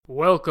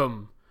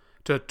Welcome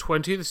to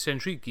 20th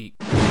Century Geek.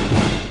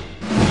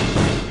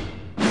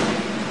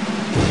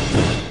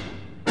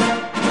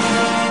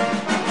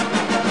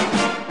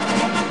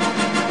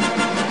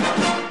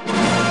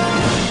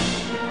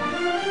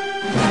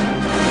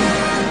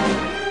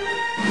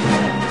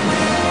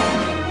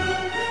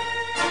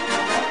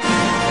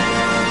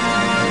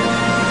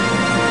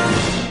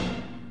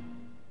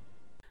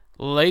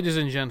 Ladies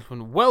and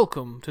gentlemen,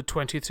 welcome to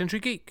 20th Century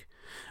Geek.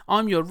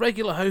 I'm your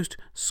regular host,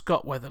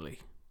 Scott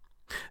Weatherly.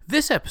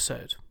 This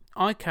episode,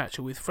 I catch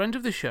up with friend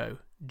of the show,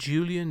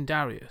 Julian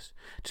Darius,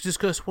 to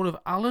discuss one of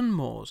Alan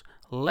Moore's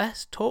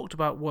less talked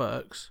about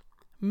works,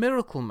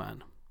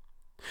 Miracleman.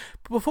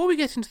 But before we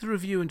get into the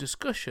review and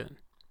discussion,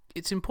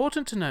 it's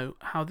important to know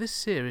how this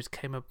series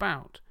came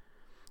about,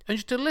 and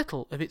just a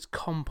little of its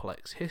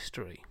complex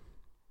history.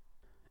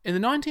 In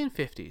the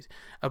 1950s,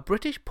 a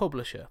British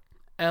publisher,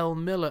 L.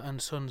 Miller and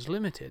Sons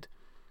Limited,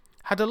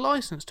 had a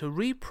license to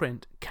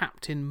reprint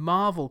Captain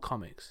Marvel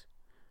comics.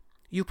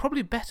 You'll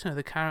probably better know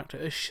the character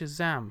as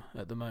Shazam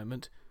at the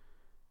moment.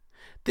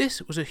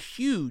 This was a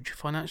huge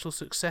financial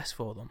success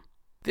for them.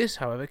 This,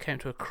 however, came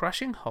to a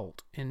crashing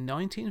halt in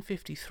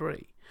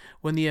 1953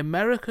 when the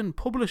American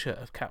publisher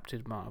of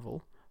Captain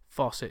Marvel,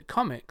 Fawcett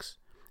Comics,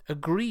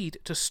 agreed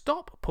to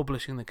stop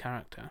publishing the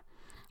character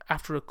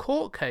after a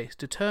court case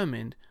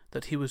determined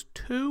that he was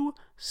too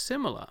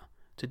similar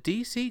to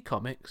DC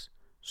Comics'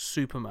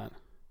 Superman.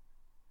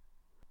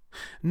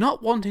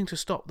 Not wanting to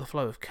stop the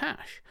flow of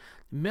cash,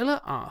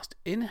 Miller asked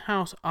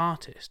in-house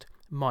artist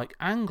Mike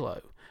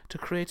Anglo to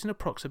create an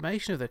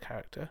approximation of the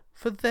character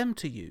for them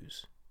to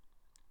use.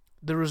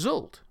 The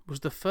result was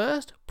the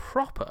first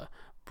proper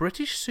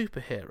British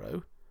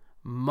superhero,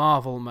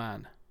 Marvel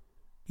Man.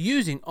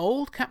 Using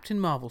old Captain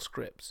Marvel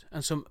scripts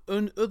and some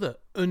other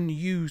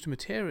unused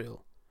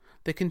material,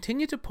 they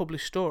continued to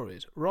publish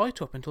stories right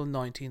up until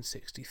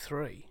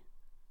 1963.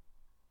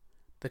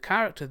 The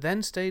character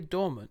then stayed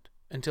dormant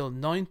until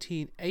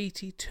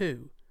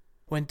 1982,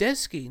 when Des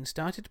Skene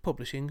started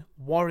publishing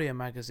Warrior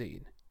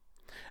magazine,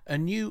 a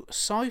new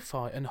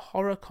sci-fi and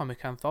horror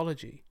comic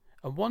anthology,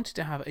 and wanted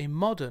to have a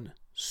modern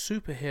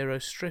superhero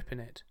strip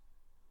in it.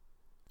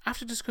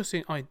 After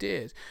discussing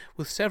ideas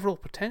with several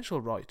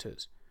potential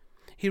writers,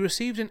 he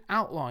received an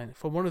outline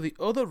from one of the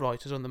other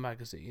writers on the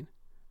magazine,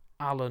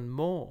 Alan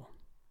Moore.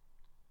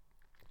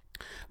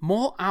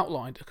 Moore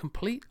outlined a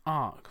complete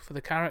arc for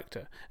the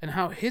character and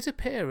how his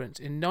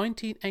appearance in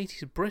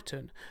 1980s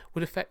Britain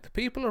would affect the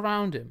people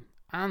around him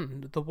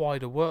and the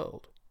wider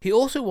world. He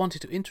also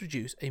wanted to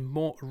introduce a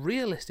more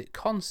realistic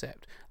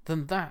concept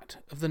than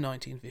that of the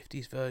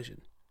 1950s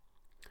version.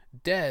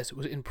 Des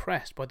was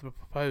impressed by the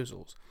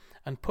proposals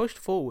and pushed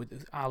forward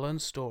with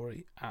Alan's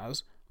story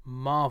as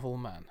Marvel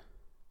Man.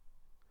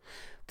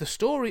 The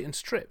story and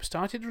strip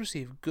started to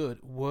receive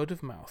good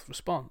word-of-mouth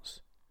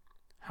response.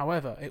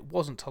 However, it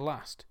wasn't to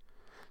last.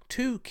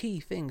 Two key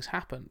things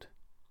happened.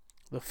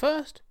 The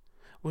first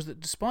was that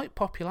despite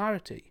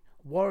popularity,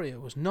 Warrior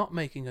was not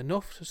making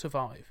enough to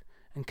survive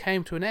and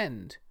came to an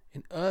end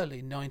in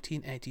early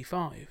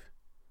 1985,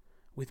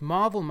 with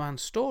Marvel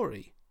Man's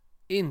story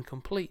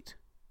incomplete.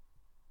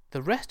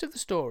 The rest of the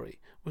story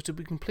was to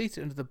be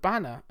completed under the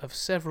banner of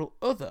several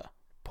other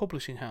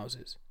publishing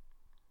houses.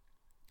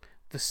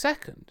 The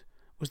second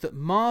was that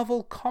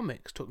Marvel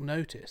Comics took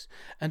notice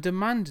and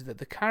demanded that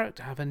the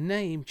character have a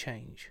name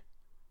change.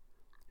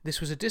 This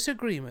was a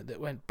disagreement that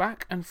went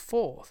back and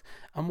forth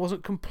and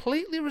wasn't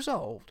completely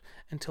resolved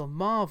until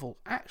Marvel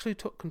actually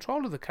took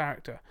control of the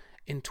character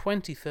in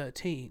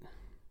 2013.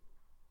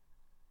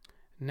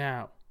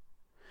 Now,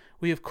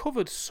 we have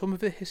covered some of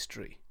the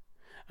history,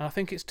 and I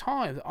think it's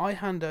time that I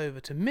hand over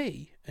to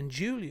me and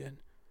Julian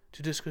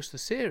to discuss the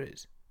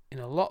series in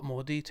a lot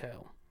more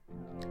detail.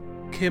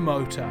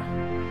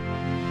 Kimota.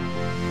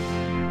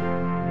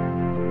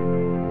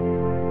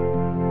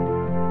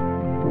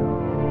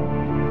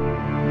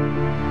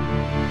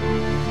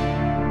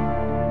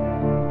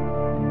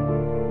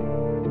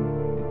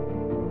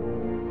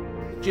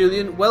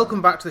 Julian,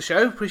 welcome back to the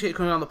show. Appreciate you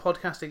coming on the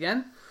podcast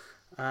again.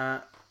 It's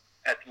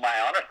my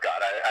honor,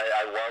 Scott.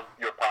 I love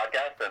your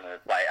podcast, and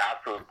it's my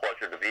absolute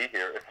pleasure to be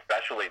here,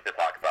 especially to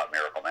talk about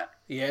Miracleman.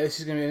 Yeah, this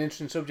is going to be an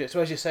interesting subject.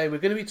 So, as you say, we're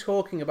going to be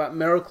talking about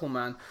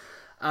Miracleman,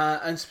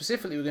 and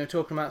specifically, we're going to be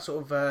talking about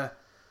sort of,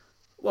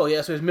 so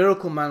it's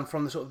Miracleman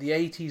from the sort of the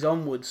 80s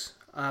onwards.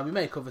 We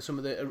may cover some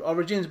of the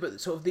origins,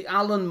 but sort of the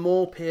Alan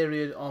Moore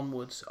period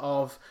onwards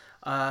of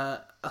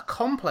a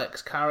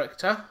complex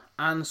character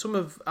and some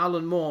of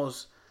Alan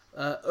Moore's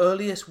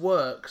earliest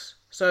works.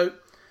 So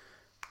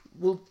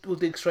we'll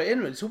dig straight in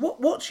really. So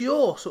what's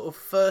your sort of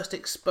first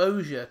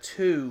exposure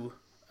to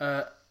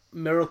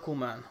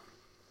Miracleman?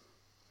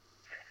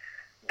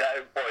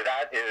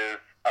 That is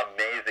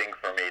amazing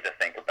for me to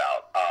think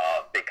about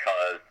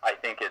because I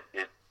think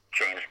it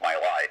changed my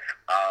life.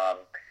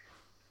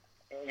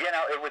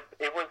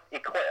 It was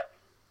Eclipse,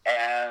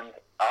 and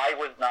I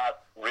was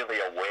not really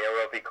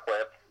aware of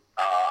Eclipse.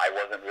 I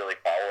wasn't really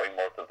following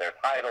most of their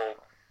titles,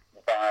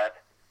 but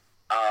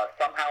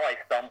somehow I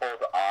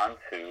stumbled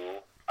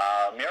onto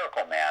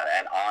Miracleman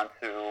and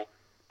onto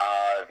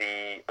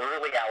the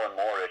early Alan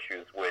Moore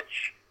issues,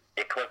 which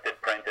Eclipse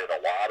had printed a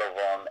lot of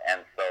them,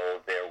 and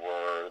so there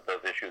were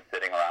those issues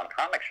sitting around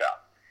comic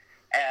shops.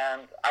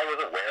 And I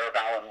was aware of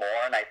Alan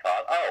Moore, and I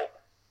thought, oh,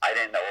 I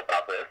didn't know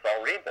about this,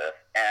 I'll read this.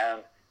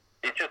 And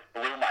it just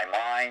blew my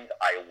mind.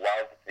 I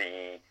loved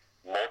the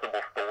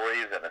multiple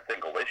stories in a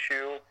single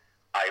issue.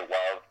 I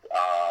loved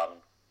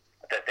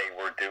that they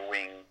were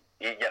doing,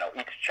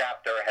 each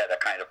chapter had a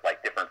kind of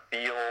like different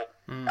feel.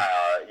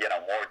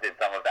 Moore did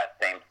some of that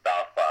same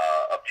stuff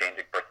of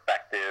changing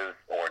perspectives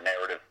or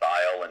narrative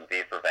style in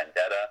V for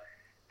Vendetta.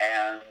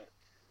 And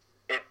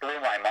it blew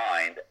my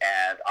mind,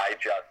 and I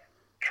just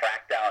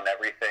tracked down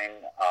everything.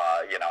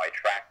 I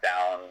tracked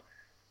down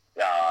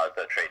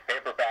the trade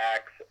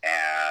paperbacks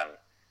and,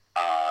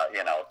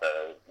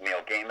 the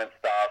Neil Gaiman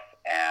stuff,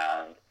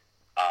 and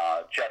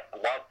just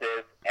loved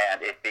it.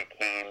 And it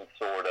became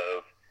sort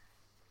of,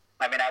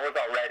 I was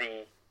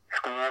already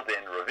schooled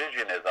in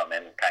revisionism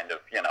and kind of,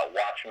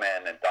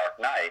 Watchmen and Dark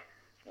Knight,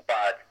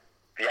 but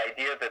the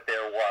idea that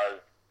there was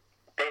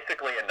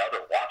basically another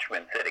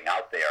Watchmen sitting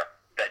out there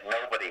that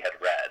nobody had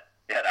read,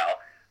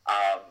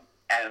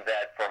 and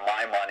that for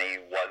my money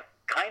was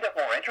kind of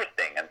more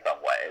interesting in some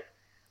ways,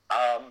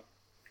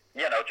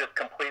 just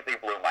completely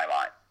blew my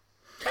mind.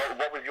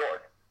 What was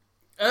yours?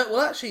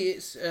 Well, actually,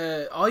 it's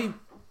I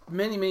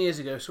many years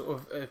ago,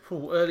 sort of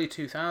probably early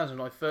 2000,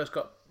 when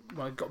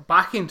I got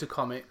back into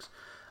comics.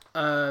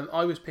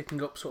 I was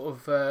picking up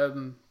I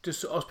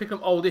was picking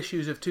up old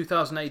issues of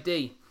 2000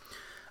 AD,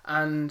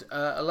 and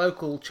a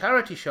local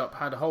charity shop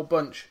had a whole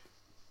bunch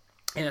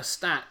in a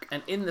stack,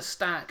 and in the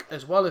stack,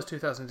 as well as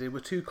 2000 AD, were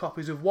 2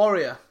 copies of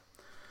Warrior.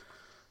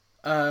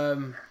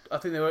 I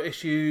think there were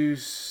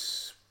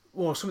issues,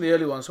 or some of the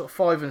early ones, sort of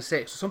 5 and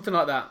 6, or something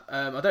like that.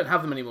 I don't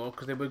have them anymore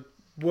because they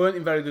weren't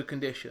in very good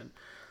condition.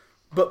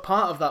 But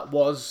part of that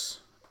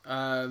was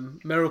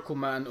Miracle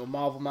Man or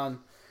Marvel Man,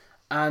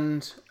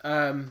 and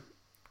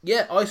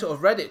I sort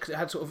of read it because it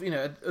had sort of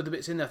other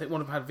bits in there. I think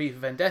one of them had V for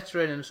Vendetta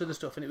in and this other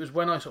stuff, and it was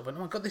when I sort of went,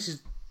 oh my god, this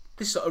is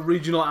sort of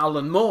original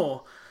Alan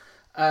Moore.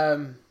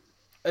 And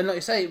like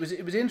you say, it was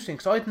interesting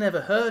because I'd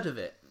never heard of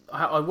it.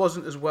 I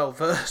wasn't as well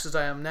versed as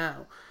I am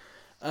now,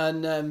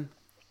 and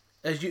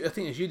as you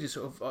did,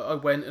 sort of, I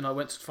went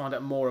to find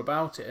out more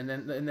about it, and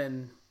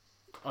then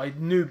I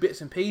knew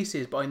bits and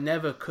pieces, but I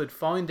never could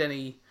find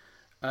any.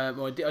 I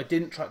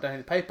didn't track down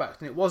any paperbacks,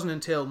 and it wasn't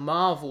until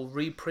Marvel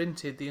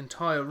reprinted the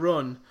entire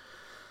run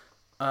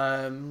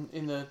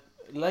in the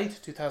late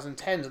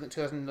 2010s, I think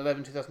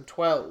 2011,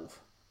 2012,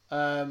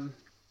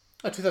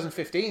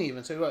 2015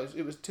 even. So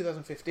it was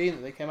 2015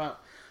 that they came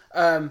out.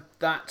 I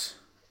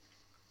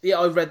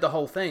read the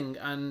whole thing,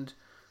 and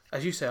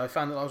as you say, I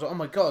found that I was like, oh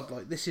my god,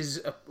 like this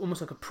is almost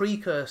like a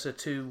precursor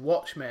to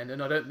Watchmen,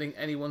 and I don't think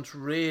anyone's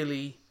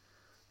really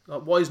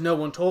like, why is no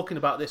one talking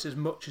about this as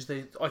much as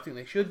I think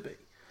they should be?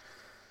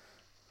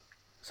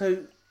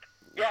 So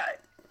yeah,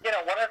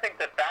 one of the things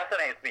that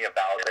fascinates me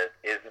about it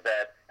is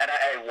that, and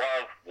I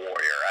love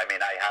Warrior. I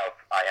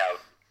have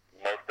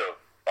most of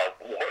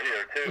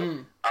Warrior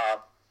too.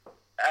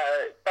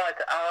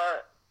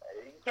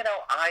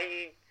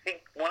 I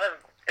think one of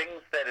the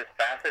things that is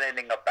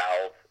fascinating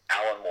about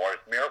Alan Moore's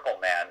Miracle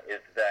Man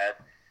is that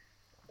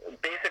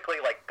basically,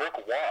 like, book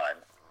 1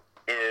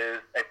 is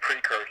a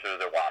precursor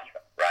to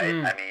Watchmen,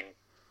 right?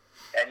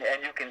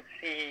 And you can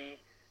see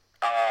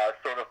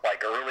sort of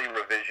like early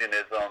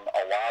revisionism,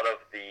 a lot of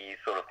the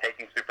sort of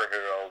taking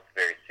superheroes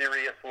very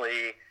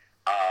seriously,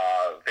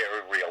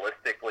 very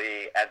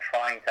realistically, and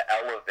trying to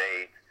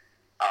elevate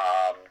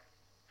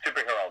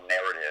superhero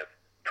narrative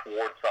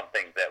towards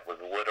something that was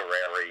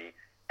literary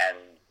and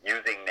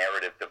using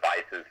narrative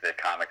devices that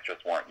comics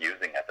just weren't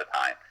using at the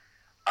time.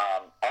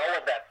 All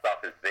of that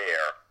stuff is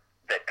there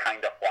that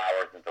kind of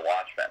flowers into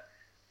Watchmen.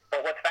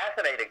 But what's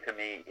fascinating to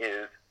me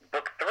is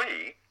book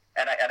 3,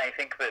 and I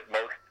think that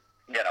most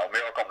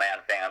Miracle Man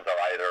fans are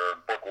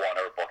either book 1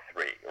 or book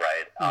 3,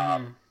 right?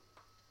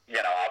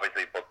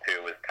 Obviously book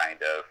 2 is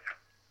kind of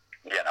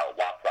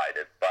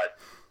lopsided, but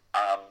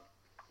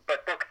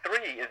book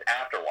 3 is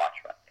after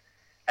Watchmen,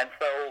 and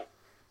so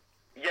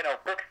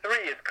book 3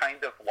 is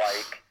kind of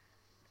like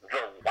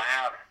the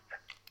last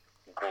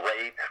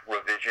great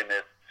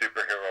revisionist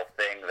superhero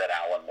thing that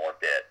Alan Moore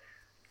did.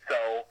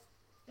 So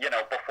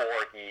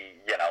before he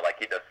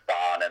he does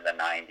Spawn in the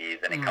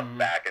 90s, and he comes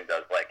back and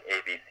does like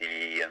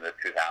ABC in the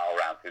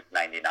around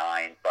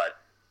 99, but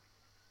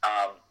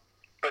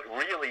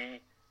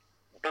really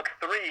book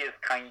 3 is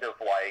kind of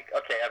like,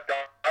 okay, I've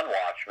done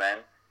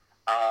Watchmen.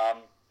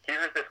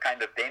 Here's this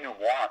kind of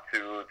denouement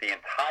to the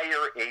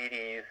entire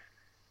 80s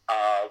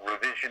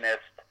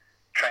revisionist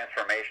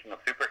transformation of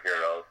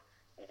superheroes,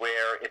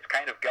 where it's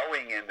kind of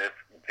going in this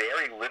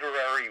very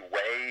literary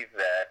way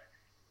that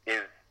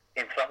is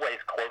in some ways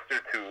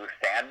closer to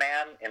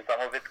Sandman in some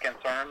of its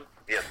concerns.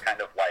 It's kind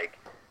of like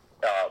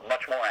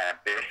much more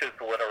ambitious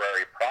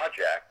literary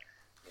project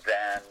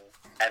than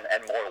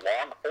and more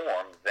long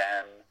form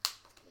than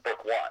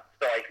book 1.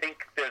 So I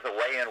think there's a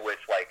way in which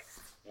like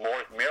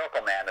Moore's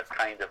Miracle Man is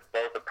kind of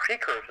both a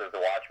precursor to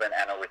Watchmen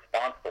and a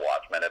response to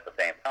Watchmen at the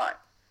same time.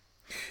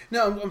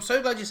 No, I'm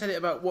so glad you said it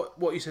about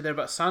what you said there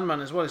about Sandman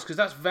as well, is because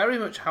that's very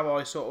much how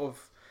I sort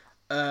of,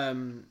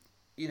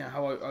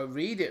 how I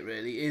read it.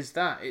 Really, is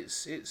that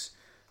it's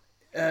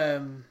I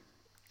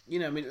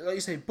mean, like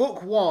you say,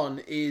 book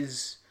one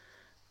is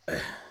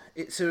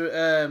it's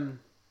it's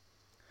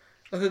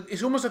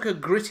almost like a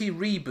gritty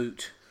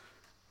reboot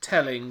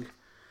telling.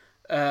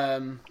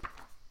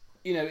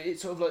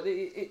 It's sort of like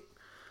it.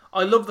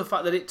 I love the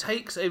fact that it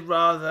takes a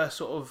rather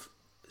sort of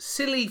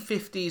silly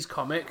 50s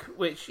comic,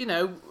 which, we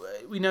know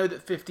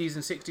that 50s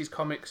and 60s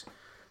comics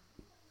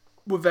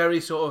were very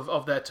sort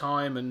of their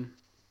time, and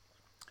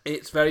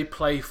it's very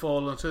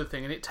playful and sort of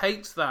thing, and it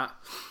takes that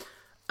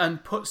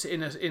and puts it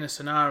in a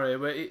scenario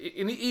where it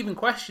even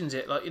questions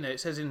it. Like, it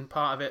says in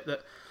part of it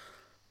that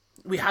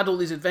we had all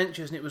these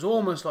adventures and it was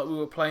almost like we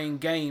were playing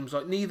games.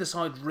 Like, neither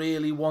side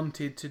really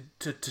wanted to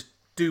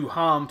do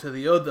harm to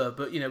the other,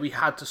 but we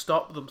had to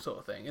stop them, sort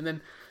of thing. And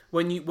then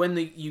when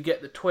you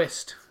get the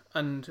twist,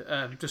 and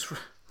just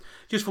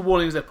for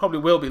warnings, there probably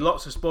will be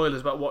lots of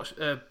spoilers about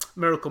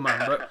Miracle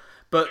Man,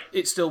 but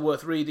it's still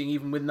worth reading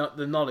even with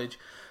the knowledge.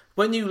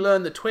 When you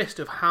learn the twist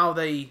of how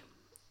this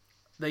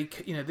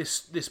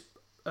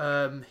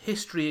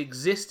history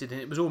existed, and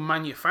it was all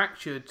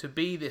manufactured to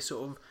be this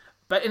sort of,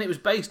 and it was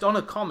based on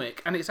a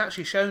comic, and it's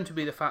actually shown to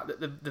be the fact that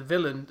the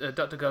villain,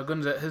 Dr.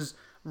 Gargunza, has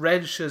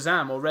read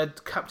Shazam or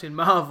read Captain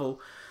Marvel,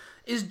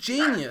 is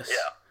genius.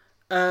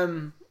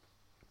 Yeah.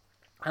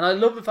 And I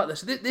love the fact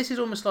that this is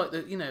almost like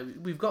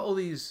we've got all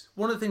these.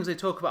 One of the things they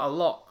talk about a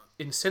lot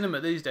in cinema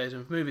these days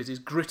and movies is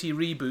gritty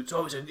reboots.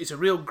 Oh, it's a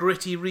real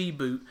gritty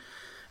reboot,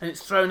 and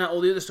it's thrown out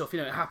all the other stuff.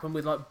 It happened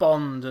with like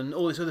Bond and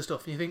all this other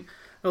stuff, and you think,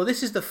 well,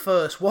 this is the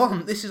first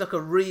one. This is like a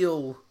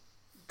real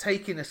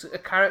taking a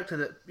character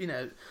that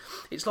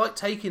it's like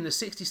taking the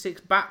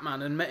 '66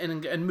 Batman and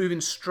moving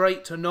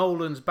straight to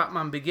Nolan's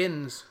Batman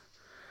Begins.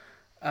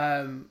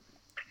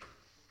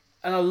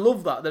 And I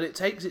love that it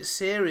takes it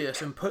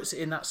serious and puts it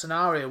in that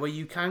scenario where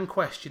you can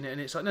question it, and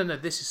it's like, no,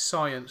 this is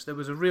science. There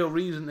was a real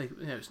reason.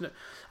 It's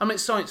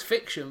science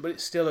fiction, but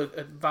it's still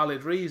a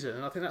valid reason.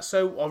 And I think that's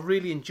so. I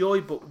really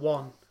enjoy book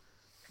one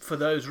for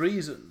those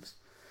reasons.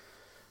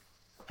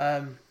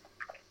 I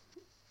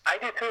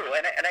do too,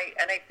 and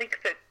I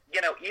think that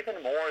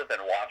even more than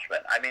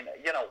Watchmen. I mean,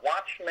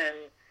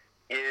 Watchmen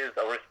is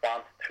a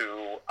response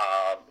to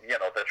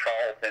the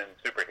Charlton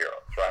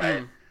superheroes,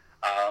 right?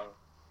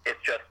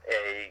 It's just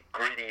a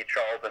gritty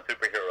Charlton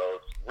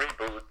superheroes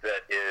reboot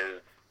that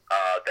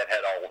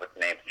had all of its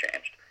names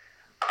changed.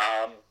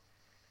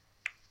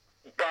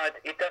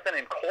 But it doesn't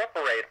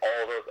incorporate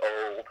all those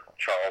old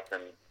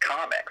Charlton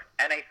comics.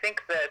 And I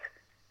think that,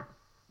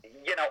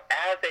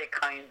 as a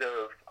kind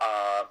of,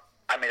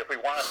 if we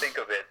want to think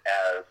of it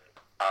as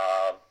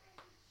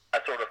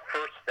a sort of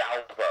first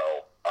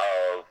salvo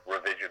of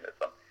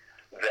revisionism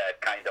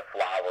that kind of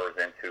flowers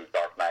into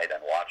Dark Knight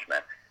and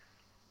Watchmen,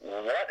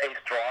 what a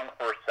strong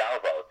first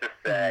salvo to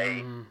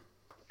say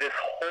this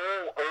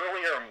whole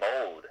earlier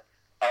mode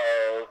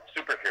of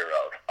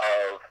superheroes,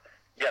 of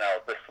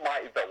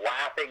the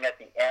laughing at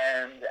the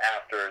end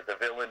after the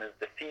villain is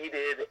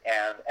defeated,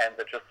 and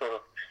the just sort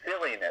of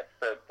silliness,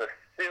 the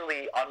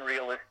silly,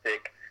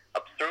 unrealistic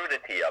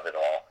absurdity of it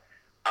all.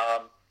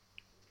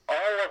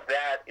 All of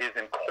that is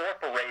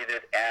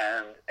incorporated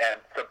and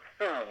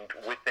subsumed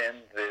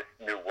within this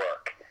new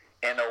work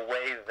in a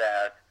way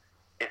that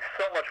is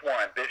so much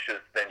more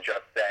ambitious than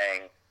just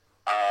saying,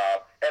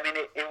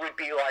 it would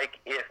be like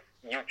if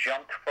you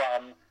jumped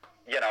from,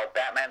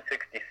 Batman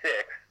 66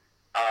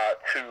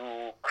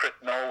 to Chris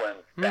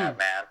Nolan's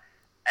Batman,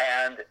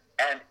 and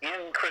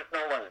in Chris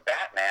Nolan's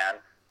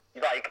Batman,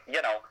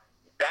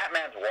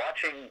 Batman's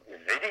watching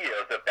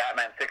videos of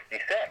Batman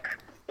 66,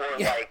 or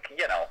in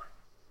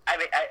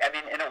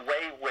a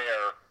way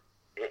where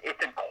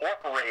it's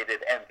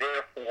incorporated and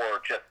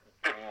therefore just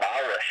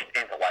demolished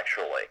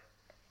intellectually.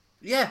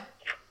 Yeah,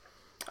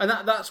 and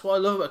that's what I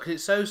love about it, because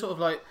it's so sort of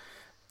like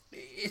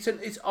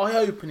it's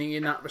eye-opening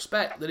in that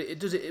respect, that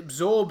it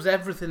absorbs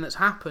everything that's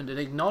happened and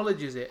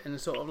acknowledges it,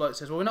 and sort of like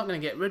says, well, we're not going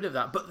to get rid of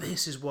that, but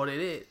this is what it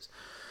is.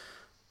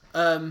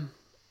 And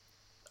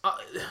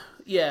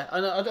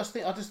I just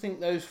think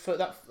those, for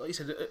that, like you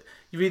said,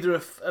 you're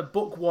either a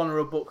book one or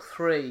a book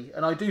three,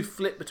 and I do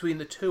flip between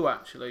the two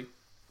actually.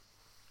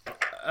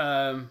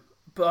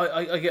 But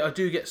I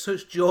do get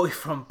such joy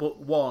from book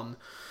one.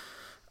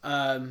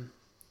 Yeah,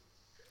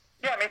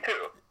 me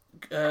too.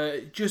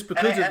 Just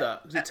because of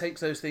that, because it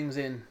takes those things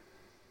in.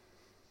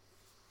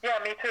 Yeah,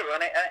 me too.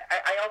 And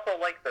I also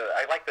like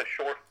the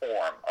short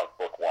form of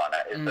book one.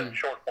 It's the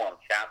short form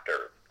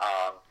chapters.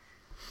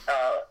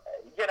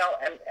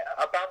 And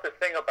about the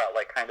thing about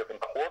like kind of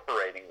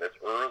incorporating this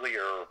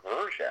earlier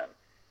version,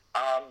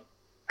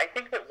 I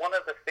think that one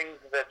of the things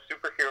that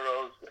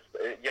superheroes,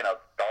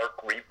 dark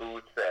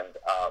reboots and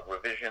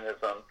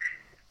revisionism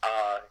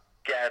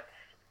gets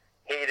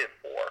hated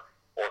for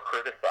or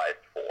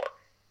criticized for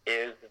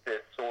is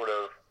this sort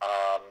of,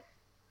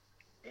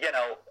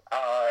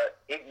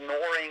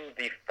 ignoring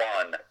the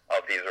fun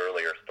of these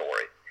earlier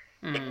stories.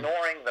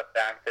 Ignoring the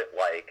fact that,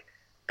 like,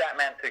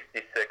 Batman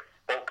 66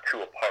 spoke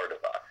to a part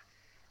of us.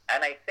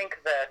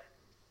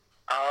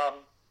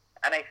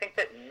 And I think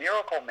that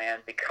Miracle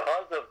Man,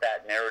 because of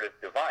that narrative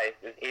device,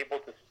 is able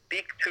to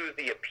speak to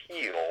the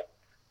appeal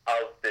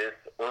of this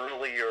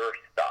earlier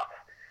stuff.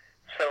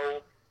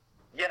 So,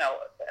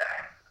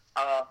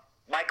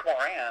 Mike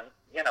Moran,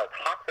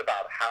 talks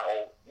about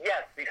how,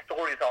 yes, these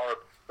stories are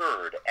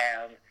absurd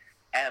and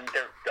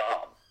they're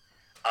dumb.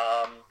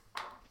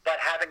 But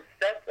having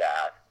said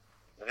that,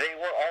 they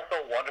were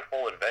also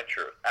wonderful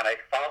adventures, and I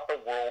thought the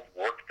world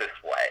worked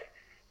this way.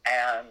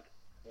 And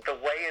the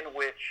way in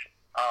which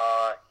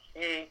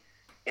he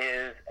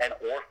is an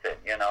orphan,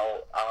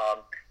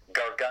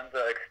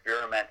 Gargunza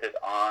experimented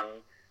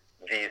on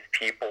these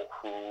people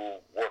who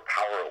were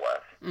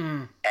powerless.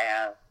 And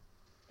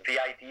the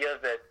idea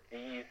that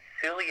these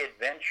silly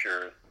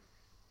adventures,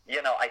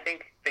 I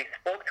think they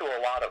spoke to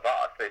a lot of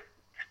us.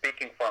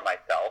 Speaking for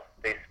myself,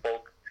 they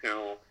spoke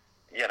to,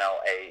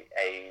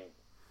 a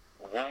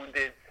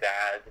wounded,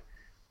 sad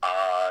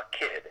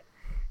kid.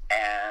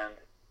 And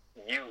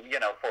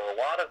for a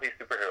lot of these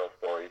superhero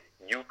stories,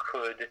 you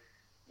could,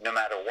 no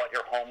matter what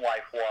your home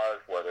life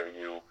was, whether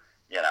you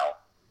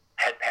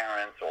had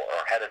parents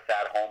or had a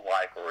sad home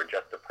life or were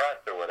just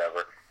depressed or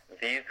whatever,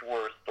 these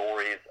were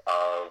stories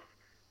of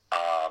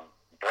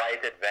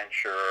bright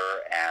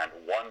adventure and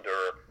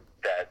wonder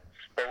that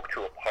spoke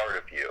to a part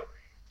of you.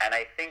 And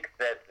I think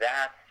that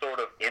sort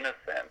of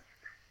innocence,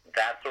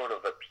 that sort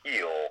of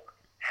appeal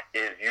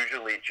is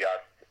usually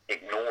just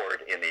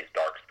ignored in these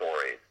dark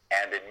stories.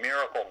 And in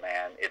Miracle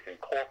Man, it's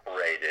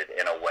incorporated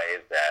in a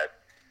way that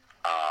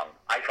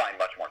I find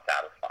much more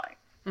satisfying.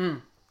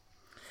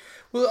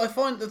 Well,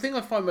 the thing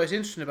I find most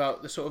interesting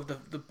about the sort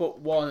of the book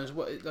one is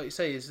what, like you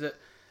say, is that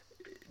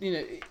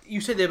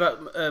you said there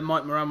about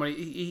Mike Moran when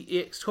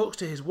he talks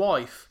to his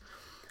wife,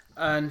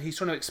 and he's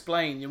trying to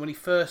explain when he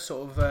first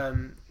sort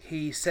of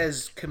he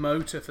says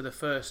Kimota for the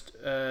first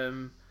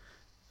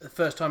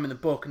time in the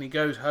book, and he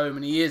goes home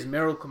and he is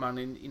Miracle Man,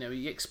 and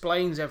he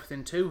explains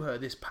everything to her,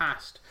 this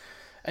past.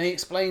 And he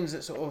explains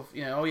that sort of,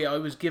 I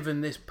was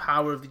given this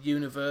power of the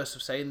universe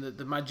of saying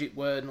the magic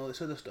word and all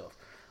this other stuff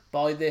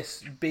by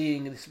this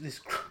being, this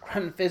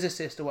grand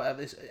physicist or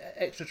whatever, this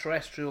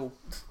extraterrestrial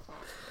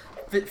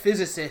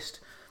physicist.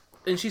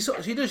 And she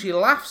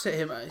laughs at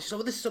him. And she's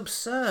like, this is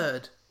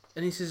absurd.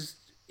 And he says,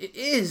 it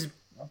is,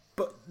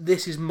 but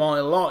this is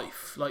my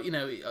life. Like,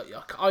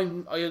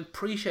 I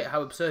appreciate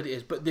how absurd it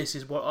is, but this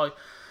is what I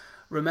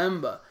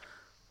remember.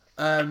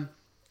 And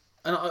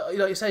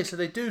like you say, so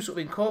they do sort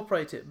of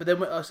incorporate it. But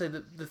then I say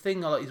that the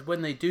thing I like is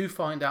when they do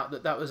find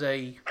out that was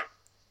a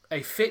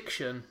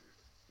fiction,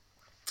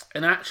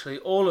 and actually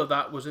all of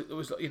that was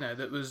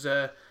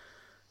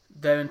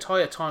their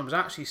entire time was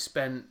actually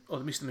spent, or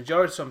at least the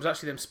majority of the time was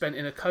actually them spent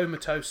in a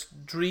comatose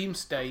dream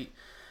state.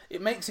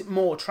 It makes it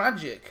more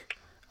tragic,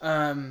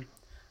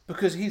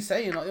 because he's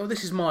saying like,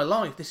 this is my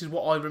life, this is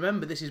what I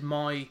remember, this is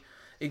my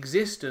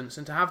existence,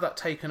 and to have that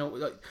taken away,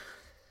 like.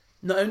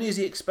 Not only is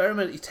he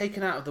experimentally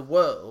taken out of the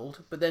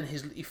world, but then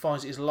he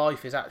finds that his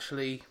life is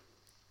actually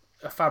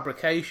a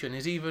fabrication,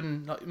 is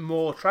even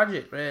more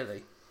tragic,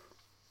 really.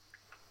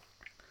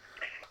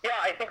 Yeah,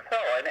 I think so.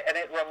 And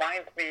it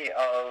reminds me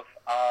of,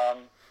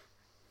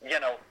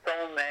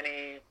 so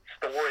many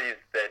stories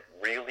that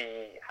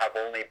really have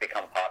only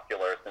become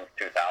popular since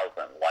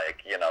 2000,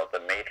 like,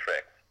 The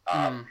Matrix.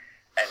 And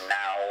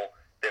now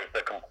there's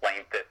a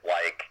complaint that,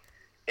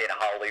 in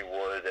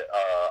Hollywood,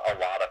 a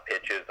lot of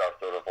pitches are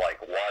sort of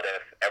like, what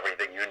if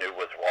everything you knew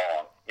was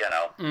wrong,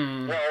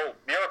 Well,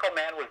 Miracle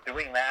Man was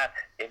doing that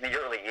in the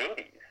early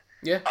 80s.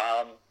 Yeah.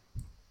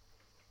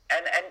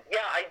 And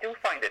yeah, I do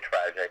find it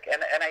tragic,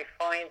 and I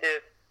find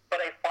it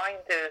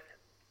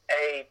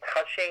a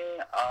touching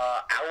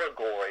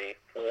allegory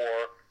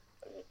for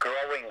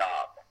growing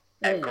up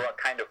and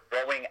kind of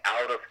growing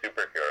out of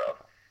superheroes,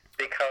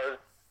 because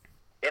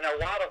in a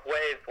lot of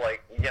ways,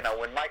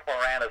 when Mike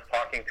Moran is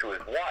talking to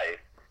his wife,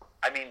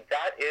 I mean,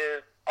 that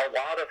is a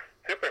lot of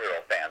superhero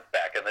fans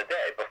back in the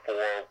day,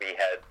 before we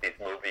had these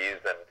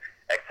movies and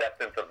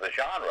acceptance of the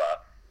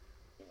genre.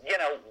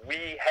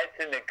 We had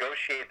to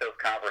negotiate those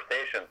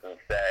conversations and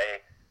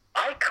say,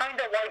 I kind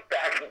of like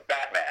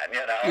Batman,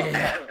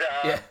 Yeah. And,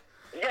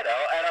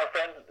 and our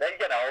friends,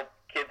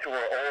 kids who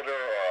were older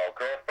or our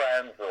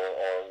girlfriends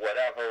or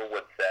whatever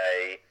would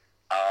say,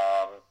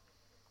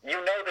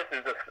 this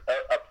is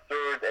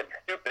absurd and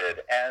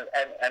stupid.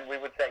 And we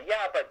would say,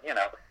 yeah, but,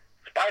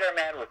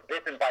 Spider-Man was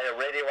bitten by a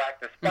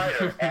radioactive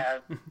spider,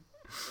 and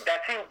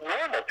that seems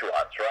normal to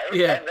us, right?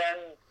 Yeah. And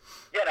then,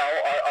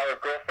 our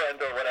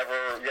girlfriend or whatever,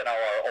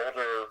 our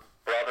older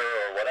brother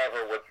or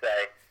whatever would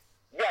say,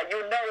 yeah,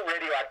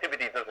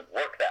 radioactivity doesn't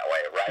work that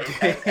way, right?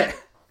 And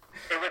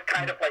it would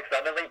kind of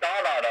suddenly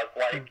dawn on us,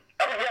 oh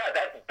yeah,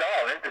 that's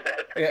dumb, isn't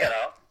it? Yeah.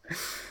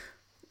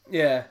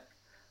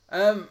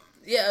 Yeah.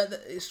 Yeah,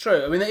 it's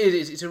true. I mean,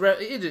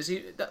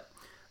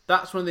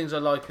 that's one of the things I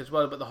like as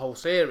well about the whole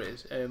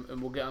series,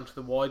 and we'll get onto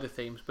the wider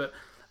themes. But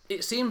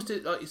it seems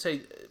to, like you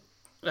say,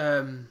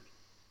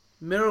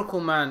 Miracle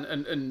Man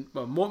and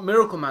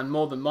Miracle Man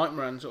more than Mike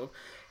Moran, sort of,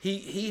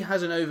 he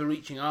has an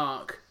overreaching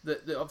arc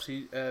that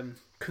obviously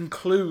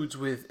concludes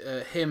with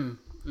him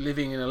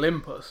living in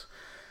Olympus.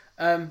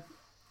 And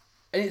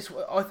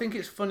I think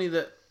it's funny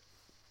that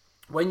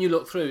when you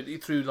look through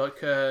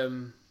like,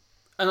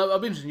 and I'll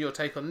be interested in your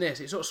take on this.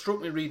 It sort of struck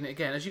me reading it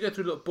again as you go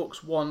through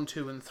books 1,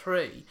 2, and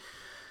 3.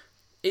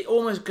 It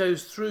almost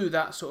goes through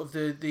that sort of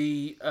the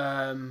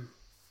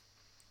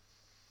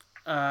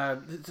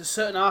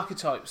certain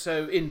archetypes.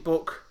 So in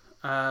book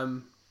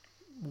 1,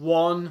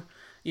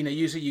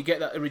 usually you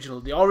get that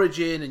the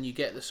origin, and you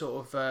get the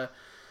sort of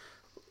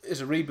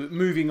as a reboot,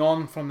 moving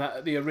on from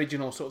the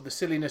original sort of the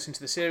silliness into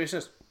the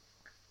seriousness.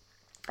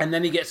 And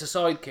then he gets a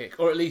sidekick,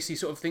 or at least he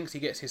sort of thinks he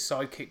gets his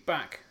sidekick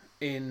back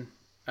in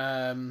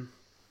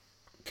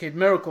Kid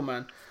Miracle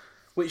Man,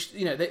 which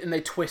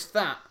they twist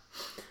that,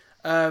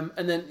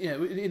 and then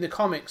in the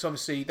comics,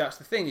 obviously that's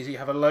the thing, is you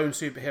have a lone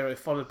superhero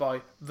followed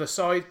by the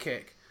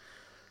sidekick,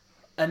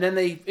 and then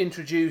they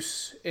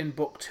introduce in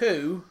book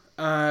 2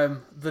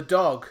 the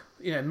dog,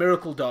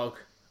 Miracle Dog,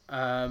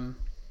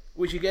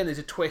 which again is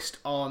a twist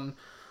on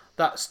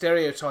that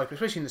stereotype,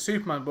 especially in the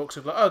Superman books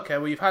of like, okay,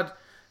 well you've had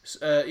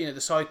the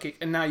sidekick,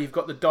 and now you've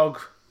got the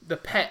dog, the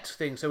pet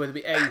thing, so whether it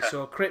be Ace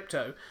or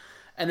Crypto.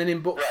 And then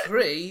in book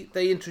 3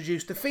 they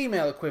introduce the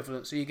female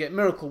equivalent, so you get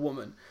Miracle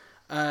Woman,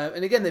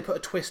 and again they put a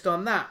twist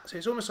on that. So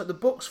it's almost like the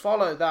books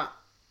follow that,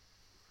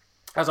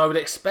 as I would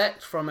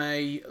expect from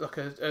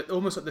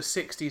almost like the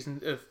 60s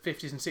and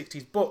 50s and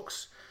 60s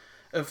books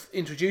of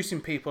introducing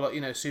people like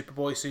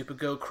Superboy,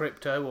 Supergirl,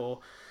 Crypto, or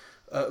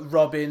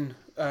Robin,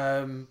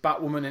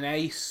 Batwoman and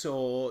Ace,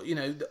 or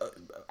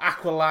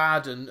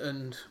Aqualad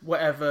and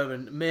whatever,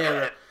 and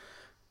Mira.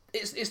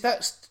 It's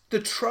that's the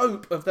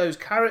trope of those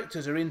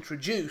characters are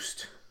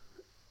introduced,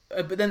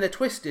 but then they're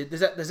twisted.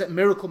 There's that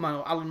Miracle Man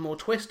or Alan Moore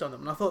twist on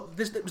them, and I thought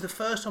this was the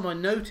first time I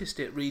noticed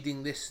it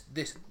reading this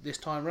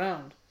time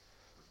round.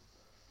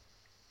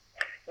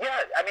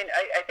 Yeah, I mean,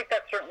 I think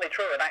that's certainly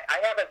true, and I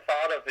haven't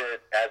thought of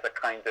it as a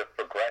kind of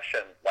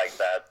progression like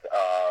that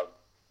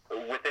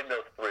within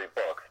those 3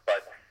 books,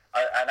 but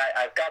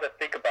I've got to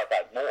think about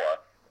that more.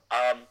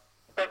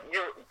 But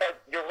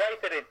you're right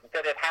that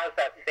it has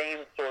that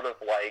same sort of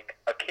like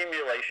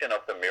accumulation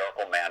of the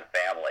Miracle Man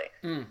family,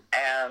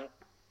 and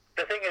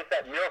the thing is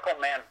that Miracle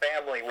Man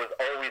family was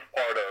always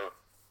part of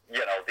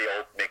the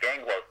old Nick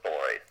Anglo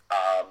stories.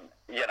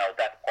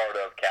 That's part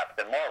of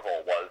Captain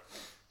Marvel was.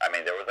 I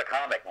mean, there was a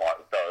comic,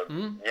 Marvel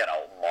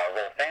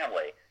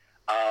family.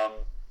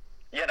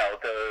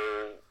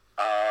 The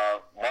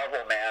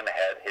Marvel Man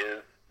had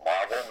his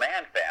Marvel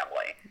Man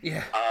family.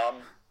 Yeah.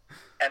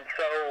 And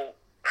so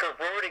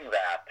perverting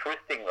that,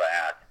 twisting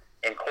that,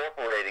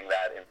 incorporating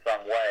that in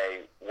some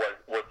way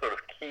was sort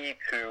of key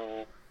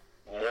to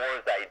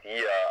Moore's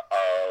idea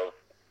of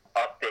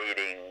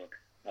updating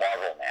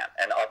Marvel Man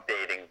and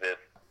updating this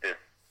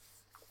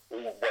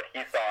what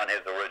he saw in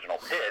his original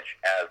pitch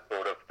as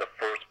sort of the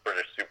first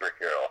British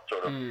superhero,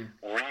 sort of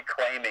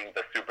reclaiming the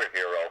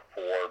superhero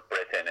for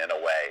Britain in a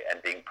way, and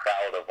being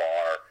proud of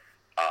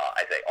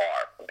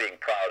being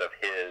proud of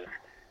his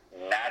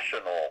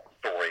national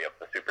story of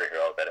the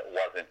superhero, that it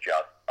wasn't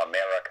just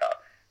America.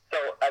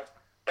 So,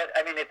 but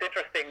I mean, it's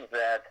interesting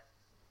that,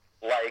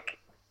 like,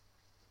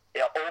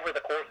 over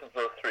the course of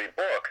those 3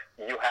 books,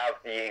 you have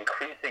the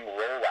increasing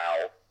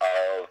rollout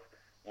of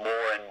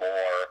more and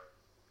more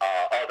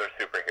other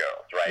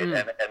superheroes, right?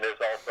 And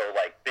there's also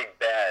like Big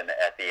Ben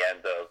at the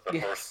end of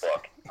the first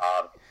book,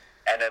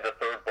 and in the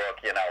 3rd book,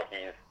 he's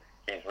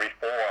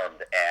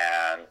reformed,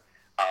 and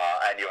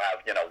you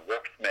have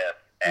Wolfsmith,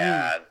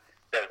 and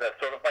there's a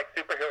sort of like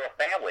superhero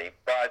family,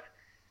 but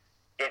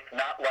it's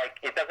not like,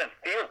 it doesn't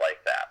feel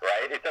like that,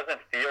 right? It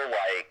doesn't feel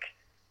like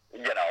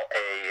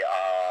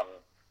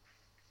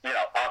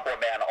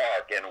Aquaman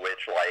arc in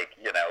which, like,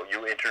 you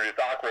introduce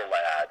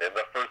Aqualad in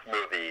the first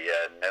movie,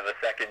 and in the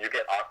second you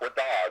get Aqua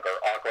Dog or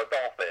Aqua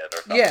Dolphin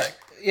or something.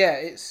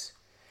 Yeah,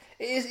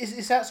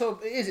 it's that sort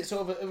of, it's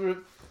sort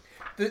of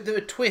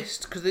the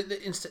twist, because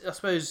I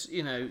suppose,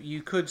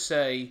 you could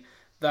say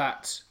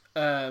that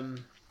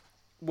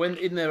when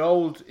in their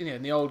old,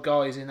 in the old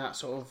guys in that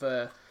sort of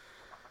the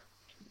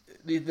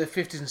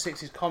 50s and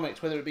 60s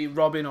comics, whether it be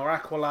Robin or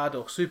Aqualad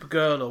or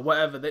Supergirl or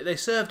whatever, they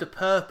served a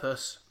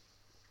purpose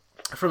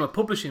from a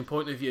publishing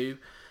point of view,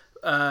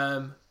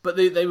 but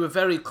they were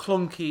very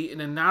clunky in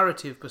a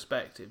narrative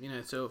perspective.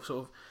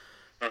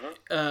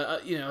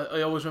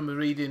 I always remember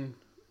reading,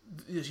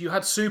 you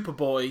had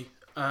Superboy,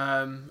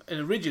 and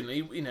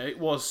originally, it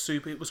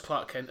was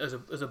Clark Kent as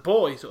a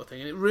boy sort of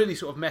thing, and it really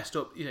sort of messed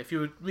up. If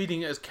you were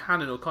reading it as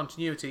canon or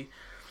continuity,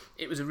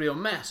 it was a real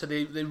mess. So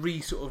they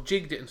sort of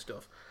jigged it and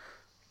stuff.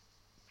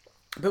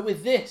 But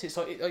with this, it's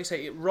like you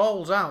say, it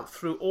rolls out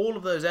through all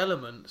of those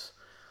elements,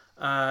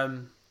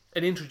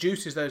 and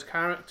introduces those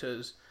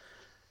characters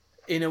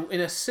in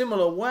a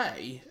similar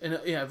way.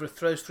 With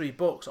those 3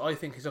 books, I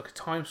think is like a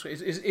time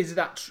sweep. Is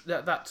that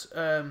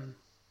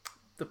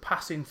the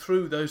passing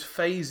through those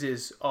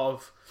phases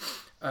of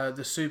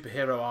the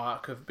superhero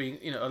arc of being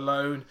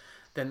alone,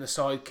 then the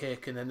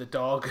sidekick, and then the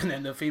dog, and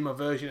then the female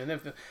version, and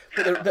everything.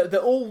 But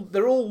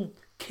they're all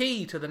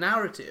key to the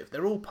narrative.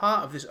 They're all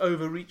part of this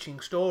overreaching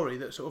story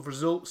that sort of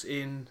results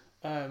in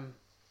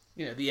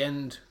the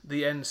end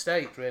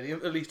state, really,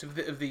 at least of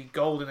the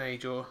golden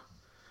age or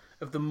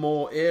of the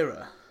Moore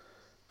era.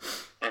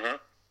 Mm-hmm.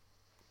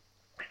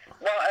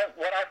 Well,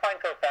 what I find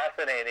so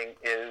fascinating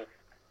is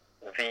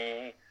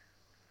the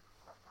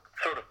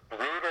sort of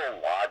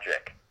brutal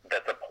logic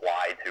that's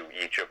applied to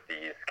each of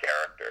these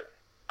characters.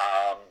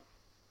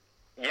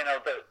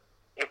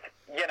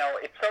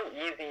 It's so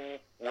easy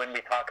when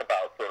we talk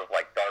about sort of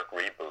like dark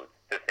reboots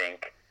to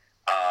think,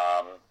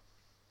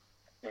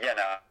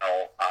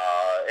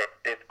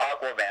 it's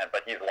Aquaman,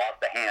 but he's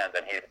lost a hand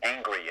and he's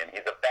angry and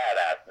he's a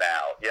badass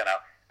now,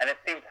 and it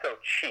seems so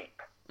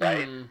cheap,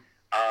 right?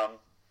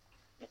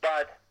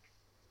 But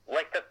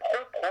like the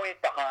whole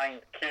point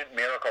behind Kid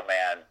Miracle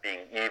Man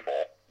being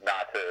evil,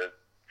 not to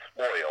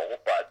spoil,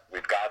 but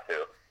we've got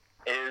to,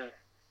 is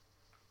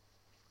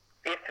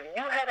if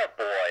you had a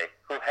boy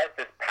who had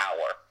this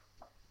power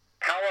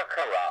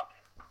corrupts,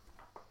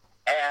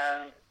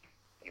 and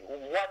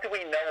what do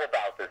we know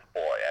about this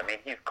boy? I mean,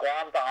 he's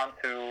glommed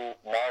onto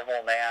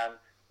Marvel Man,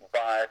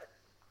 but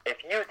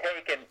if you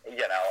take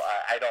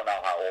I don't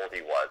know how old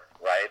he was,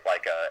 right?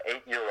 Like a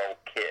 8-year-old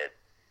kid,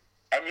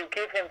 and you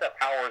give him the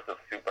powers of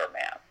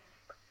Superman.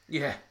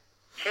 Yeah.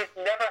 He's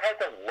never had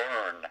to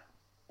learn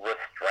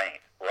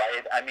restraint,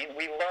 right? I mean,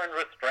 we learn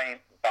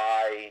restraint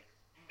by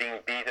being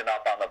beaten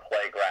up on the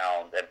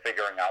playground and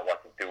figuring out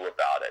what to do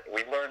about it.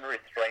 We learn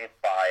restraint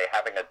by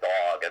having a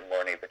dog and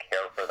learning to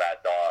care for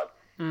that dog.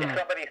 If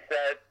somebody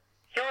said,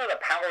 here are the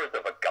powers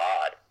of a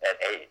god at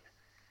 8,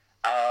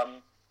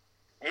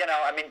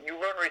 you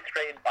learn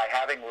restraint by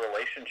having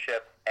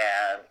relationships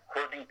and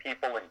hurting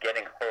people and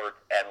getting hurt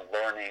and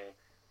learning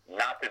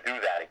not to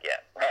do that again,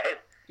 right?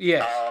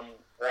 Yes.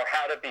 Or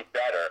how to be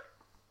better.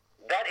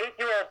 That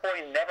 8-year-old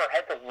boy never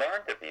had to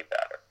learn to be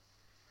better.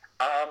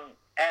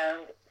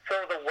 And so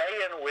the way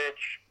in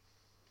which,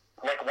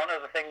 like one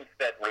of the things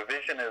that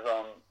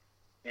revisionism,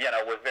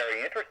 was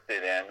very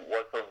interested in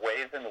was the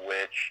ways in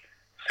which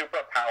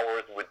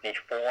superpowers would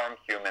deform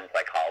human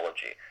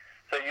psychology.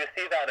 So you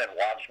see that in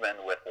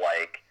Watchmen with,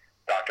 like,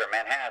 Dr.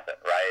 Manhattan,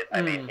 right?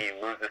 I mean, he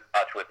loses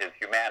touch with his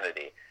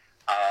humanity.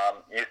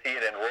 You see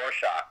it in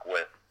Rorschach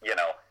with,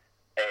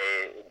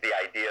 the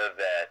idea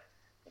that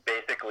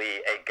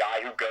basically a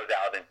guy who goes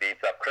out and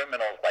beats up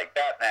criminals like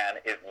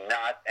Batman is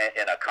not,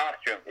 in a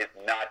costume, is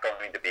not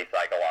going to be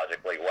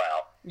psychologically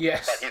well.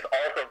 Yes. But he's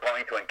also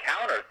going to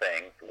encounter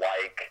things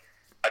like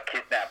a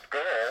kidnapped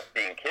girl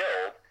being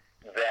killed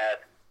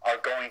that are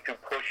going to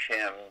push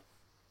him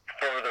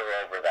further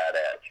over that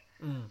edge.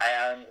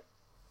 And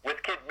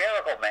with Kid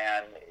Miracle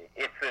Man,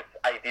 it's this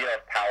idea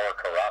of power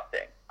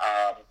corrupting.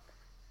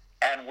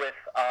 And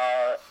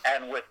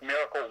with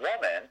Miracle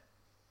Woman,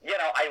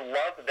 I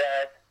love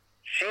that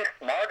she's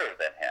smarter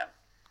than him.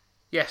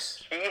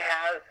 Yes. He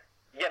has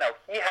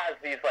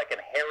these like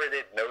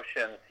inherited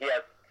notions. He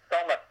has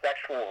so much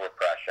sexual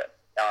repression.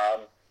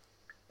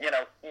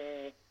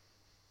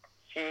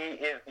 He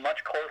is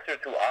much closer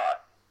to us.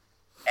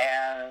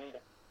 And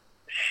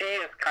she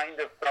is kind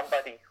of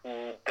somebody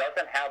who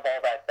doesn't have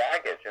all that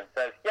baggage and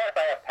says, yes,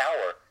 I have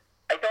power.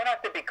 I don't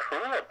have to be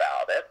cruel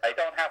about it. I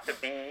don't have to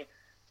be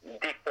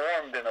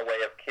deformed in the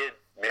way of Kid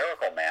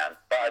Miracle Man.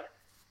 But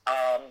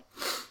I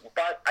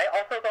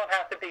also don't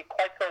have to be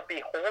quite so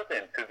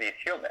beholden to these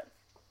humans.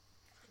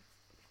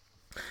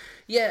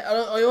 Yeah,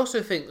 I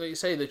also think, like you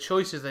say, the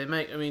choices they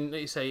make. I mean,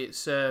 like you say,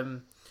 it's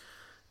the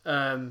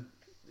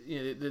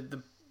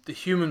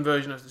human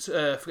version of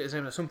I forget his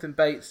name, something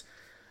Bates.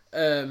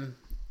 And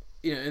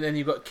then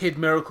you've got Kid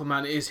Miracle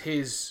Man is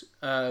his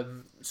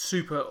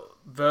super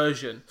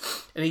version,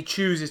 and he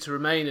chooses to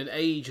remain and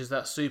age as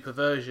that super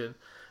version.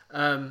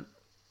 And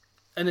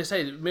they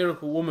say that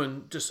Miracle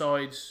Woman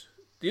decides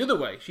the other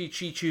way. She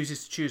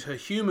chooses to choose her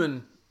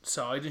human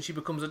side, and she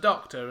becomes a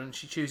doctor, and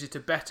she chooses to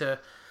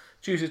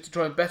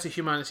try and better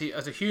humanity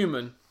as a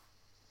human.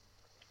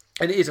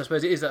 And I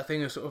suppose it is that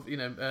thing of sort of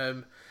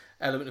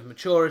element of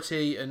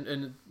maturity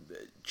and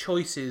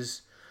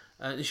choices.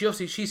 And she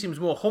seems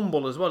more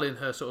humble as well in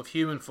her sort of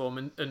human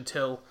form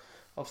until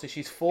obviously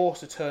she's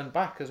forced to turn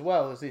back as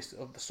well as the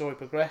story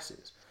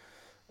progresses.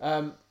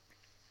 And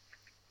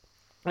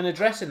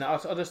addressing that,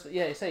 I just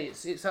say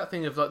it's that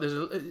thing of like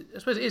I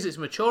suppose it is its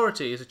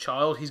maturity as a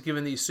child. He's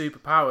given these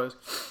superpowers,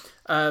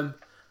 but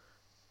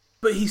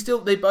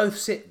they both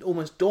sit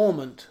almost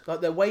dormant,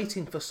 like they're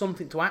waiting for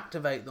something to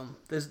activate them.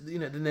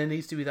 Then there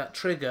needs to be that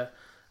trigger.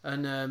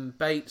 And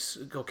Bates,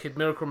 or Kid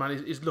Miracle Man,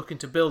 is looking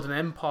to build an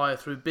empire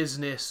through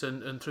business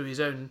and through his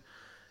own,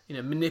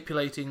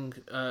 manipulating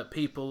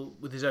people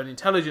with his own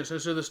intelligence and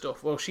this other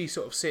stuff. Well, she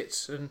sort of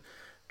sits and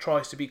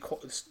tries to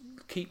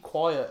keep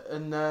quiet.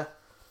 And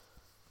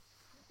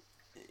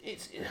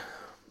it's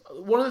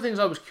one of the things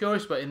I was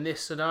curious about in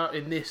this scenario,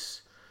 in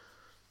this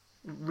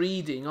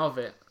reading of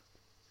it,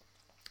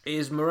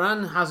 is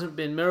Moran hasn't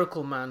been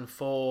Miracle Man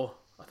for,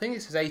 I think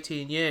it says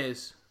 18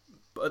 years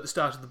at the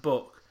start of the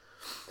book.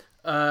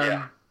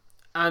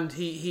 And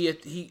he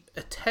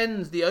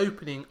attends the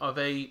opening of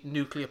a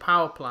nuclear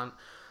power plant,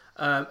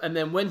 and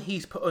then when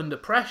he's put under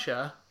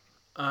pressure,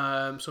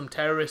 some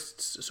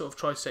terrorists sort of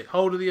try to take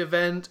hold of the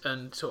event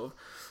and sort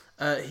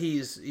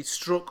He's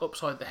struck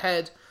upside the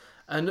head,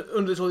 and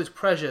under all this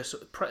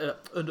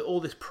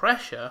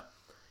pressure,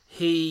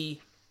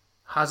 he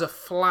has a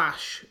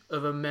flash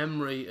of a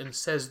memory and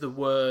says the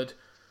word,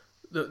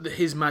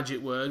 his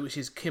magic word, which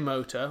is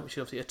Kimota, which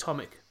is obviously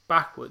atomic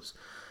backwards,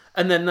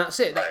 and then that's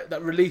it.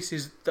 That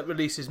releases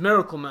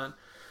Miracle Man.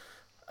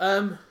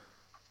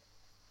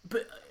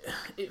 But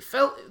it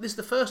felt, this is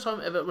the first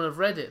time ever when I've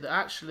read it that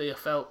actually I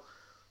felt,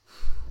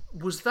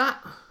 was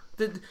that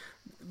an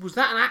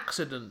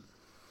accident?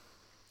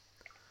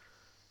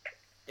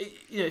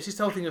 It's this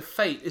whole thing of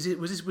fate.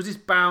 Was this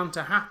bound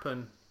to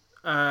happen?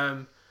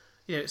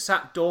 It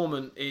sat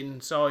dormant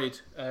inside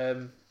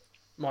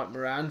Mike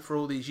Moran for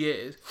all these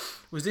years.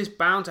 Was this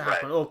bound to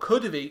happen, or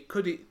could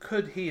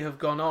he have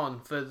gone on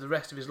for the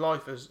rest of his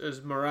life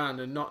as Moran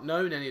and not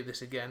known any of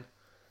this again?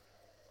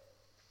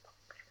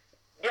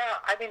 Yeah,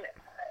 I mean,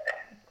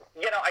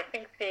 I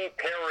think the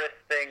terrorist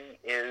thing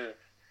is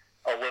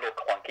a little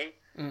clunky.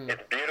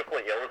 It's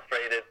beautifully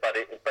illustrated, but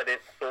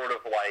it's sort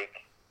of like,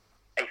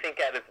 I think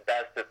at its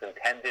best, it's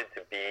intended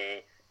to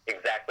be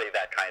exactly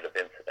that kind of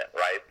incident,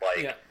 right?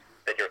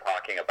 That you're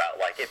talking about.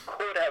 Like, it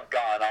could have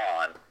gone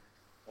on,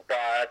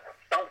 but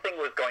something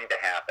was going to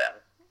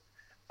happen,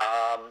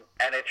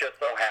 and it just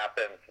so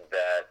happens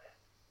that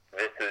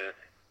this is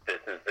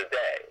the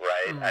day,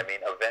 right? I mean,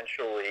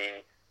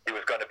 eventually he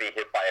was going to be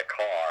hit by a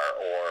car,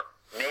 or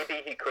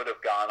maybe he could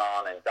have gone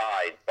on and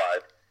died,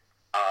 but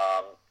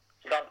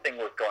something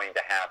was going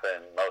to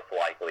happen, most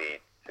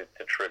likely, to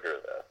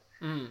trigger this.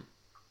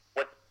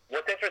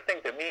 What's interesting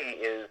to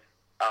me is,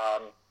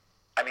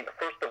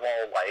 first of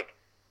all,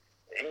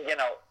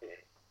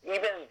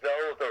 even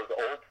though those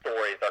old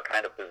stories are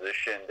kind of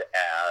positioned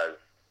as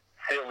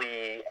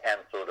silly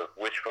and sort of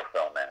wish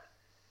fulfillment,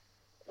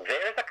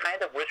 there's a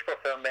kind of wish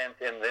fulfillment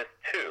in this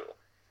too.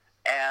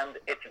 And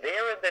it's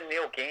there in the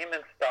Neil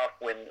Gaiman stuff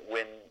when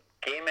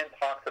Gaiman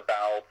talks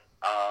about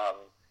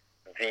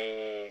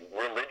the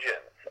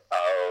religions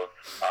of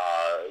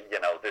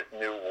this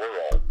new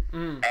world,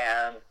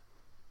 and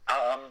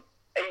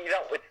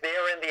it's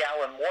there in the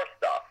Alan Moore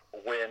stuff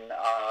when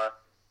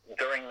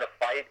during the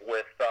fight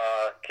with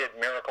Kid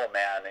Miracle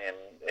Man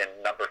in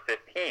number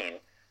 15,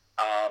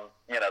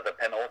 the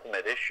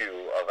penultimate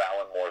issue of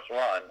Alan Moore's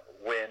run,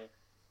 when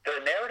the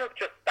narrative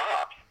just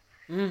stops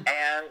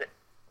and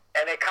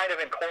it kind of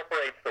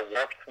incorporates the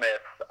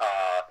Warpsmith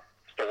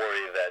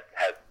story that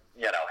had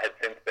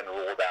since been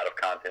ruled out of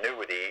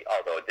continuity,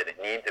 although it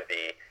didn't need to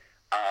be,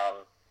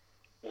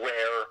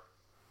 where,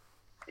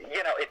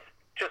 it's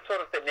just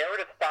sort of the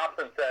narrative stops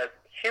and says,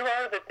 here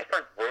are the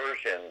different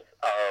versions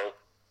of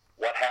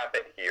what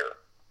happened here.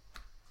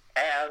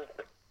 And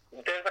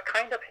there's a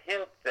kind of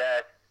hint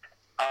that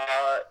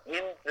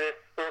in this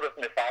sort of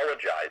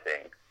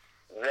mythologizing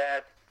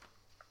that,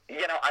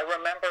 I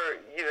remember,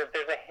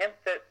 there's a hint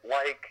that,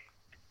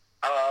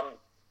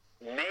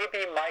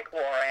 maybe Mike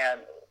Moran,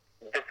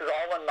 this is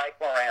all in Mike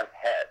Moran's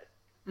head.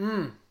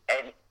 And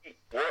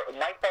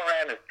Mike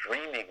Moran is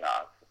dreaming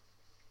us.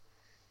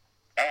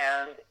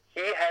 And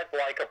he had,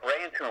 a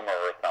brain tumor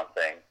or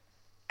something.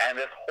 And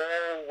this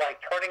whole,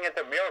 turning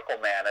into Miracle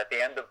Man at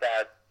the end of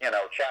that,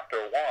 chapter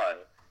 1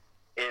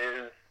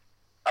 is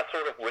a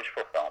sort of wish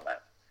fulfillment.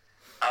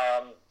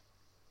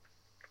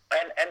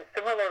 And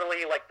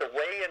similarly, the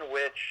way in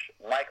which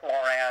Mike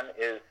Moran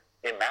is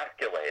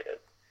emasculated,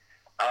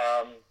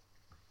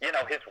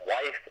 his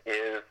wife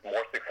is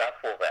more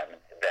successful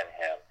than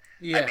him.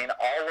 Yeah. I mean,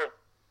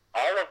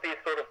 all of these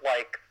sort of,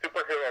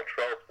 superhero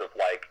tropes of,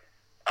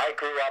 I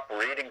grew up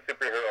reading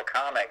superhero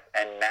comics,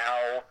 and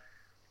now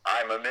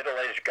I'm a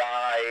middle-aged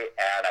guy,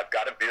 and I've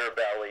got a beer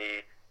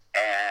belly,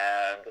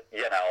 and,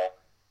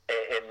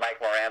 in Mike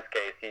Moran's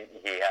case,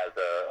 he has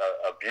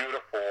a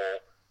beautiful,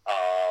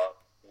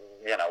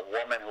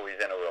 woman who he's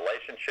in a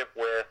relationship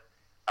with,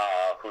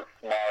 who's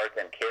smart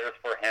and cares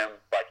for him,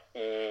 but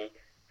he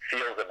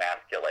feels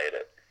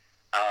emasculated.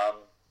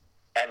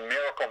 And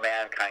Miracle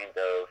Man kind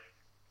of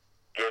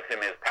gives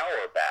him his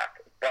power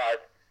back,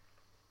 but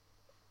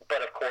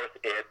of course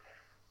it's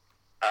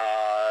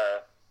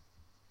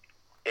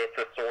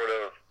a sort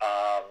of,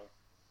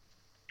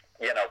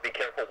 be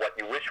careful what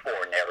you wish for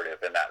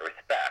narrative in that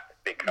respect,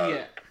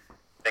 because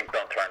things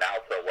don't turn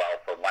out so well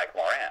for Mike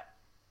Moran.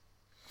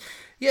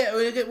 Yeah,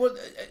 they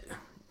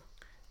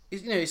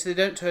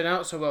don't turn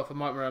out so well for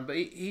Mike Moran, but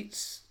he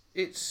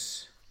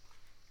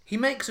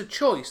makes a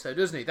choice, though,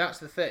 doesn't he? That's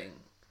the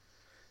thing.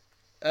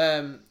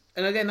 And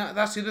again,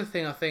 that's the other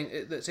thing I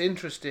think that's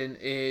interesting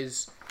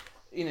is,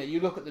 you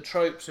look at the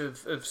tropes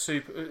of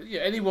super,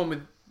 anyone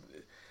with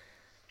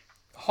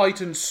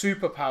heightened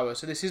superpower.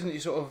 So this isn't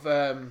your sort of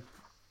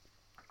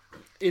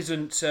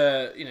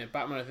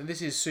Batman.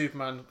 This is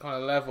Superman kind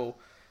of level.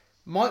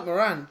 Mike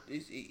Moran,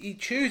 he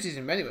chooses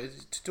in many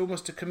ways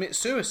almost to commit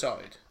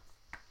suicide.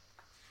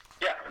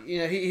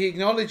 Yeah. He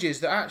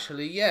acknowledges that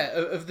actually,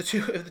 of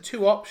the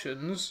two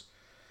options,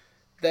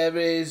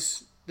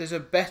 there's a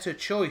better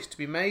choice to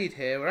be made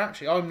here. Where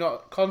actually, I'm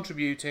not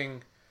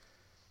contributing.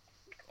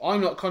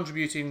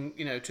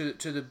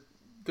 To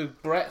the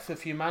breadth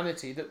of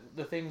humanity that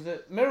the things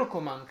that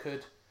Miracle Man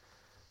could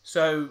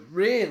So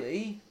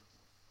really,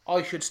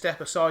 I should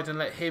step aside and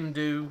let him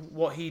do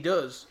what he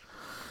does.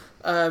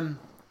 And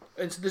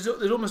so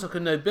there's almost like a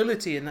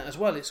nobility in that as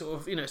well. It's sort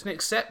of, it's an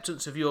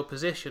acceptance of your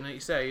position, like you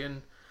say,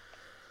 and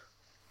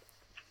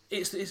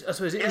it's I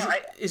suppose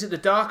is it the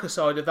darker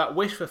side of that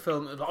wish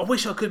fulfillment? Like, I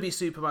wish I could be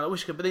Superman. I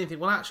wish I could, but then you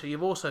think, well, actually,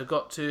 you've also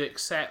got to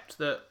accept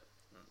that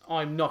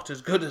I'm not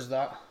as good as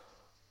that.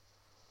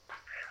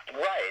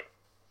 Right.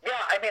 Yeah,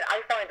 I mean,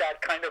 I find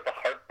that kind of a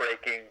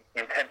heartbreaking,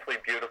 intensely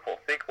beautiful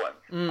sequence.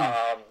 And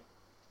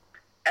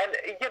and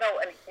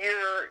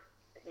here,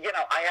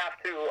 I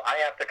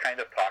have to kind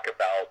of talk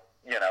about,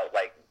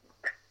 like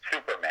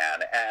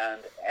Superman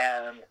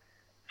and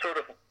sort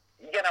of,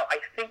 I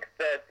think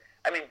that,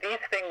 I mean, these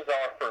things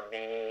are for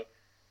me,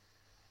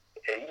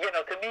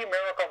 to me,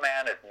 Miracle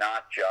Man is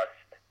not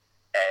just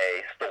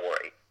a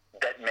story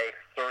that makes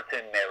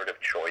certain narrative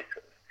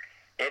choices.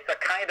 It's a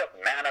kind of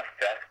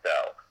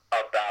manifesto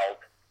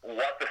about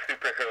what the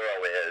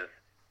superhero is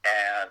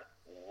and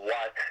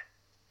what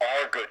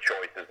are good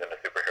choices in a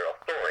superhero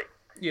story.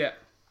 Yeah.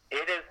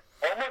 It is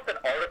almost an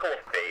article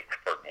of faith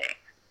for me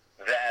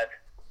that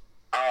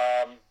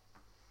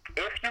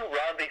if you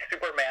run the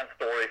Superman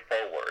story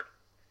forward,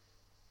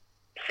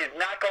 he's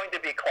not going to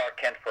be Clark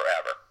Kent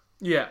forever.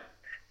 Yeah.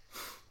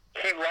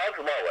 He loves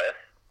Lois,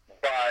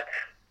 but,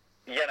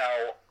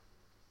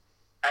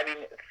 I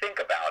mean, think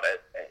about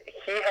it.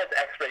 He has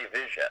X-ray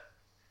vision.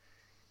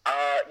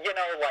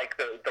 Like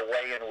the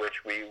way in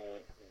which we,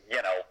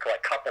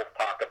 like couples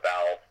talk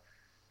about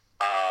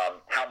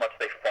how much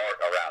they fart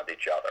around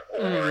each other.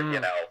 Or,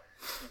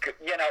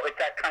 it's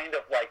that kind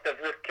of like, does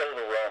this kill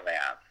the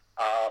romance?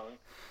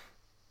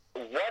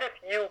 What if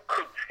you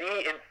could see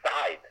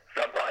inside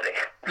somebody?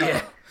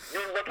 Yeah.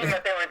 You're looking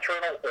at their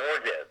internal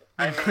organs.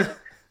 I mean,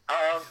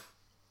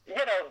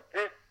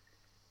 this,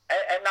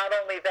 and not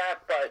only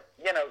that, but,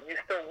 you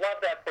still love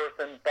that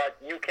person, but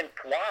you can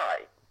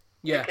fly.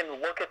 Yeah. You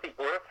can look at the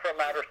Earth from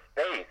outer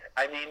space.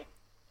 I mean,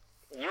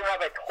 you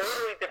have a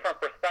totally different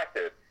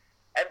perspective.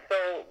 And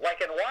so,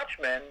 like in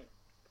Watchmen,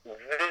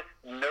 this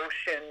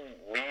notion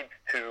leads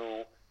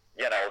to,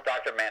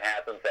 Dr.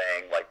 Manhattan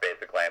saying, like,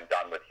 basically, I'm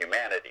done with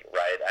humanity,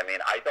 right? I mean,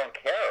 I don't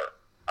care.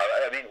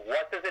 I mean,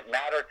 what does it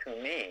matter to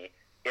me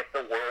if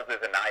the world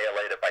is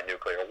annihilated by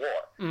nuclear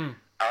war?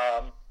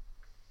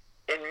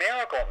 In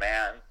Miracle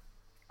Man,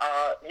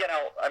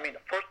 I mean,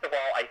 first of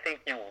all, I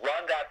think you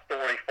run that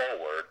story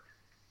forward,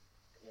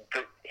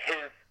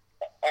 his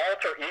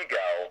alter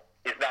ego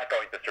is not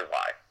going to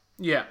survive.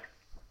 Yeah.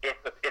 It's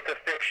a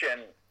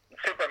fiction.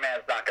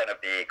 Superman's not going to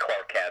be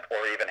Clark Kent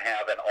or even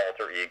have an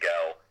alter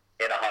ego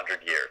in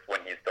 100 years when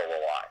he's still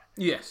alive.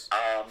 Yes.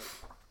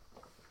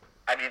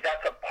 I mean,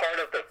 that's a part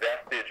of the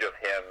vestige of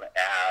him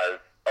as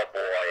a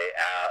boy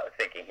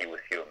thinking he was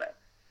human.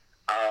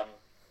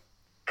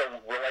 The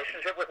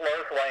relationship with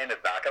Lois Lane is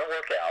not going to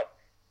work out.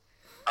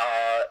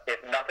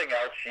 If nothing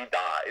else, she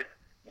dies.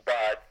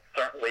 But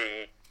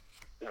certainly,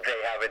 they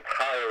have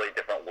entirely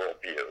different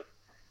worldviews.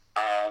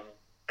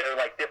 They're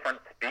like different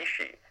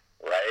species,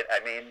 right? I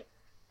mean,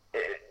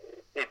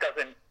 it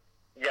doesn't,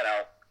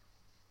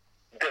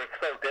 they're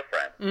so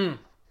different.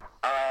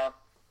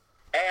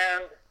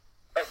 And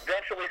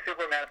eventually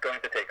Superman's going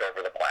to take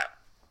over the planet.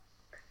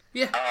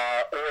 Yeah.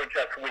 Or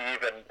just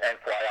leave and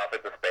fly off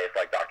into space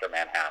like Dr.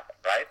 Manhattan,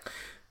 right?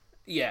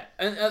 Yeah,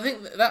 and I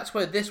think that's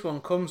where this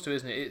one comes to,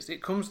 isn't it?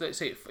 It comes, let's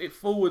say, it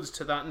forwards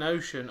to that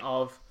notion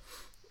of,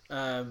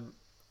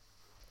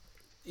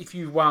 if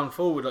you wound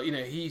forward, like,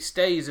 he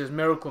stays as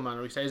Miracle Man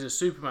or he stays as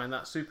Superman,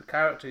 that super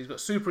character, he's got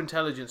super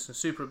intelligence and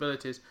super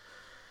abilities.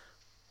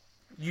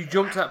 You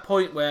jump to that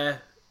point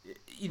where,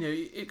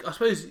 I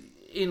suppose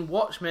in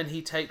Watchmen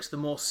he takes the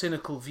more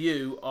cynical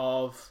view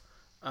of,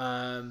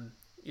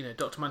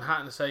 Dr.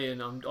 Manhattan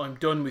saying, I'm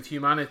done with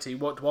humanity,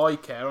 what do I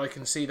care? I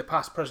can see the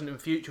past, present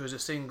and future as a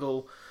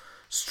single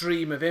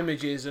stream of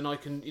images and I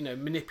can,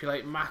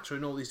 manipulate matter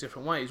in all these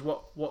different ways.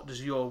 What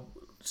does your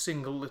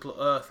single little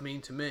Earth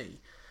mean to me?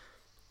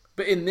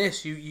 But in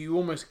this, you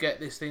almost get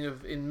this thing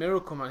of, in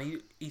Miracle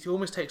Man, he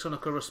almost takes on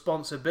like a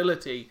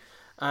responsibility,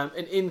 and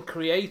in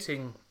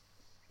creating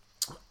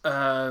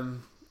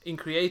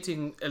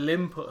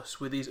Olympus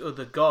with these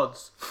other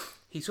gods,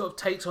 he sort of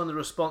takes on the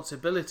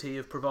responsibility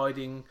of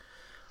providing,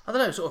 I don't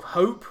know, sort of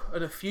hope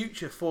and a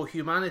future for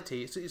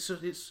humanity.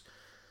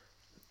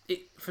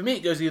 For me,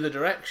 it goes the other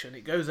direction.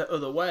 It goes that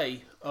other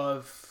way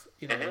of,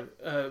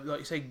 like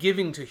you say,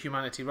 giving to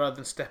humanity rather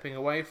than stepping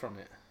away from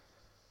it.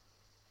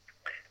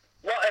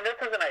 Well, and this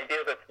is an idea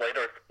that's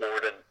later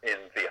explored in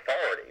The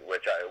Authority,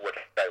 which I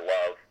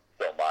love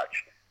so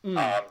much.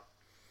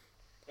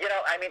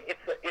 I mean,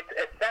 it's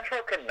a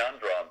central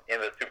conundrum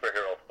in the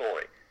superhero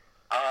story.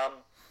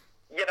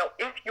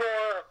 If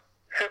you're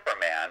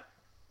Superman,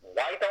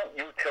 why don't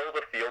you till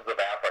the fields of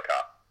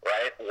Africa,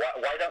 right?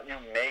 Why don't you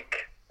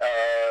make,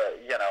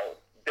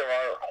 there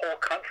are whole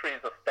countries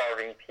of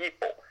starving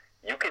people.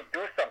 You can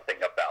do something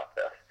about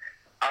this.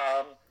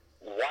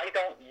 Why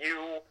don't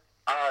you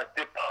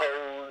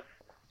depose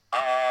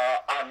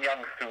Aung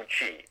San Suu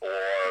Kyi, or,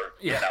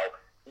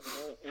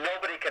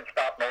 nobody can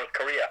stop North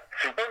Korea.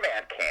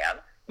 Superman can.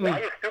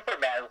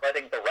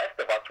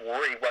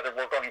 worry whether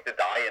we're going to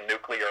die in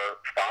nuclear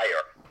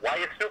fire? Why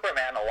is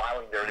Superman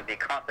allowing there to be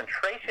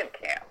concentration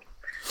camps?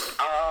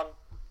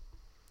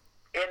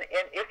 And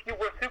if you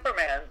were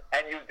Superman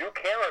and you do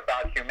care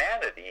about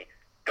humanity,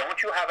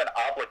 don't you have an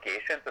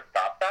obligation to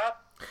stop that?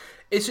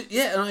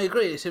 And I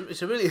agree. It's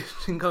a really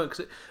interesting comic,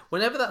 because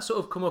whenever that's sort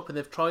of come up and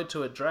they've tried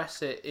to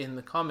address it in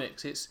the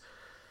comics,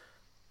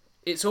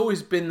 it's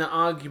always been that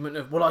argument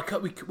of, well,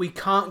 we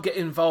can't get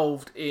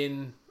involved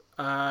in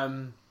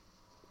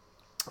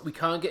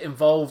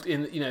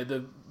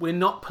we're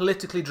not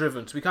politically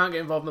driven, so we can't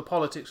get involved in the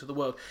politics of the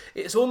world.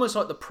 It's almost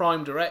like the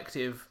prime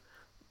directive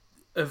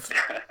of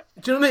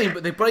do you know what I mean?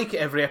 But they break it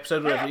every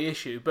episode or every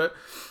issue. But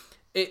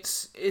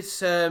it's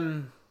a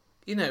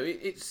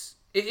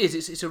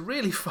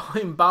really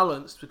fine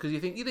balance, because you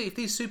think, if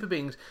these super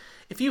beings,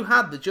 if you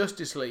had the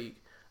Justice League,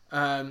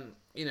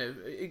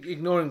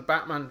 ignoring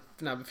Batman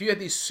now, if you had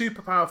these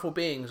super powerful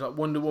beings like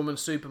Wonder Woman,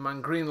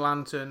 Superman, Green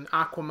Lantern,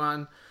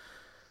 Aquaman,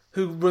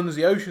 who runs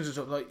the oceans and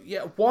stuff, like,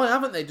 why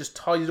haven't they just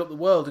tidied up the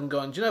world and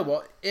gone, do you know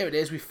what? Here it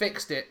is, we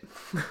fixed it.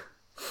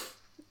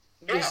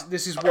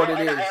 This is what it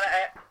is.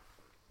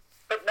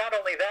 But not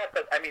only that,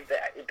 but I mean,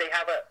 they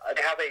have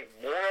a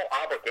moral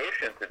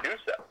obligation to do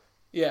so.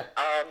 Yeah.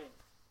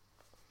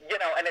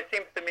 And it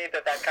seems to me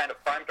that kind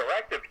of prime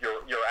directive,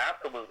 you're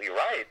absolutely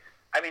right.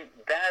 I mean,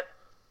 that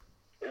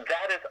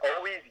is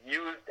always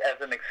used as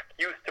an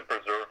excuse to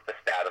preserve the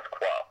status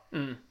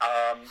quo.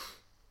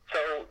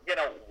 So,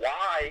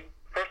 why,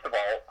 first of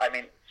all, I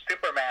mean,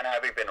 Superman,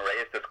 having been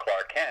raised as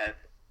Clark Kent,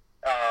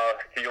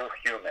 feels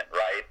human,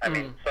 right? I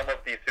mean, some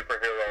of these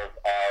superheroes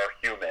are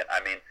human.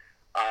 I mean,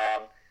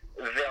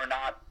 they're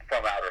not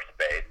from outer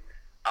space.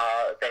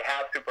 They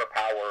have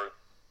superpowers.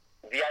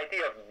 The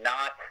idea of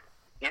not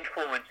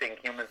influencing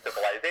human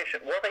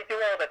civilization, well, they do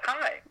all the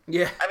time.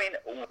 Yeah. I mean,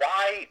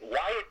 why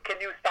can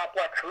you stop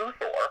Lex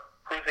Luthor,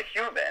 who's a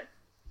human,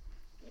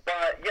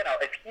 but,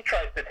 if he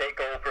tries to take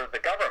over the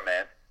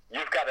government,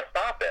 you've got to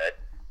stop it,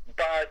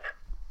 but,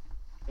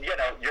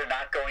 you're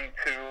not going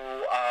to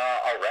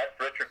arrest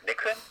Richard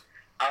Nixon?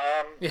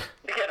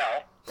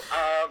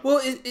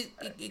 Well,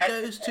 it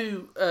goes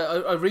to...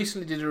 I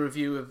recently did a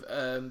review of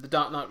The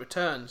Dark Knight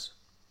Returns,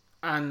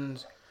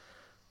 and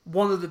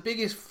one of my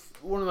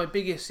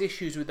biggest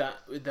issues with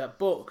that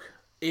book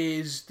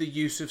is the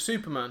use of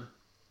Superman.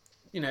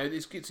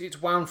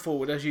 It's wound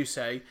forward, as you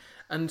say,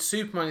 and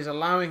Superman is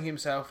allowing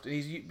himself,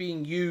 he's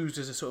being used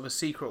as a sort of a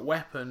secret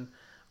weapon,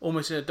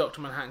 almost in a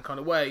Dr. Manhattan kind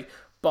of way,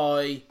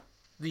 by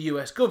the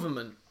US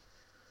government.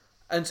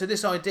 And so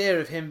this idea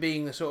of him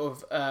being the sort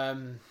of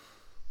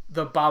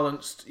the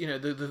balanced,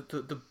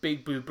 the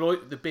big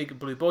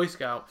blue Boy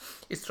Scout,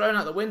 is thrown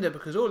out the window,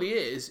 because all he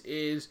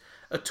is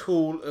a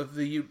tool of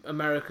the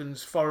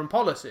Americans' foreign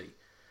policy.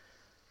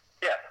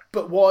 Yeah.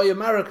 But why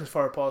America's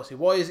foreign policy?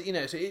 Why is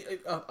it? So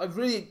it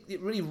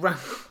really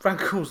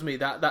rankles me,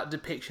 that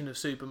depiction of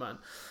Superman.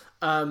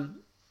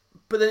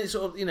 But then it's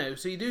sort of,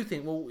 so you do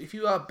think, well, if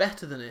you are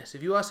better than this,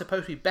 if you are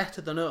supposed to be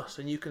better than us,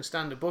 and you can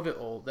stand above it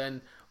all,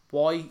 then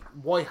why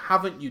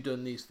haven't you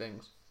done these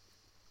things?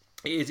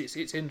 It's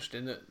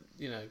interesting that,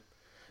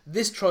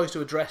 this tries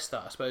to address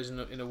that, I suppose,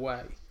 in a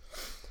way.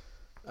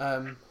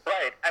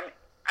 Right.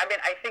 I mean,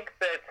 I think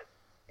that,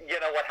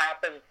 what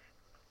happens,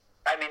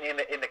 I mean, in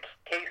the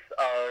case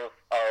of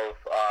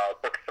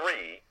book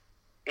 3,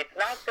 it's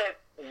not that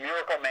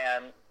Miracle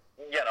Man,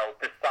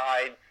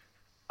 decides,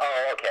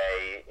 oh,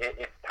 okay,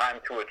 it's time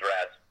to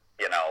address,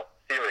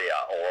 Syria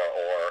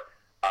or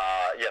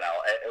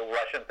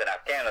Russians in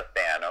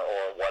Afghanistan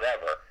or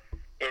whatever.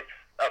 It's,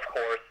 of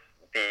course,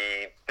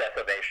 the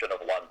decimation of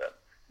London,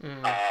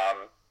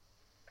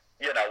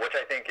 which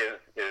I think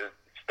is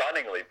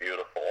stunningly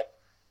beautiful,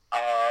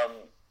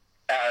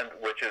 and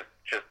which is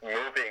just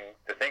moving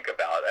to think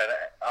about. And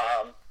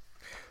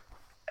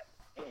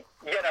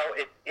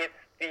it's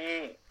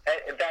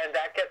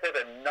that gets at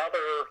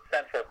another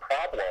central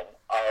problem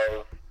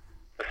of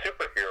the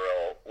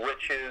superhero,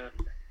 which is,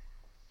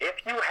 if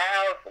you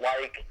have,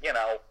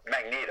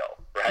 Magneto,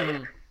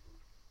 right?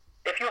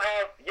 If you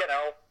have,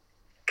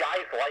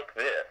 guys like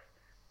this,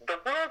 the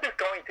world is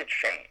going to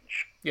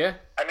change. Yeah.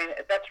 I mean,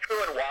 that's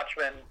true in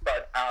Watchmen,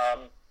 but,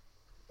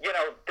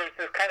 there's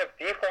this kind of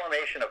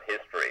deformation of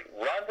history.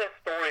 Run this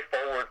story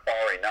forward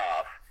far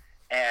enough,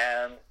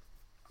 and,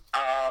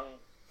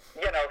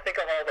 think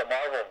of all the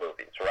Marvel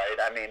movies, right?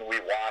 I mean, we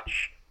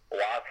watch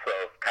lots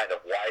of kind of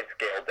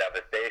wide-scale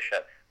devastation,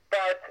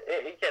 but,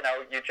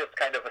 you just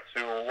kind of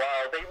assume,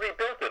 well, they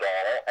rebuilt it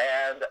all,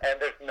 and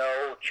there's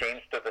no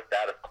change to the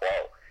status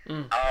quo.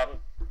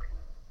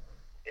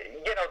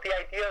 The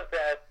idea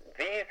that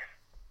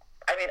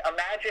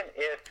imagine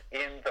if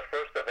in the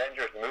first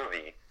Avengers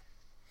movie,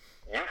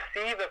 you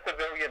see the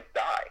civilians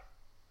die.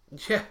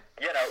 Yeah.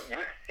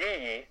 You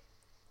see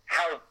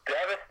how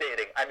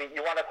devastating. I mean,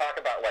 you want to talk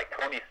about,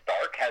 Tony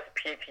Stark has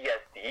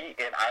PTSD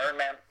in Iron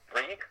Man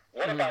 3?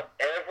 What about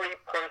every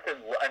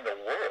person in the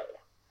world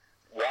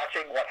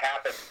watching what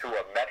happens to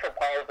a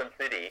metropolitan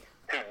city,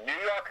 to New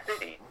York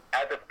City,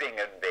 as it's being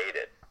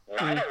invaded?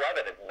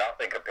 9/11 is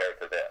nothing compared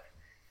to this.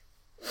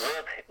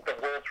 The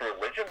world's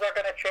religions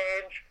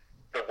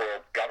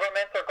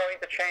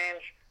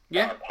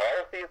Yeah.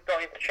 Policy is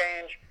going to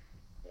change.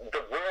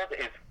 The world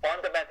is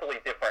fundamentally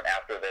different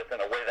after this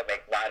in a way that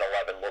makes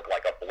 9/11 look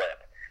like a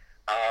blip.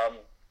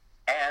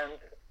 And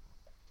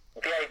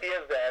the idea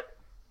is that,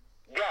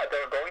 yeah,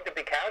 there are going to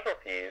be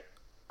casualties.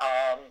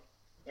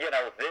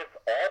 This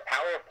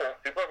all-powerful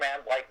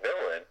Superman-like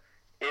villain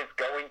is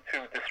going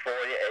to destroy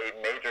a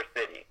major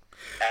city,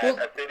 and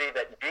a city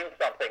that means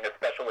something,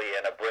 especially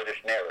in a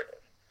British narrative.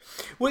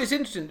 Well, it's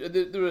interesting.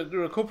 There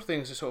are a couple of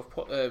things to sort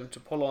of to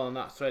pull on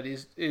that thread.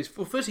 Is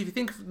well, firstly, if you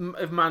think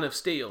of Man of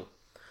Steel,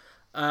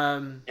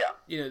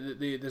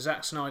 the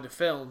Zack Snyder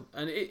film,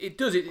 and it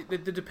does it.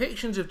 The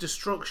depictions of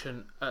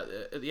destruction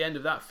at the end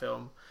of that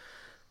film,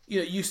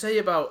 you say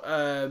about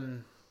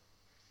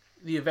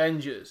the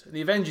Avengers, and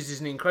the Avengers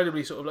is an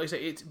incredibly sort of, like I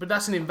say, but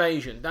that's an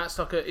invasion. That's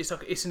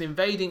it's an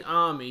invading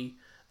army.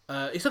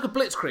 It's like a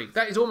blitzkrieg.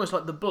 That is almost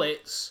like the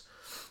Blitz,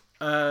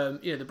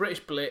 the British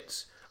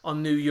Blitz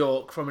on New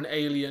York from an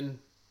alien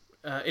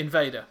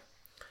invader.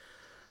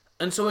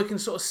 And so I can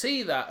sort of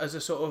see that as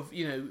a sort of,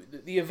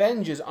 the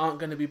Avengers aren't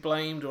going to be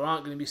blamed or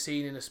aren't going to be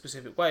seen in a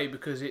specific way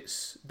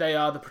because they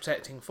are the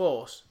protecting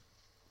force.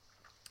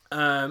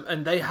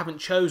 And they haven't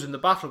chosen the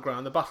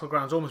battleground. The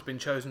battleground's almost been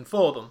chosen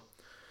for them.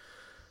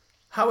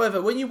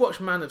 However, when you watch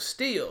Man of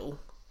Steel,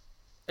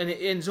 and it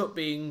ends up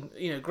being,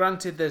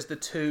 granted there's the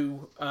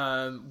two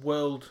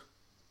world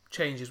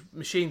changes,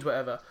 machines,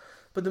 whatever,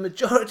 but the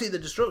majority of the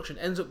destruction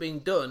ends up being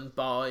done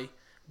by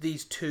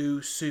these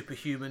two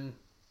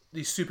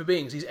these super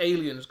beings, these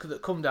aliens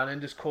that come down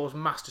and just cause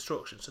mass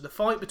destruction. So the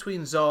fight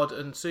between Zod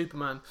and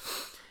Superman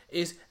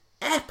is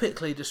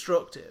epically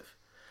destructive.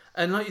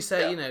 And like you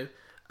say,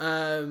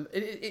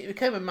 it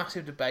became a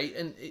massive debate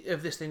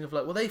of this thing of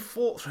like, well, they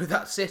fought through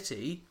that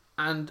city,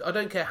 and I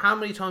don't care how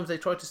many times they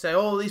tried to say,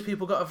 oh, these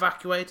people got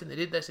evacuated, and they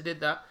did this, they did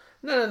that.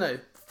 No.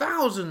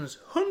 Thousands,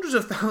 hundreds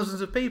of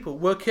thousands of people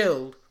were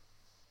killed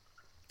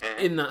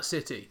in that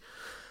city.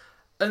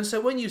 And so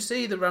when you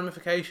see the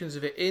ramifications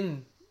of it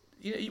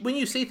when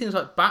you see things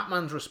like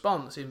Batman's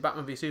response in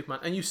Batman v Superman,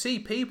 and you see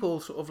people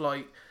sort of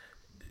like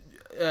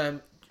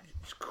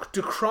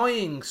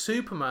decrying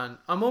Superman,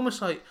 I'm almost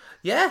like,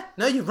 yeah,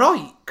 no, you're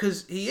right,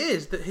 because he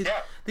is.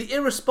 The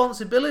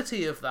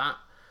irresponsibility of that,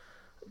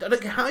 I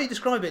don't care how you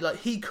describe it, like,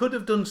 he could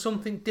have done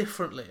something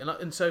differently.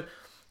 And so,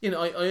 I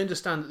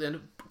understand that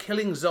then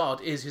killing Zod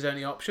is his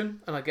only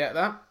option, and I get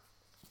that.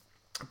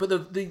 But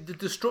the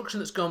destruction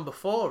that's gone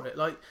before it,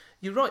 like,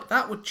 you're right,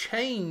 that would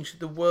change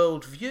the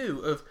world view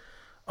of,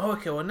 oh,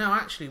 okay, well, now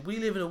actually we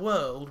live in a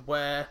world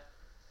where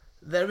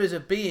there is a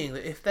being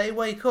that if they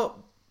wake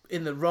up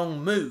in the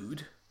wrong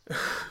mood,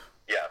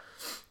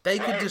 they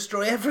could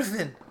destroy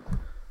everything.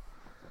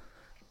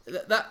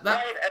 That.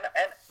 Right,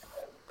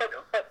 but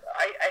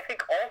I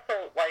think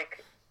also,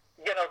 like,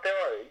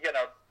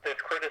 there's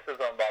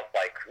criticism of,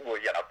 like, well,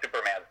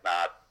 Superman's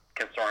not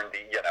concerned.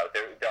 There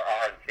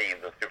aren't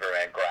scenes of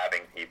Superman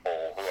grabbing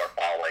people who are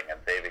falling and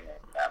saving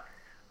them.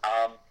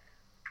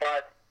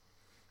 But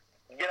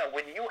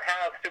when you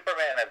have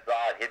Superman and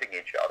Zod hitting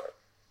each other,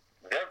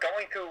 they're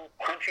going to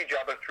punch each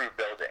other through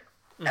buildings.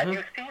 Mm-hmm. And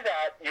you see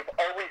that, you've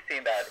always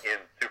seen that in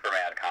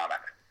Superman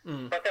comics.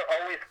 Mm. But they're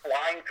always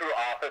flying through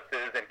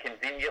offices and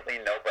conveniently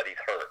nobody's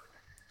hurt.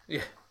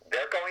 Yeah.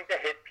 They're going to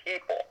hit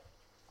people.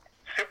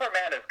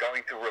 Superman is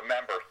going to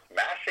remember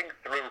smashing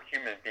through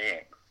human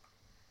beings.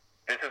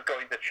 This is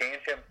going to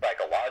change him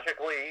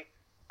psychologically.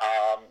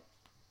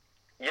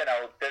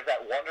 There's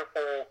that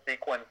wonderful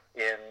sequence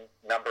in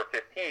number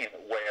 15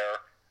 where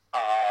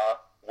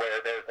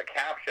there's a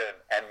caption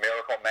and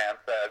Miracle Man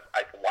says,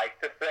 "I'd like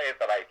to say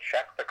that I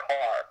checked the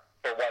car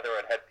for whether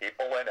it had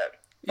people in it,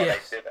 but I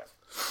didn't."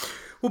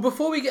 Well,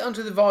 before we get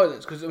onto the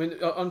violence, because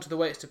onto the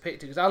way it's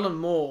depicted, because Alan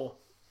Moore,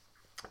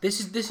 this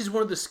is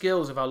one of the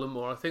skills of Alan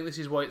Moore. I think this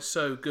is why it's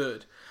so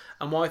good,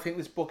 and why I think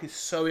this book is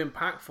so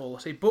impactful. I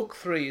say book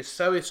 3 is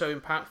so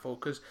impactful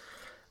because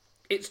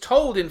it's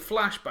told in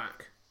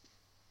flashback.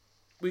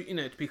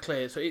 To be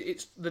clear, so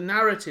it's the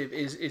narrative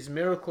is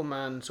Miracle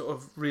Man sort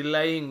of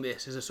relaying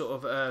this as a sort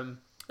of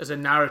as a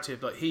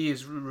narrative, like he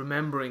is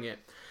remembering it.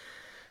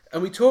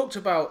 And we talked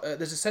about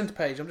there's a centre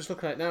page. I'm just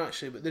looking at it now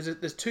actually, but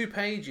there's 2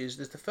 pages.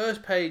 There's the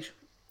first page,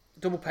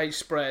 double page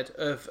spread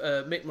of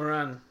Mike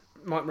Moran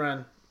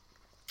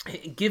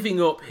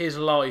giving up his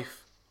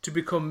life to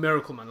become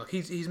Miracle Man. Like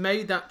he's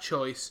made that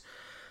choice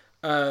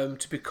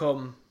to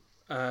become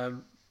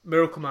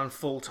Miracle Man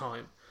full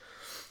time.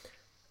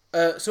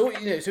 That's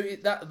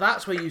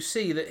where you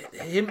see that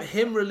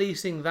him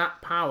releasing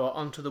that power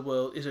onto the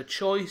world is a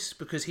choice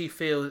because he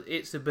feels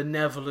it's a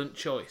benevolent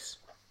choice,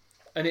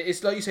 and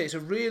it's like you say, it's a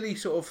really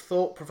sort of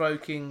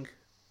thought-provoking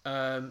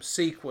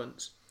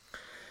sequence.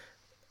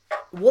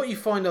 What you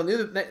find on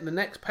the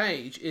next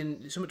page,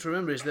 in something to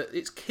remember, is that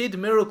it's Kid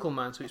Miracle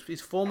Man, so it's his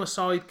former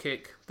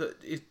sidekick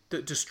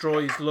that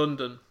destroys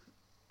London.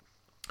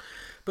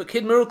 But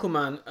Kid Miracle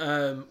Man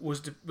was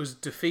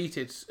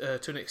defeated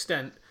to an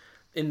extent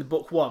in the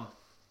book 1,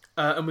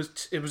 and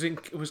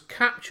was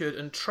captured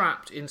and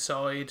trapped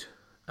inside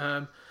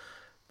the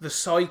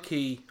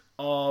psyche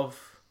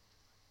of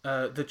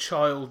the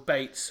child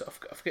Bates. I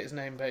forget his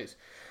name, Bates.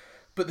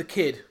 but the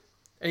kid,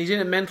 and he's in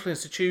a mental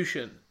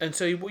institution, and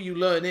so what you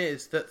learn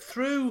is that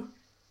through,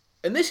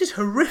 and this is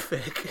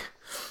horrific,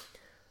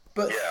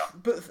 but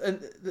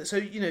so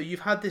you've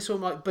had this sort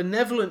of like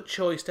benevolent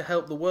choice to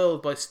help the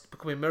world by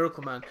becoming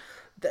Miracle Man.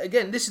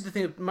 Again, this is the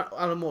thing of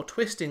Alan Moore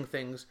twisting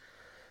things.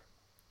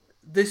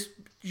 This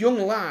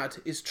young lad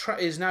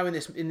is now in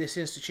this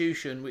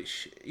institution,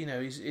 which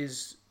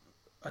is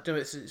I don't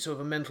know, it's sort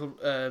of a mental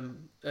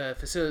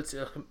facility,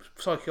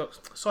 like a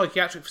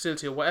psychiatric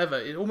facility or whatever.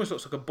 It almost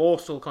looks like a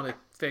Borstal kind of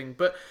thing.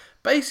 But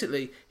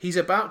basically, he's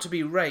about to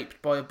be raped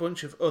by a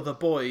bunch of other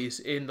boys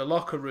in the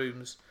locker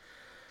rooms.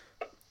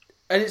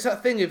 And it's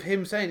that thing of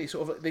him saying, it's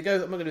sort of, they go,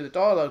 I'm not going to do the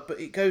dialogue, but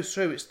it goes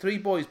through, it's 3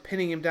 boys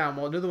pinning him down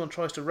while another one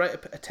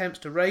attempts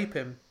to rape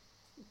him.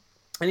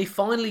 And he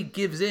finally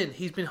gives in.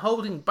 He's been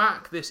holding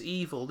back this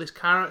evil, this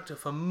character,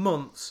 for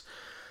months.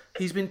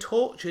 He's been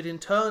tortured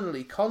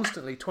internally,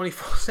 constantly,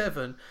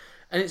 24/7,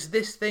 and it's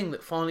this thing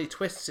that finally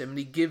twists him, and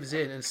he gives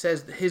in and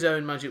says his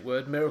own magic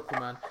word, Miracle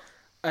Man,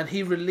 and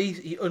he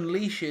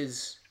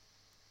unleashes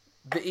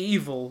the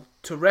evil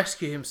to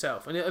rescue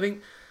himself. And I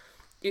think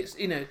it's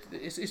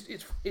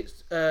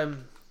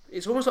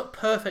it's almost like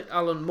perfect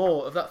Alan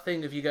Moore of that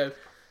thing of you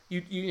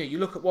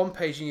look at one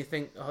page and you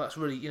think, oh, that's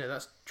really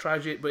that's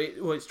tragic, but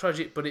it's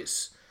tragic, but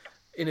it's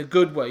in a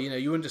good way.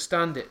 You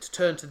understand it. To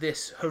turn to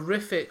this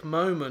horrific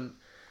moment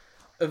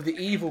of the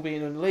evil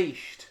being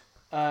unleashed,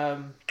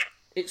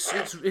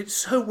 it's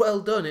so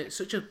well done. It's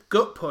such a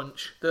gut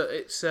punch that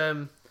it's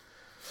then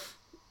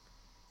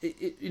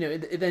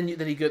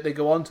they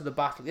go on to the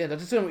battle. Yeah, I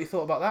just don't know what you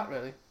thought about that,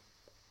 really.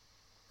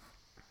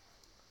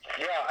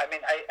 Yeah, I mean,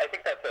 I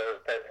think that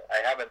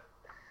I haven't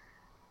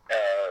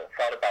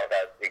thought about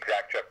that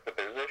exact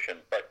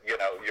juxtaposition, but you're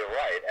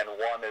right, and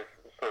one is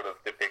sort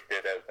of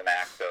depicted as an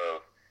act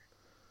of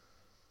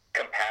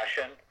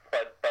compassion,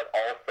 but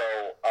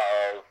also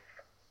of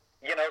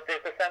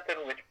there's a sense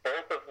in which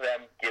both of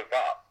them give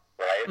up,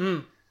 right?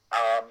 Mm.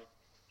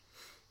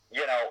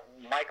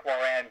 Mike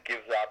Moran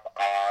gives up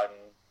on,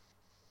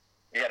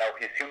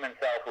 his human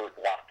self who has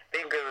lost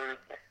fingers.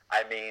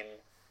 I mean,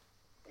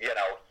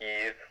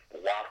 he's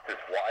lost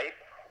his wife.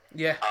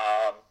 Yeah.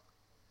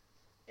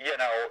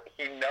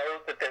 He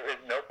knows that there is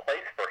no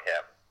place for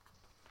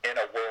him in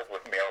a world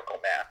with Miracle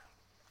Man.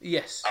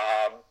 Yes.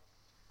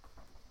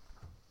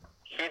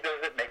 He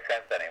doesn't make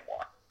sense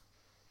anymore.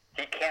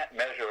 He can't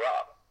measure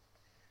up.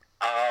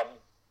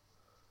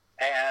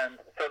 And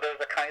so there's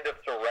a kind of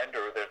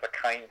surrender, there's a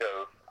kind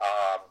of,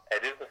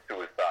 it is a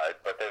suicide,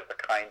 but there's a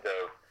kind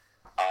of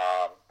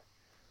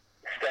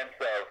sense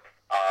of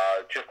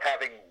just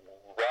having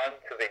run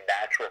to the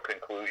natural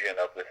conclusion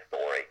of this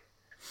story.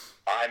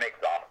 I'm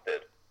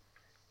exhausted.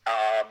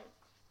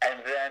 And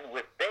then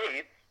with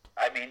Bates,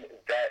 I mean,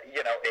 that,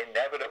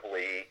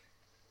 inevitably,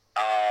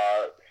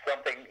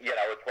 something,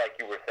 it's like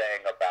you were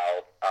saying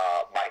about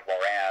Mike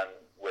Moran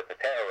with the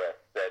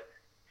terrorists, that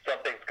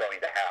something's going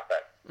to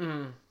happen.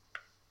 Mm.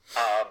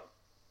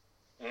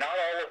 Not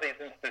all of these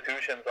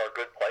institutions are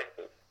good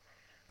places.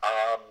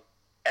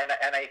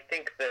 And I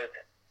think that,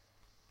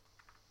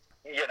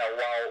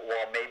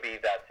 while maybe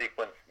that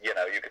sequence, you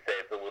could say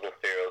it's a little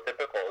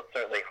stereotypical, it's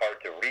certainly hard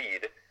to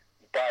read,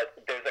 but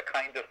there's a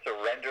kind of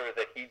surrender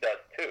that he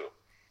does too.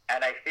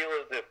 And I feel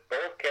as if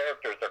both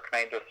characters are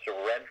kind of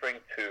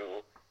surrendering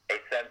to a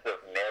sense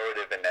of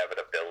narrative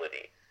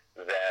inevitability,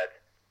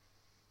 that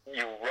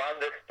you run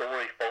this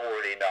story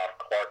forward enough,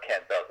 Clark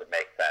Kent doesn't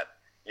make sense.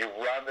 You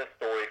run the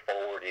story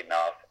forward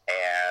enough,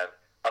 and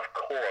of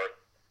course,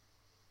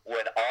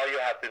 when all you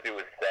have to do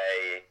is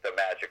say the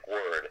magic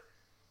word,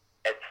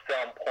 at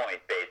some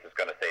point Bates is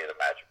going to say the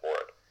magic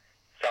word.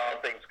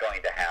 Something's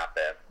going to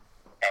happen,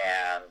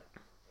 and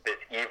this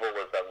evil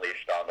is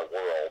unleashed on the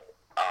world,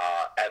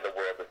 and the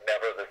world is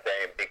never the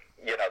same.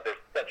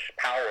 There's such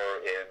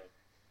power in,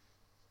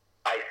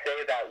 I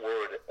say that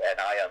word, and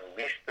I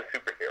unleash the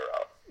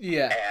superhero.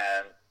 Yeah.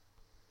 And,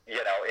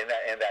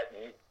 in that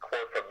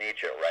quote from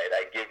Nietzsche, right?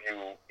 I give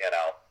you,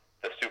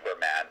 the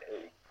Superman.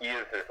 He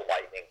is this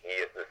lightning. He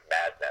is this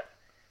madness.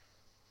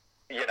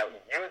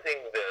 Using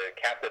the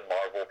Captain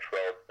Marvel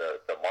trope,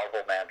 the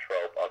Marvel Man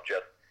trope of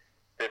just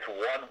this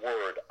one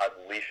word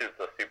unleashes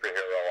the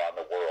superhero on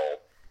the world,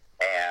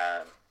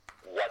 and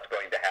what's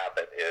going to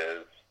happen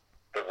is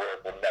the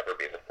world will never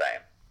be the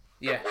same.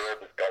 Yes. The world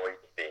is going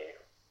to be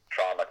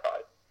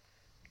traumatized.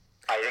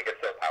 I think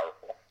it's so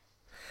powerful.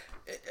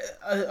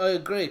 I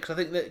agree, because I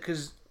think that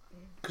because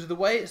the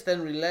way it's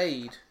then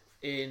relayed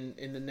in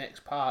the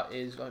next part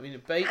is,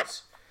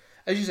 Bates,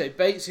 as you say,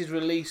 Bates is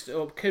released,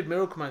 or Kid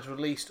Miracle Man is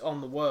released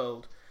on the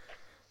world,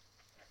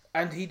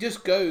 and he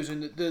just goes,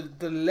 and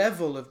the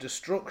level of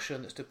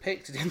destruction that's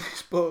depicted in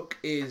this book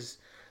is,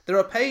 there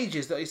are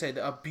pages that you say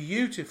that are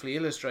beautifully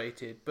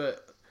illustrated,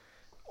 but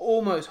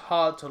almost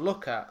hard to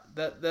look at.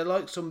 That they're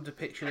like some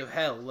depiction of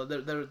hell.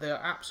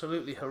 They're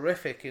absolutely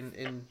horrific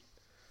in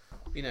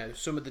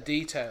some of the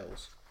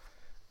details.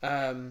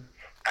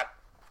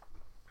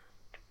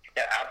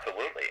 Yeah,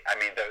 absolutely. I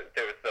mean,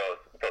 there's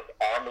those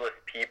armless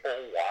people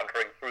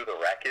wandering through the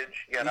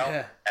wreckage, you know?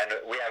 Yeah. And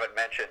we haven't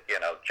mentioned,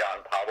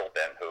 John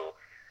Pottleton, who,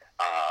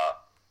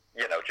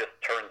 just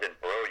turned in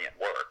brilliant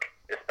work,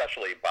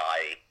 especially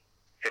by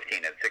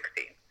 15 and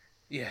 16.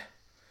 Yeah.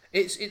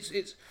 It's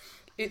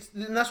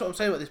and that's what I'm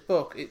saying about this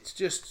book. It's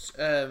just,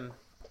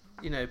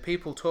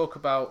 people talk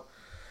about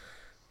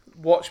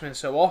Watchmen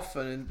so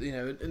often,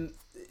 and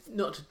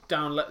not to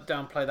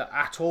downplay that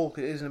at all,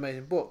 because it is an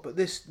amazing book, but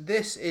this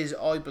is,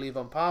 I believe,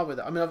 on par with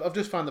it. I mean, I've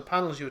just found the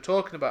panels you were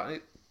talking about,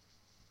 and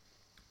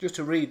just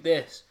to read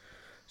this.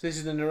 So this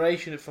is the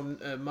narration from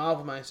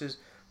Marvel Man. It says,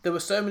 "There were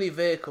so many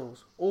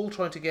vehicles, all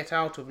trying to get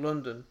out of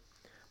London.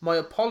 My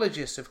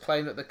apologists have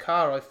claimed that the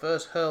car I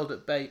first hurled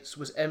at Bates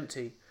was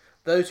empty,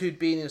 those who'd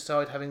been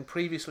inside having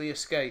previously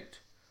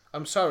escaped.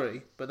 I'm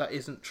sorry, but that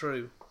isn't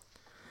true."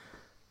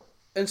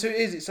 And so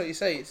it's like you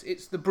say,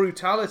 it's the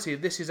brutality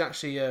of this is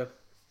actually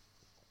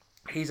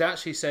he's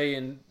actually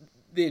saying,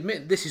 they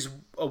admit this is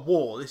a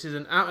war. This is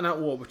an out-and-out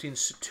war between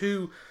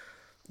two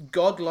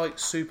godlike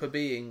super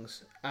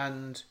beings,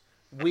 and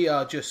we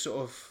are just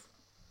sort of,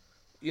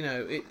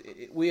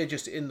 we are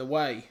just in the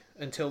way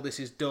until this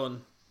is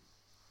done.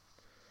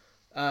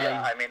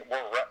 Yeah, I mean,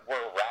 we're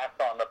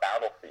rats on the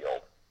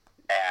battlefield,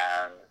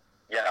 and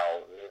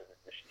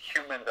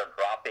humans are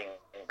dropping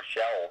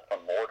shells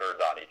from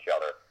mortars on each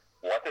other.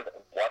 What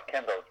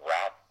can those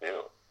rats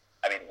do?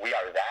 I mean, we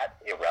are that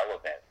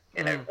irrelevant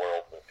in a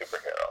world of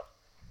superheroes.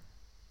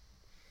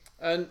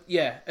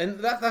 And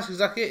that's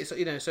exactly it. So,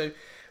 so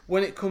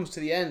when it comes to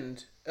the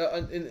end,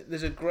 and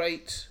there's a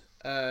great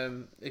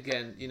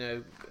again,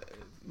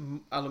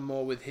 Alan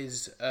Moore with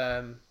his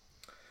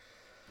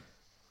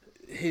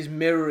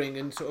mirroring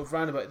and sort of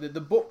roundabout.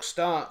 The book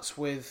starts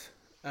with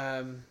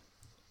an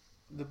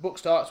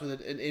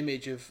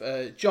image of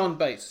John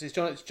Bates.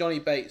 It's Johnny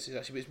Bates.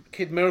 It's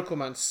Kid Miracle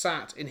Man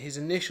sat in his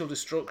initial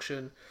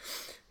destruction,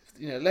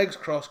 legs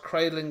crossed,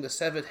 cradling the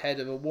severed head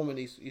of a woman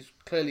he's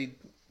clearly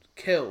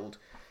killed,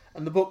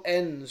 and the book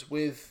ends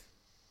with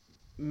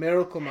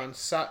Miracle Man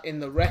sat in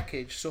the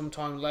wreckage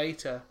sometime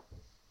later,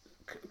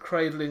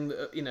 cradling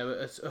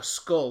a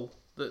skull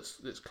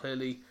that's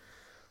clearly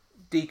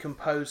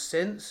decomposed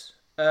since.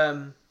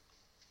 And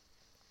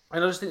I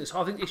just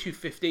think issue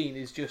 15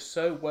 is just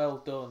so well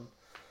done.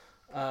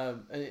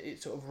 And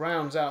it sort of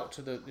rounds out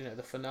to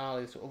the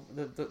finale. Sort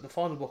of the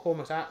final book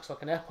almost acts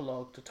like an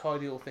epilogue to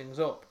tidy all things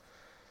up.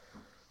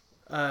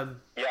 Yeah,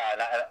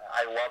 and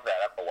I love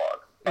that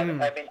epilogue. But, I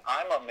mean,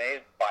 I'm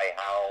amazed by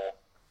how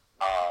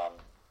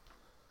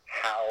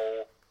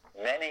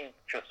many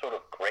just sort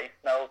of grace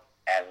notes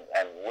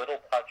and little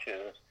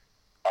touches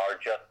are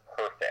just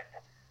perfect.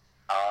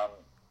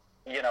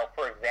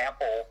 For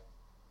example,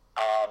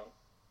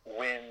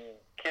 when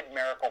Kid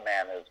Miracle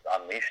Man is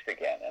unleashed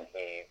again and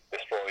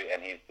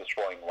he's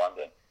destroying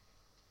London,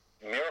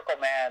 Miracle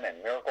Man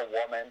and Miracle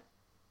Woman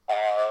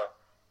are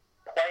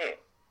playing.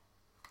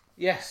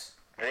 Yes.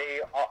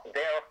 They are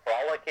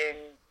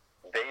frolicking.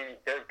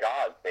 They're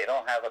gods. They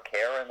don't have a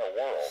care in the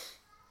world,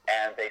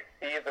 and they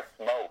see the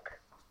smoke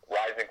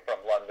rising from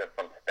London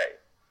from space.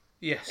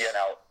 Yes.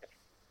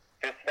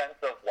 This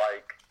sense of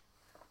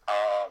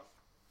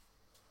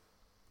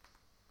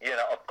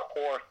of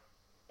course,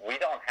 we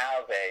don't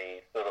have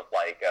a sort of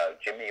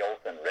Jimmy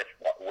Olsen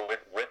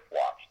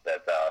wristwatch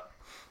that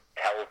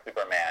tells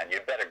Superman, "You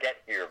better get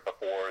here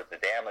before the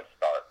damage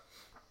starts."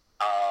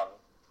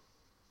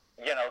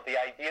 The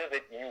idea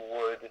that you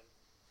would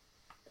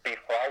be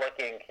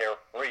frolicking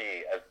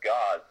carefree as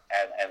gods,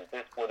 and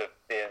this would have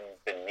been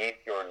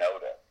beneath your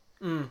notice.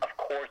 Of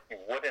course, you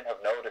wouldn't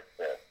have noticed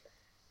this.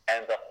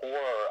 And the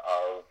horror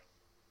of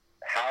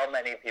how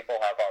many people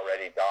have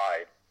already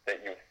died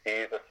that you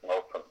see the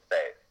smoke from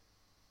space.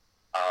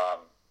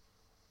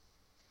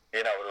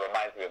 It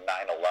reminds me of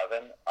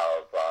 9/11,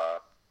 of,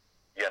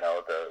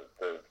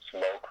 the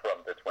smoke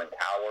from the Twin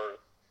Towers,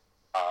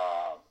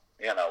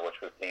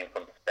 which was seen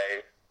from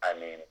space. I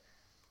mean,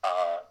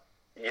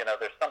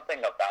 there's something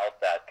about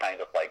that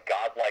kind of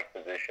godlike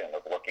position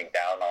of looking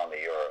down on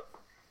the earth.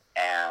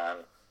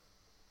 And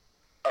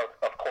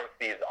of course,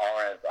 these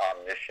aren't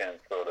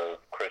omniscient sort of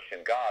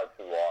Christian gods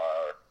who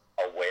are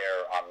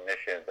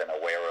omniscient and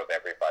aware of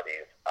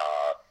everybody's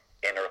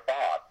inner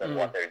thoughts and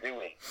what they're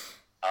doing.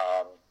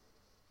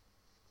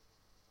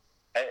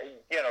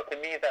 To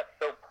me, that's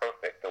so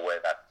perfect the way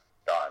that's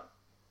done.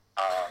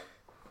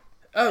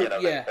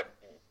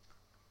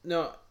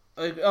 No,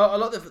 I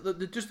like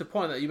just the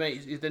point that you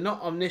make is they're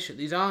not omniscient.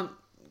 These aren't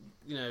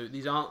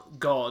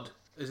God.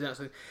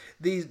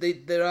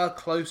 They are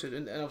closer,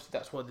 and obviously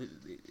that's why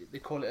they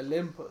call it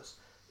Olympus.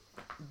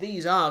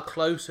 These are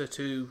closer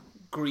to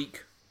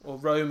Greek or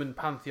Roman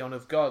pantheon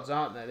of gods,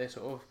 aren't they?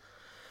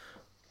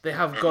 They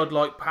have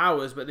godlike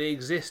powers, but they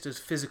exist as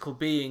physical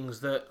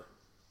beings that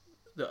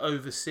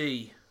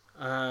oversee,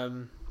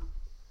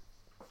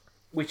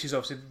 which is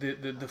obviously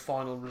the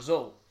final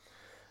result.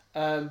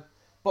 But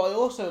I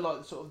also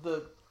like sort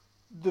of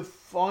the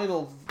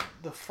final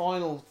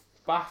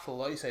battle,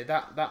 like you say,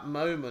 that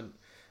moment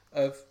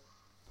of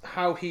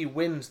how he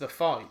wins the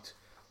fight.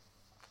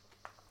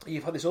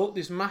 You've had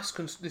this mass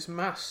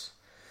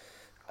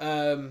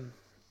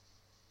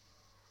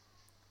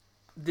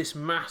this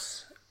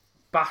mass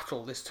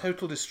battle, this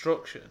total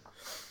destruction,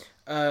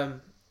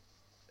 and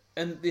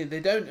they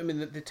don't. I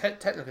mean,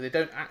 technically they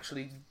don't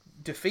actually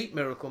defeat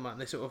Miracle Man.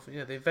 They sort of,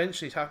 they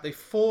eventually they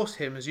force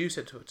him, as you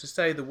said, to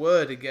say the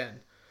word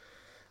again,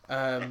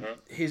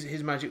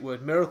 his magic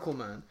word, Miracle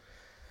Man.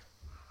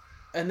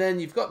 And then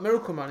you've got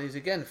Miracle Man. He's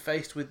again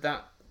faced with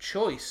that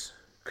choice,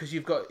 because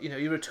you've got,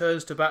 he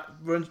returns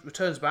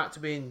back to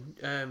being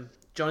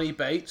Johnny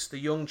Bates, the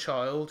young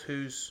child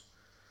who's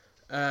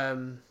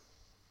clearly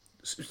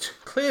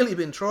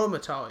been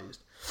traumatized,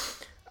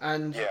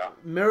 and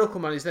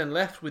Miracle Man is then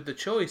left with the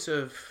choice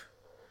of,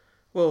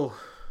 well,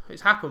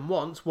 it's happened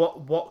once.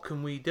 What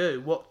can we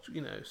do?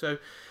 So.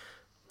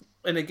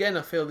 And again,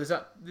 I feel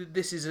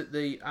this is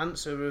the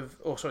answer of,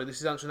 this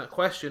is answering that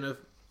question of,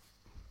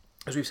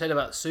 as we've said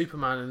about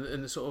Superman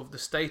and the sort of the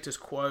status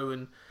quo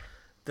and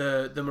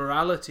the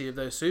morality of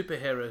those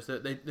superheroes,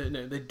 that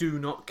they do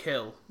not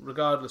kill,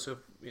 regardless of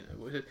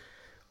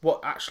what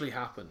actually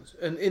happens.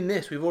 And in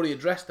this, we've already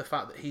addressed the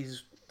fact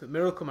that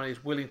Miracle Man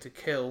is willing to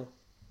kill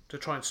to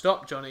try and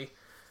stop Johnny,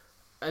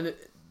 and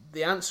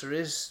the answer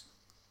is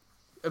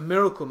a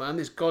Miracle Man,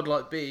 this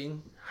godlike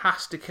being,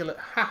 has to kill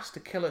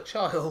a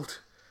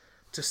child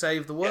to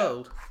save the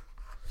world.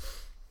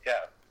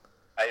 Yeah,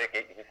 I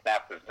think he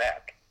snaps his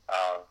neck.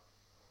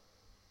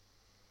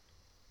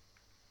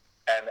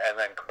 And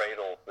then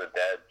cradles the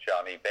dead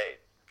Johnny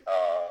Bates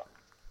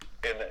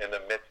in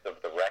the midst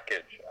of the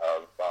wreckage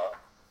of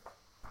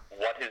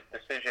what his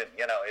decision.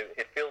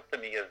 It feels to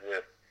me as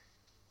if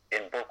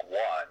in book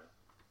one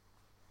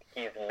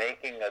he's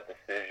making a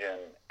decision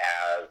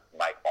as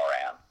Mike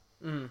Moran.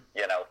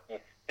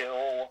 He's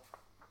still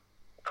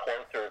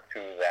closer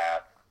to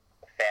that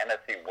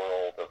fantasy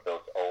world of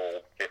those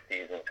old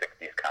 50s and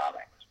 60s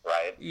comics,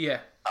 right?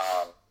 Yeah.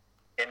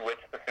 In which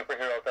the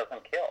superhero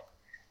doesn't kill.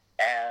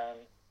 And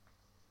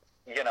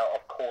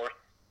of course,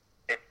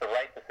 it's the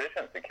right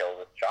decision to kill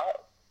this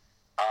child.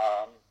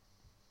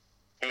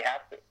 He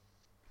has to.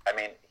 I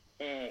mean,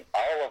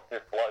 all of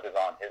this blood is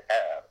on his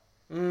head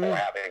for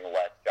having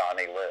let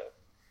Johnny live.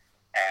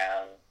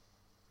 And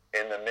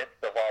in the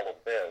midst of all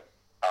of this,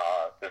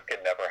 this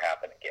can never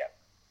happen again.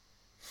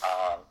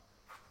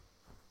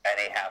 And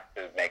he has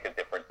to make a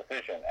different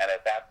decision. And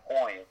at that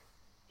point,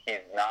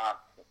 he's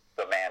not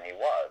the man he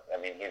was. I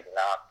mean, he's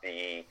not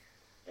the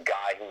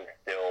guy who's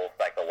still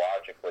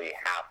psychologically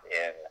half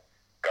in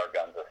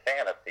Gargunza's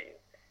fantasies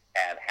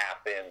and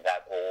half in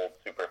that old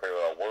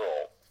superhero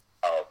world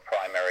of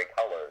primary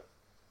colors.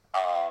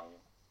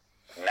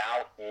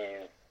 Now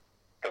he's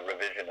the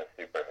revisionist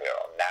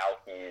superhero. Now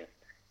he's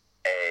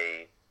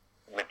a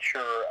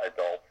mature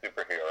adult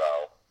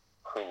superhero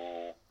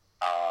who,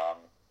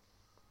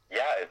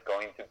 is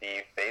going to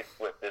be faced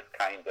with this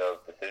kind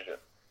of decision.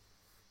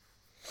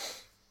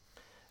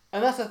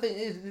 And that's the thing,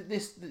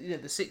 is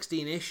the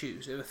 16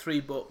 issues, there were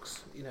 3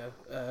 books, it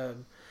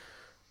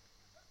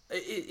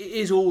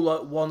is all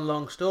like one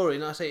long story,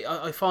 and I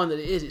find that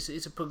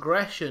it's a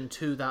progression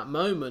to that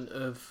moment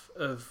of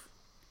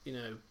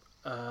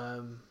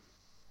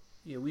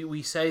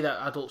we say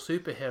that adult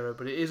superhero,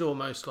 but it is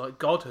almost like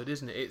godhood,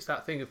 isn't it? It's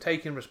that thing of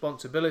taking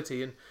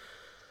responsibility and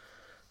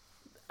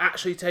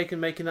actually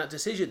making that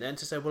decision then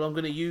to say, well, I'm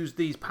going to use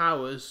these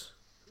powers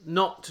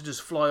not to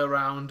just fly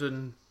around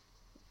and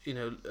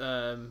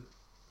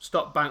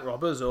stop bank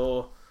robbers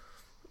or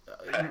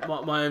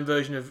my own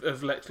version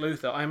of Lex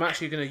Luthor. I'm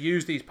actually going to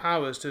use these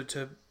powers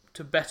to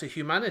better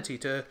humanity,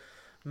 to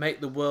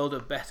make the world a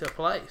better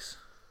place.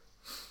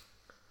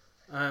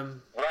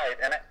 Right,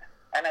 and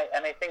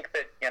I think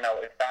that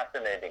it's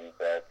fascinating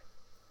that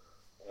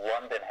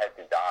London had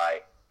to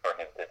die for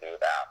him to do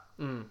that.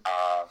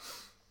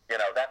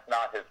 That's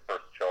not his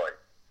first choice.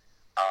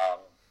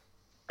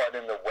 But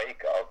in the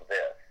wake of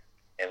this,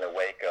 in the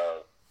wake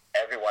of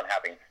everyone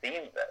having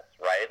seen this,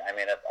 right? I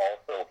mean, it's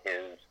also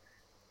his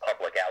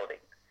public outing.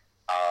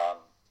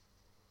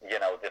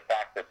 The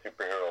fact that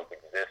superheroes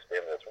exist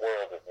in this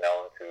world is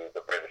known to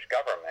the British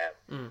government,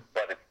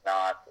 but it's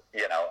not,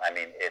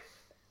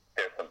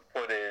 there's some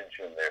footage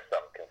and there's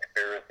some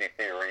conspiracy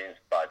theories,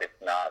 but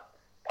it's not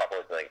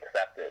publicly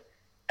accepted.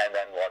 And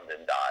then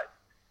London dies.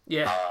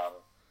 Yeah.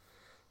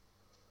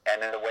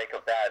 And in the wake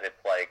of that,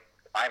 it's like,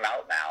 I'm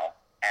out now,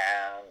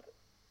 and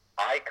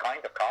I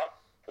kind of caused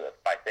this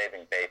by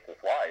saving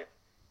Bates' life,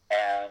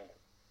 and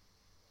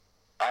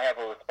I have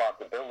a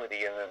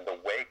responsibility, and in the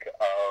wake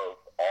of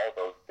all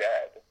those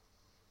dead,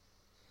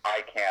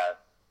 I can't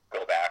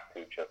go back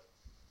to just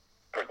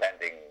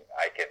pretending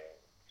I can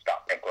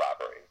stop bank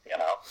robberies,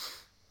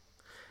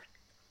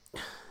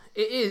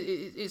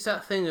 It's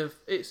that thing of,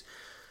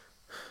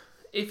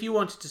 if you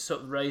wanted to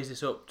sort of raise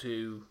this up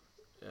to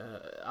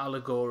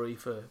allegory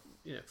for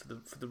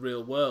the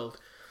real world,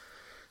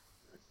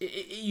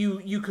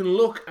 you can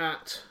look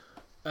at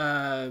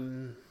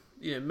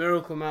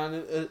Miracle Man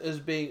as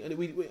being,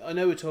 I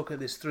know we're talking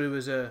this through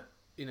as a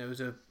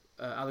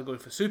allegory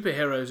for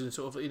superheroes and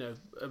sort of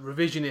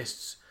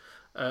revisionists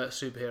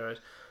superheroes,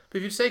 but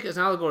if you take it as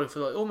an allegory for,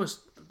 like,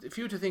 almost, if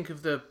you were to think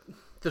of the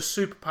the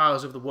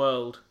superpowers of the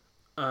world,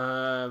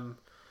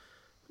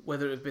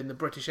 whether it have been the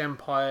British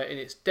Empire in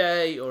its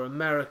day or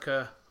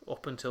America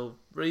up until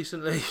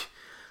recently.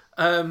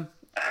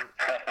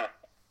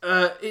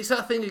 It's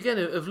that thing again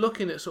of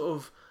looking at sort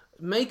of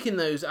making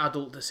those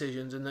adult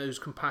decisions and those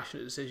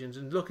compassionate decisions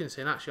and looking and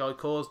saying, actually, I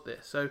caused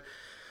this. So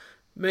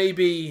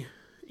maybe,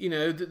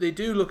 they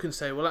do look and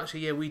say, well,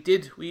 actually, yeah,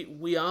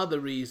 we are the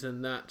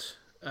reason that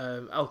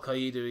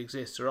Al-Qaeda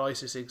exists or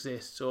ISIS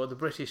exists, or the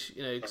British,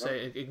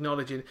 say,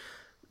 acknowledging,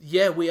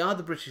 yeah, we are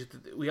the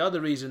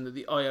reason that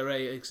the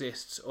IRA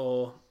exists,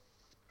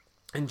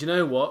 and you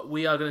know what?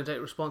 We are going to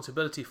take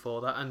responsibility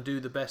for that and do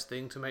the best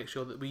thing to make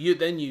sure that we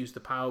then use the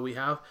power we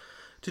have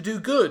to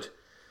do good.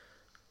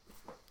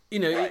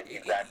 Right,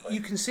 exactly.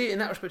 You can see it in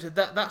that respect.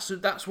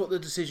 That's what the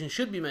decision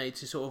should be made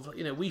to sort of,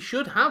 we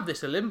should have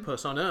this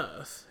Olympus on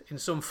Earth in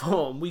some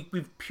form.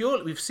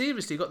 We've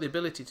seriously got the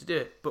ability to do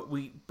it, but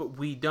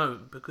we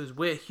don't, because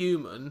we're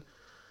human,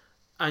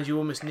 and you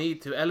almost need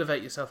to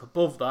elevate yourself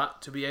above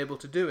that to be able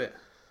to do it.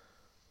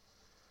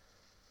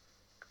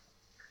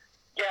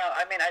 Yeah,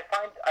 I mean, I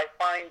find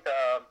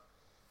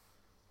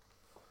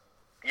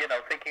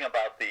thinking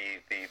about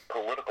the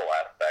political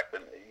aspect,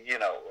 and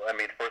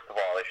first of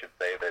all, I should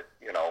say that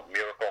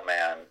Miracle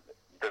Man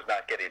does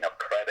not get enough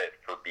credit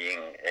for being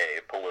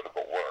a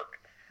political work.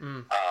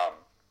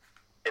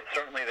 It's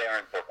certainly there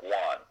in book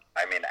one.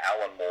 I mean,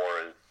 Alan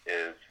Moore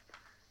is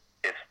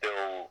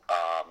still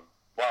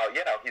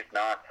he's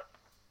not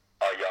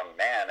a young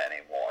man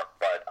anymore,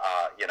 but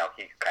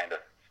he kind of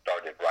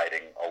started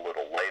writing a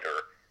little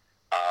later.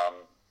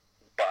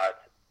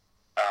 But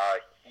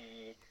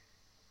he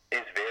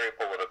is very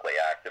politically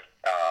active.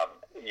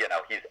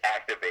 He's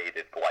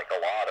activated, like a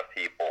lot of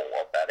people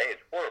of that age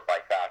were, by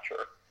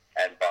Thatcher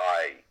and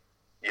by,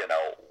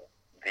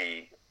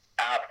 the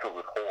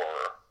absolute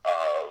horror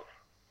of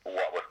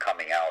what was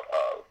coming out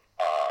of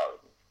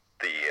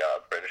the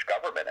British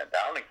government in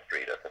Downing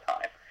Street at the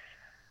time.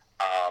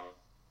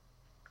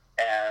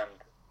 And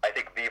I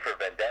think V for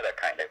Vendetta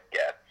kind of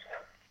gets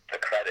the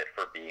credit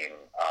for being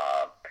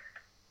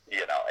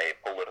a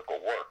political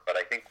work, but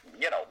I think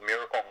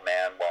Miracle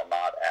Man, while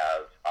not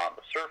as on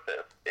the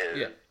surface,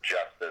 is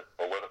just as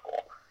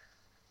political.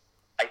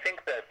 I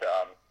think that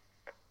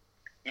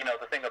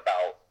the thing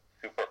about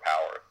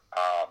superpowers,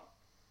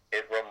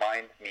 it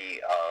reminds me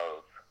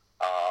of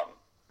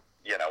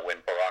when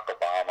Barack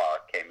Obama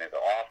came into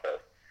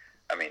office.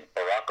 I mean,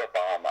 Barack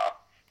Obama,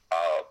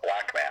 a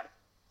black man,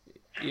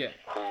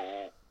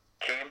 who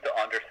came to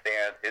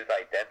understand his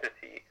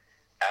identity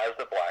as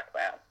a black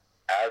man,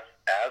 as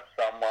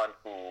someone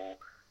who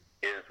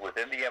is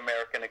within the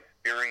American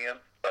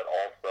experience, but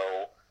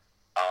also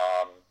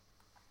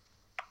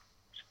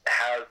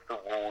has the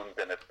wounds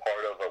and is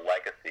part of a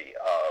legacy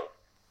of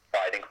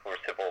fighting for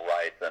civil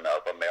rights and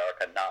of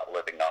America not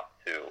living up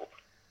to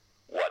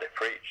what it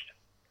preached.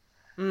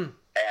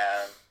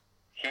 And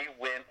he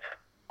went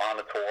on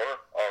a tour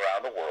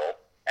around the world,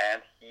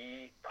 and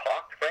he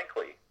talked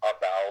frankly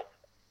about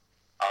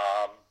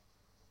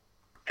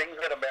things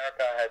that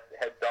America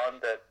had done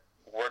that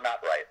were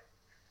not right,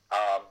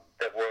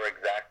 that were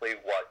exactly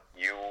what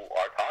you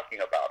are talking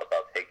about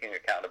taking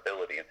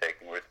accountability and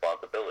taking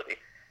responsibility.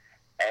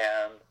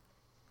 And,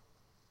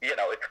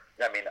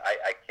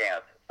 I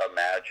can't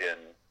imagine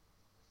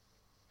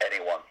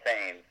anyone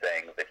saying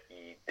that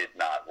he did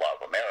not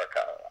love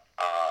America.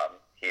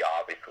 He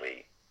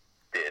obviously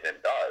did and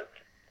does,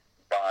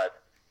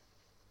 but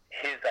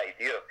his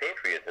idea of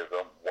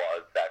patriotism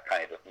was that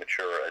kind of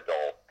mature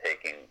adult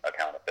taking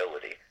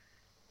accountability.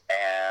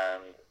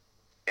 And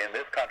in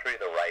this country,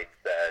 the right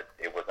said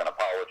it was an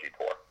apology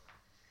tour.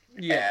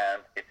 Yeah.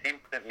 And it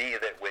seems to me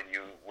that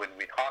when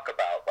we talk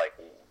about like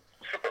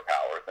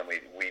superpowers, and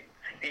we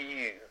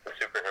see the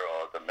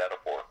superhero as a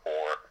metaphor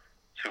for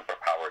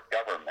superpowered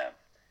government,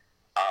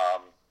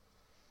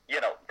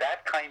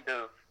 that kind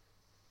of,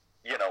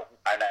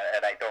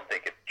 and I don't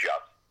think it's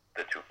just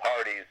the two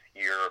parties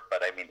here,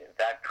 but I mean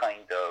that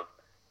kind of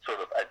sort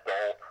of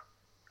adult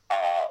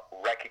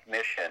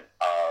recognition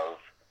of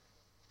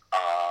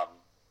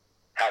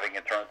having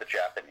in terms of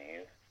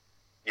Japanese,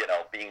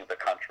 being the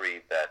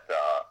country that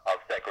of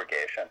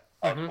segregation,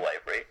 of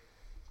slavery,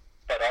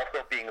 but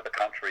also being the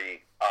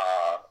country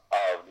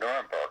of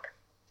Nuremberg,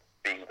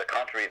 being the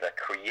country that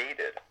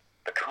created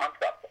the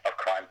concept of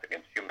crimes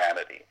against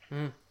humanity,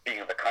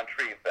 being the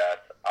country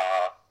that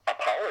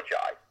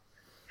apologized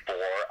for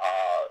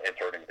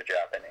inserting the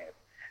Japanese,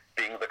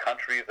 being the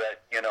country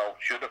that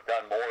should have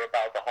done more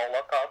about the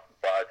Holocaust,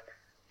 but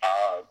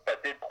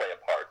did play a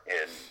part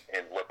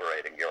in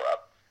liberating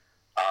Europe.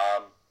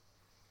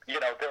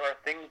 There are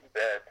things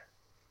that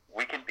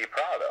we can be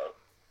proud of,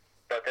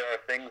 but there are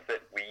things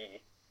that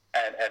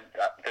and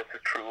this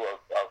is true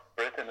of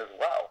Britain as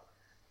well.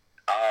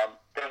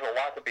 There's a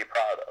lot to be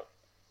proud of,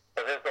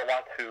 but there's a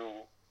lot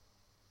to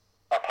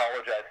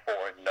apologize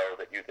for and know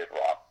that you did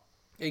wrong.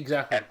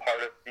 Exactly. And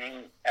part of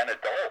being an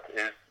adult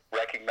is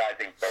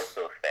recognizing both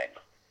those things.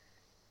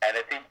 And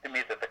it seems to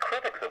me that the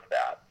critics of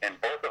that in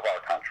both of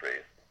our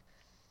countries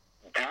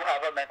do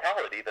have a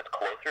mentality that's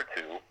closer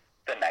to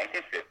the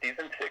 1950s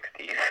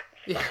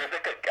Those are the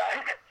good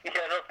guys.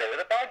 They were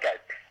the bad guys.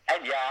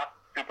 And yeah,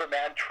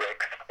 Superman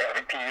tricks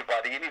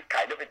everybody, and he's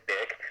kind of a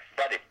dick,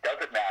 but it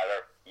doesn't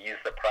matter. He's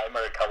the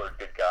primary colored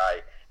good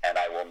guy, and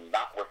I will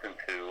not listen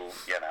to,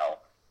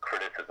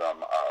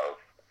 criticism of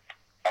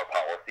our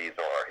policies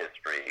or our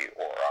history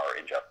or our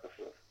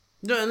injustices.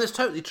 No, and that's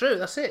totally true.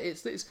 That's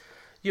it. It's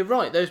you're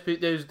right. Those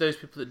people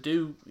that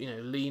do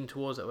lean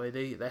towards that way,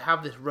 they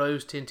have this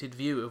rose tinted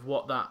view of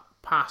what that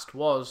past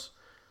was,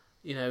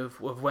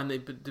 of when they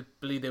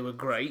believe they were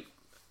great,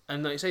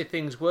 and like you say,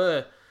 things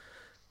were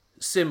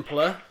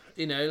simpler.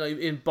 Like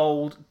in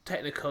bold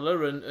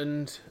Technicolor,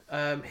 and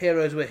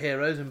heroes were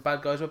heroes and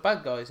bad guys were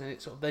bad guys, and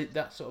it's sort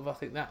of I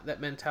think that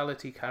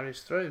mentality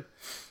carries through.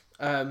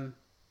 But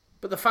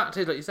the fact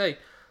is, like you say,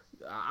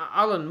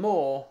 Alan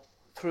Moore,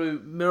 through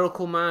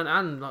Miracle Man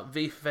and like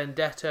V for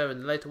Vendetta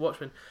and later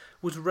Watchmen,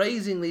 was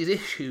raising these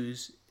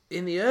issues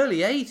in the early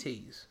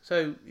 80s.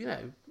 So,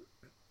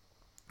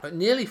 like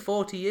nearly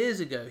 40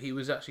 years ago, he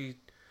was actually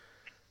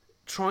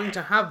trying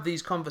to have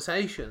these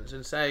conversations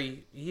and say,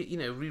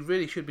 we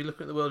really should be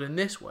looking at the world in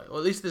this way, or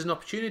at least there's an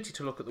opportunity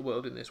to look at the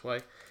world in this way.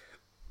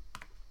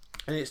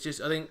 And it's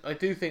just, I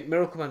do think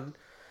Miracle Man,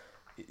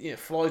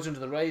 flies under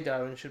the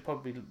radar and should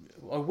probably,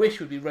 I wish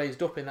would be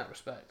raised up in that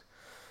respect.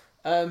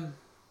 Well,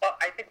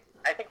 I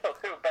think so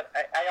too. But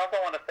I also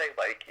want to say,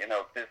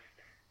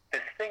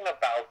 this thing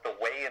about the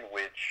way in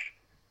which,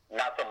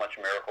 not so much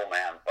Miracle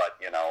Man, but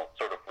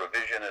sort of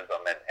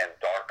revisionism and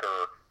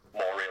darker,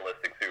 more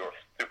realistic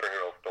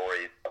superhero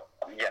stories,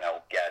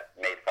 get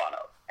made fun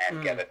of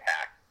and get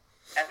attacked,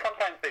 and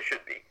sometimes they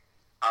should be.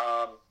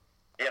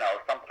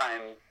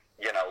 Sometimes,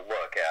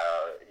 look,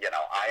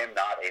 I am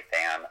not a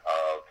fan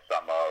of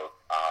some of,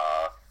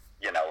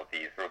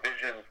 these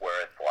revisions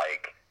where it's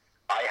like,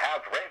 I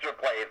have razor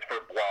blades for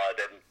blood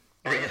and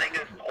breathing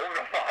is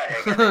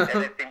horrifying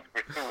and it seems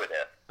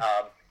gratuitous.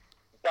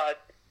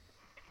 But,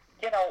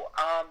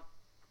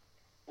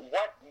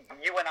 what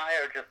you and I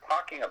are just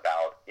talking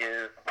about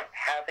is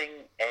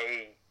having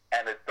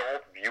an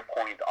adult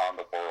viewpoint on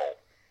the world.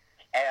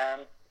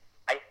 And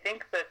I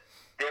think that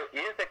there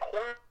is a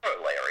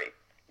corollary.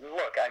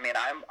 Look, I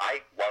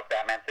love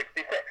Batman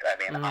 66.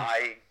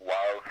 I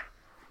love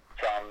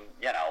some,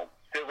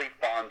 silly,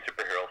 fun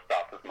superhero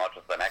stuff as much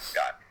as the next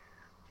guy.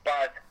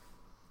 But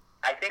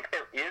I think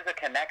there is a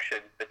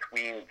connection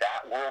between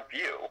that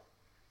worldview,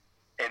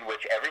 in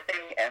which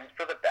everything ends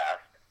for the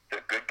best, the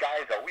good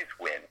guys always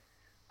win,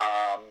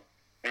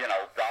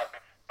 thus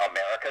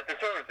America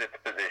deserves its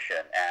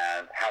position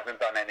and hasn't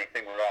done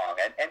anything wrong.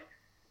 And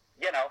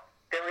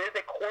there is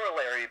a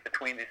corollary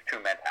between these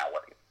two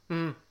mentalities.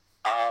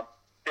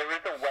 There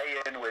is a way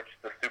in which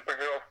the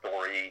superhero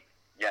story,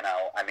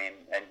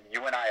 and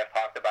you and I have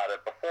talked about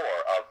it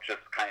before, of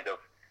just kind of,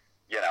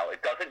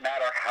 it doesn't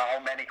matter how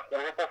many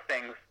horrible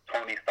things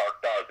Tony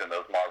Stark does in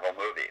those Marvel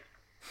movies.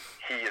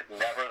 He is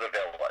never the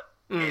villain.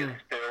 You're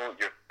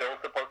still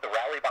supposed to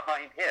rally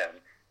behind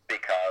him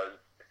because,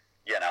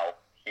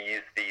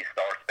 he's the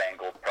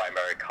star-spangled,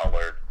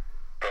 primary-colored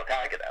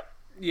protagonist.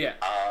 Yeah.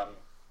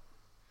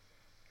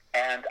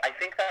 And I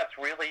think that's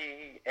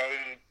really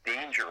a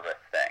dangerous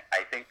thing.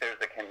 I think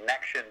there's a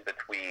connection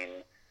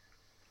between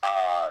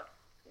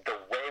the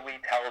way we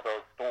tell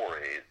those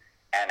stories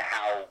and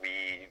how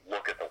we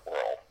look at the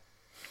world.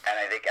 And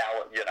I think,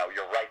 you're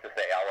right to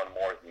say Alan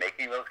Moore is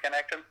making those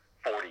connections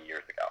 40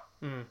 years ago.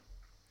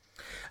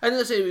 And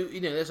let's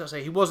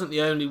say he wasn't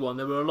the only one.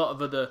 There were a lot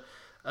of other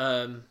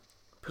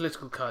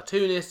political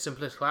cartoonists and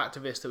political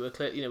activists that were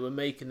were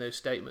making those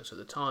statements at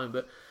the time.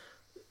 But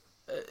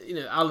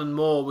Alan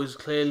Moore was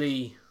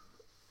clearly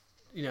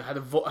had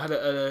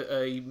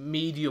a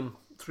medium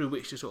through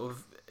which to sort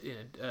of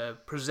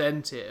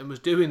present it, and was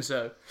doing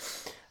so.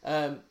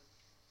 And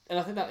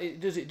I think that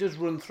it does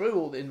run through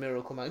all in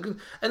Miracle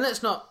Man. And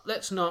let's not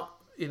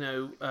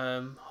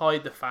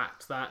hide the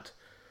fact that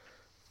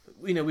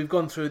we've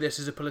gone through this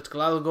as a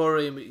political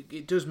allegory, and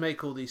it does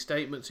make all these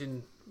statements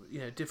in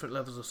different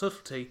levels of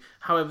subtlety.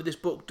 However, this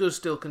book does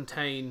still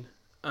contain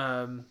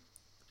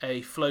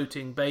a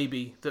floating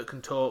baby that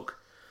can talk,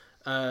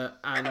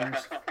 and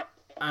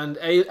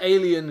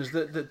aliens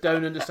that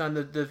don't understand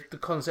the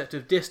concept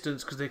of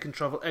distance because they can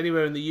travel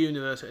anywhere in the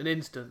universe at an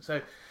instant.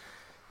 So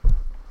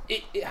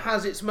it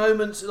has its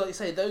moments, like you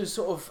say, those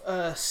sort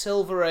of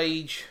Silver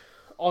Age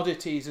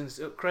oddities and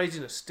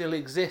craziness still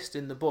exist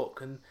in the book,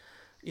 and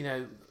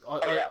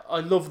I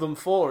love them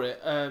for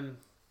it.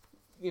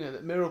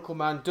 That Miracle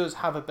Man does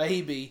have a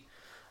baby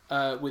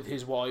with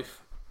his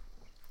wife,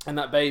 and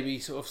that baby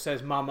sort of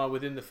says "Mama"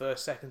 within the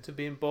first second of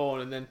being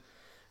born, and then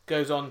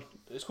goes on.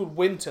 It's called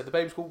Winter. The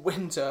baby's called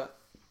Winter,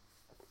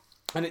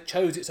 and it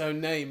chose its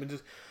own name.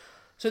 And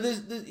so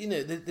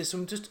there's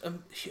some just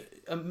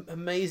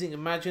amazing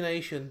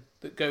imagination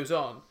that goes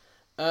on.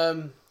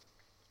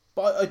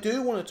 But I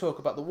do want to talk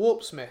about the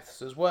Warp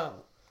Smiths as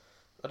well.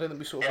 I don't think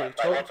we sort of really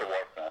talked.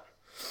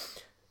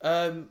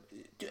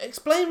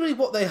 Explain really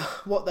what they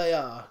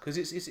are, because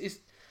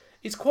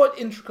it's quite an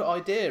intricate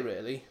idea,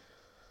 really.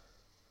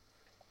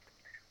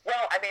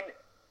 Well,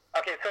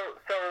 okay, so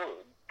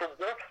the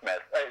Warp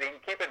Smiths,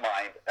 keep in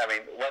mind,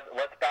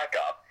 let's back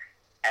up.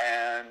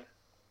 And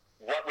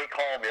what we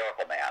call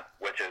Miracle Man,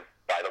 which is,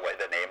 by the way,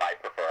 the name I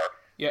prefer,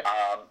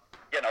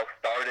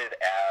 started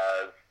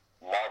as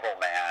Marvel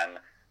Man,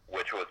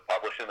 which was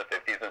published in the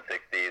 50s and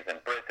 60s in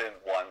Britain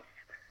once,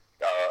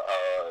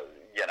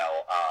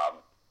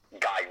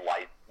 guy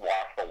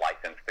lost the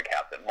license to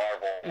Captain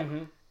Marvel.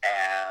 Mm-hmm.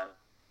 And,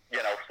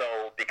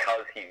 so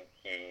because he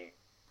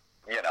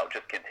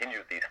just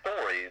continued these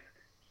stories,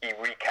 he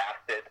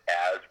recast it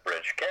as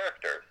British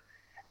characters.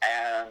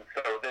 And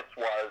so this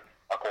was,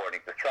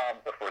 according to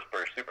Trump, the first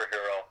British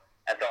superhero.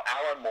 And so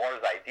Alan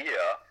Moore's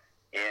idea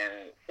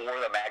for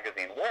the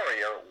magazine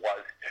Warrior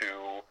was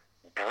to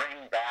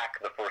bring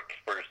back the first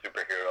British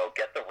superhero,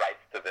 get the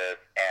rights to this,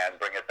 and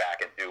bring it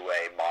back and do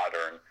a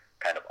modern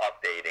kind of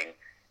updating.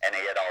 And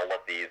he had all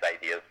of these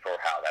ideas for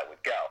how that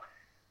would go.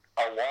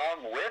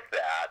 Along with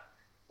that,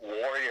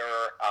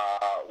 Warrior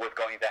was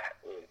going to,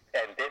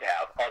 and did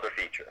have other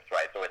features,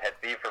 right? So it had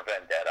V for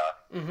Vendetta,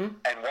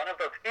 and one of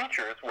those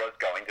features was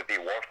going to be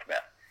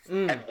Warpsmith.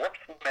 And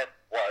Warpsmith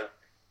was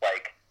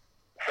like,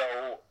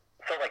 so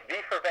like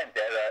V for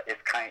Vendetta is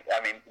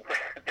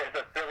there's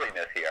a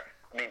silliness here.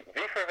 I mean,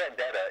 V for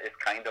Vendetta is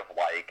kind of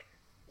like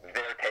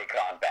their take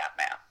on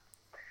Batman.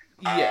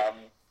 Yeah.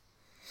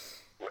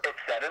 It's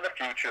set in the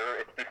future,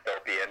 it's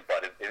dystopian,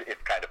 but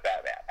it's kind of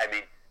Batman. I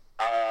mean,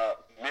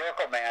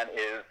 Miracle Man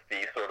is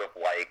the sort of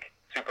like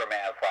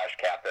Superman /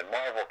 Captain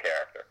Marvel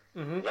character.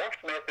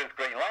 Warpsmith is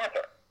Green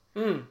Lantern.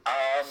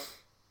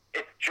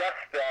 It's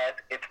just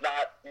that it's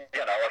not,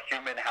 a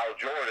human Hal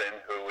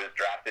Jordan who is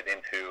drafted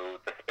into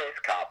the Space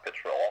Cop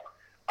Patrol.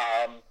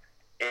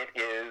 It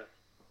is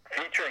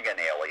featuring an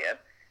alien,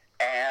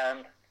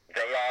 and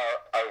they are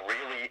a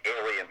really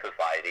alien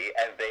society,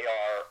 and they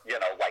are,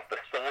 like the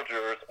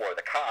soldiers or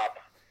the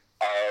cops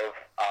of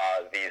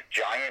these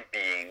giant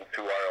beings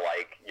who are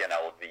like,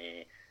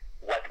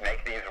 let's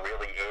make these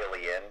really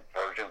alien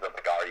versions of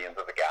the Guardians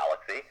of the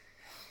Galaxy.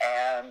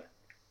 And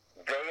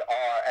they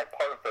are, and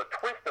part of the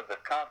twist of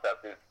this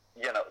concept is,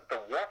 the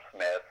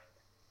Warpsmiths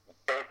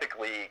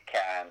basically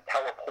can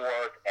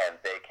teleport, and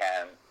they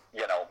can,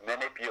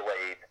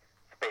 manipulate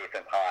space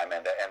and time,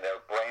 and their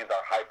brains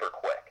are hyper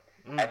quick.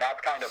 And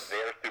that's kind of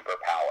their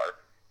superpower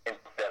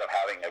instead of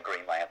having a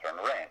Green Lantern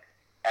ring.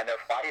 And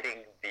they're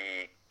fighting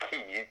the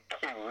Qs,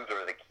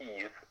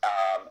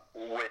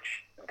 which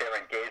they're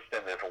engaged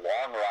in this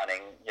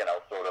long-running,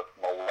 sort of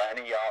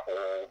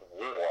millennia-old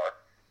war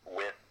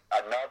with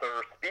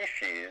another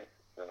species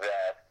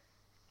that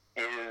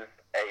is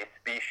a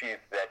species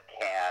that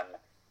can,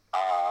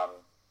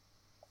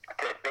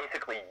 that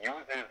basically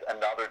uses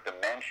another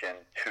dimension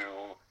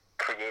to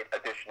create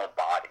additional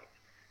bodies.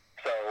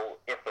 So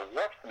if the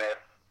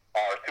Warpsmiths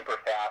are super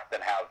fast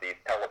and have these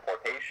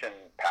teleportation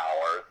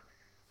powers,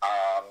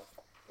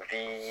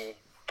 the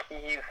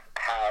Keys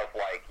have,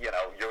 like,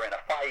 you're in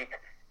a fight,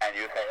 and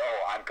you say, oh,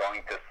 I'm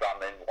going to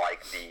summon,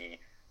 like, the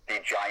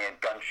giant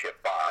gunship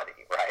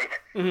body, right?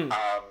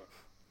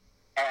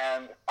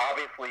 And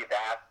obviously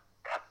that,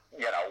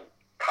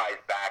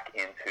 ties back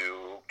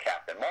into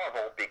Captain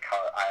Marvel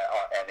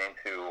and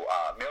into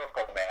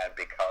Miracle Man,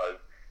 because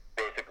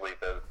basically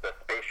the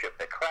spaceship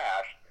that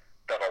crashed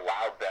that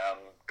allowed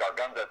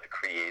Gargunza to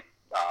create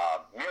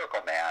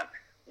Miracle Man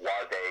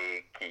was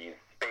a Keys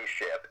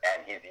spaceship,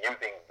 and he's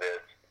using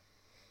this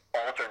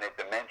alternate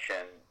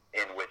dimension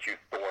in which you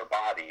store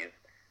bodies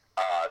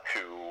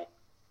to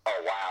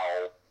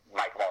allow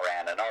Mike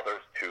Moran and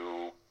others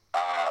to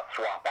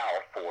swap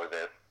out for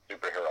this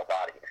superhero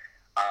body.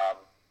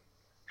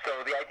 So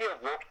the idea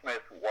of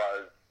Warpsmith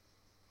was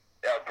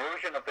a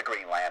version of the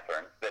Green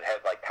Lantern that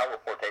had like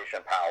teleportation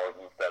powers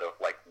instead of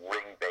like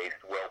ring-based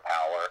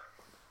willpower,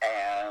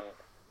 and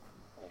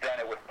then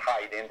it was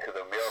tied into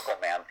the Miracle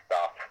Man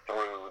stuff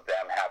through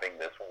them having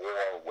this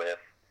war with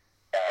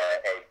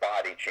a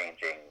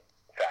body-changing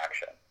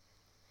faction.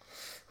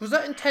 Was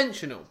that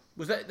intentional?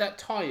 Was that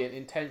tie-in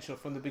intentional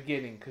from the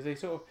beginning? Because they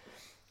sort of,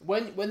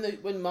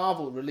 when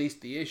Marvel released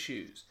the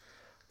issues,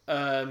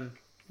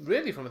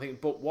 really from I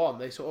think book 1,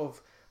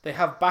 they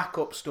have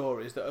backup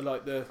stories that are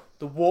like the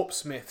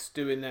Warpsmiths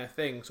doing their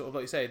thing, sort of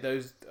like you say,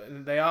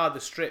 they are the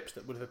strips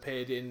that would have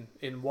appeared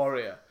in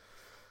Warrior.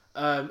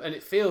 And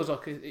it feels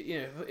like,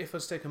 if I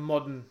was to take a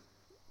modern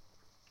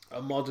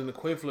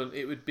equivalent,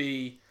 it would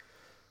be,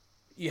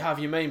 you have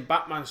your main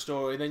Batman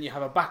story, then you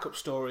have a backup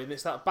story, and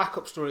it's that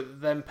backup story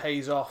that then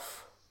pays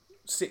off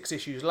 6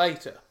 issues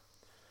later.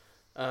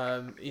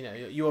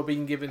 You are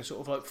being given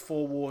sort of like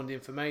forewarned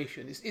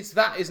information. It's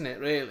that, isn't it?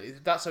 Really,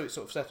 that's how it's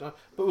sort of set up.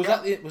 But was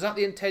that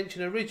the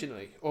intention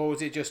originally, or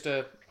was it just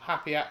a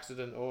happy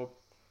accident? Or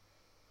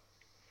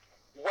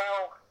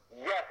well,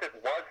 yes, it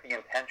was the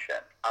intention.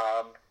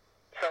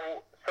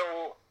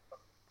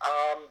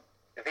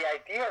 The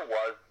idea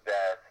was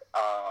that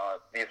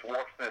these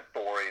Warpsmith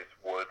stories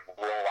would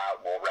roll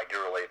out more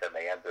regularly than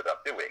they ended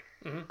up doing.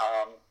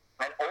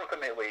 And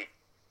ultimately,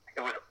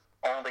 it was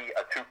only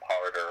a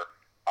 2-parter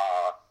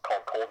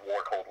called Cold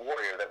War, Cold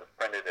Warrior that was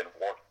printed in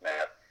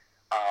Warpsmith.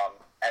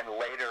 And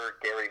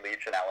later, Gary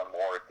Leach and Alan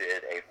Moore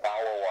did a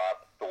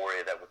follow-up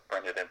story that was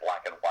printed in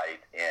black and white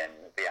in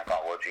the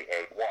Trilogy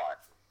 8-1.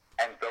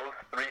 And those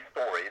three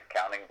stories,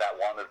 counting that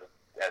one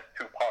as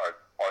two parts,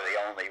 are the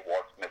only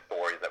Warpsmith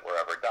stories that were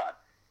ever done.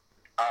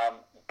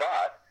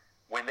 But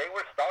when they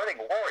were starting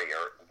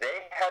Warrior,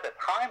 they had a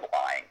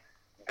timeline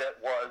that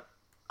was,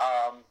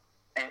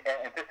 and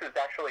this is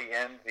actually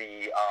in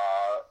the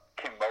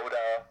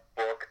Kimoda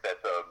book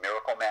that's a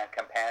Miracle Man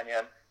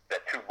companion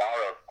that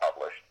Tomorrow's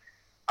published.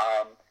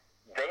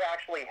 They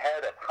actually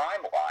had a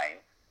timeline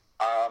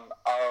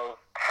of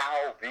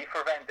how V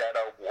for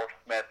Vendetta,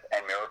 Warpsmith,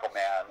 and Miracle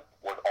Man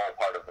was all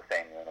part of the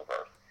same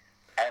universe.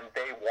 And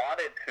they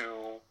wanted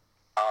to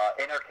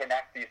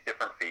interconnect these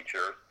different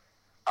features.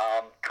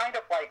 Kind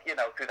of like,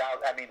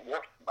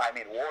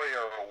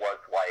 Warrior was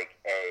like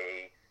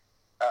a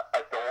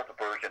adult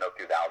version of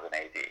 2000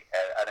 AD,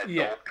 an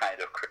adult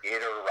kind of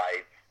creator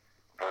rights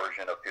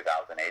version of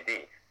 2000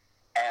 AD.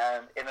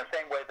 And in the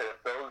same way that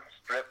those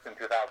strips in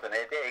 2000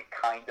 AD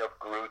kind of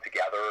grew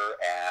together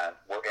and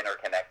were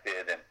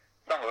interconnected, and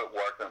some of it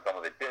worked and some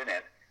of it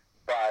didn't,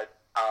 but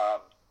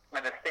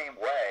in the same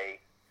way,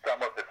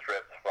 some of the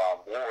strips from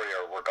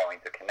Warrior were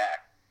going to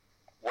connect.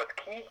 What's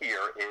key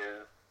here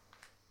is,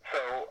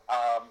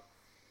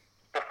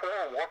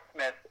 before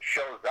Warpsmith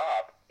shows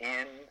up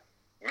in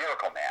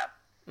Miracle Man,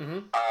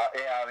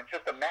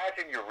 just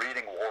imagine you're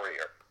reading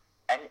Warrior,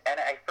 and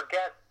I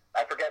forget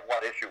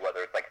what issue, whether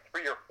it's like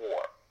 3 or 4,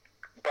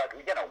 but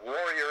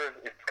Warrior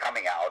is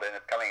coming out, and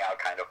it's coming out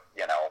kind of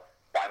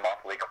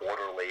bi-monthly,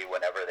 quarterly,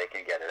 whenever they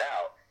can get it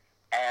out,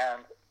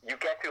 and you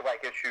get to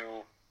like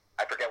issue,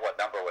 I forget what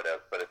number it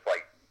is, but it's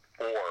like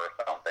 4 or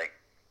something,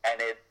 and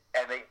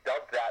they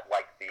dubbed that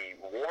like the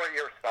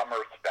Warrior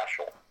Summer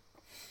Special,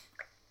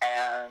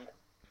 and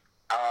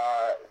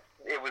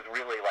it was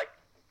really like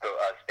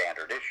a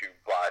standard issue,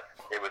 but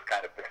it was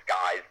kind of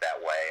disguised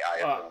that way, I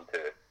assume,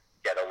 to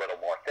get a little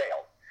more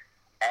sales.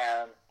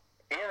 And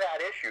in that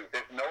issue,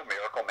 there's no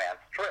Miracle Man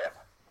strip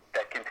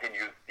that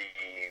continues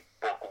the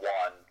book 1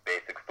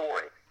 basic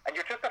story. And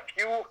you're just a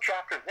few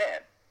chapters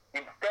in.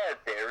 Instead,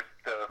 there's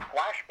the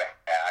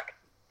flashback,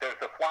 there's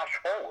the flash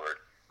forward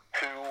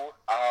to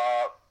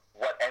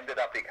what ended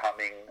up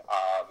becoming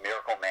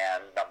Miracle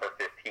Man number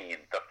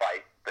 15, the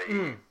fight,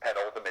 the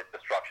penultimate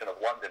destruction of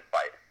London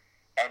fight.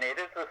 And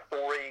it is a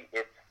story,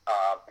 it's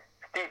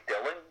Steve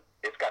Dillon,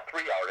 it's got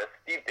 3 artists.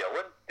 Steve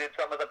Dillon did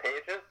some of the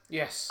pages.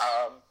 Yes.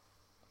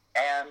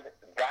 And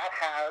that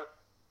has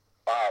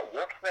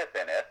Warpsmith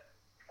in it,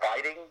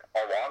 fighting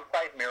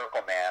alongside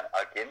Miracle Man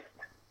against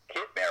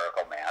Kid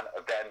Miracle Man,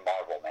 then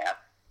Marvel Man,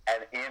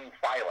 and in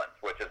Silence,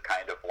 which is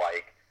kind of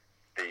like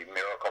the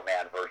Miracle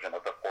Man version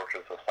of the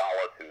Fortress of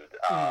Solitude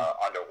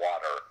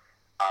underwater.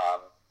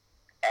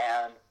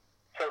 And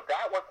so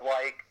that was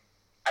like,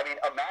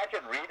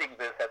 imagine reading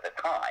this at the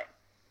time.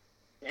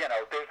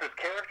 There's this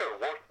character,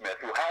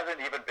 Warpsmith, who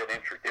hasn't even been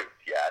introduced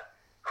yet,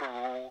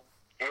 who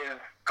is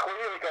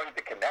clearly going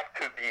to connect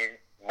to the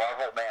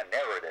Marvel Man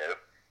narrative.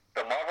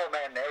 The Marvel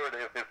Man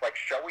narrative is like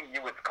showing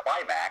you its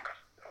climax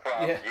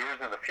from years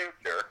in the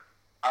future,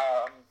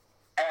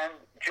 and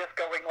just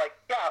going like,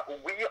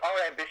 we are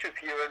ambitious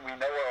here and we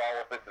know where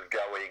all of this is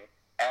going,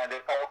 and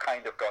it's all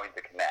kind of going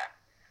to connect.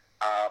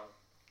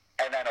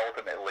 And then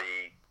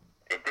ultimately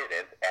it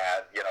didn't,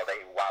 and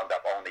they wound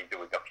up only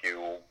doing a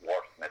few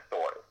Warpsmith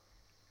stories.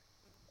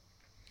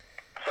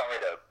 Sorry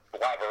to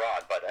blabber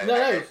on, but I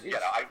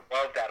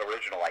love that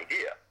original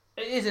idea.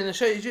 It is, and it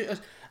shows you, and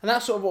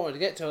that's sort of what I wanted to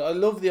get to. I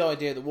love the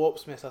idea that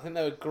Warpsmith. I think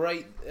they were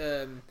great.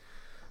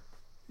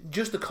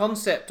 Just the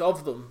concept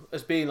of them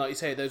as being, like you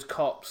say, those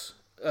cops,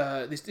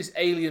 this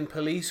alien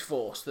police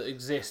force that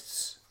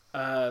exists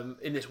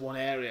in this one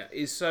area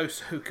is so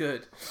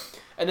good.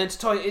 And then to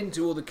tie it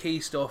into all the key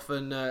stuff,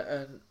 and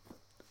then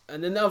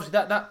obviously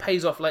that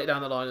pays off later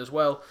down the line as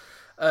well.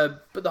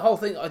 But the whole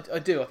thing, I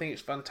think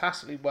it's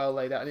fantastically well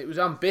laid out, and it was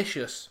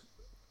ambitious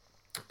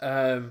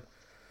to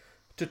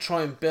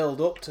try and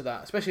build up to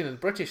that, especially in the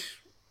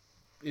British,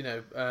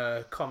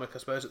 comic, I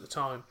suppose, at the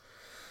time.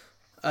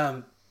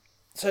 It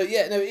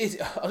is.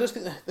 I just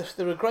think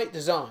they're a great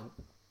design.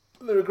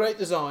 They're a great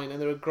design, and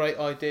they're a great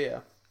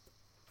idea.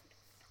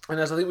 And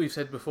as I think we've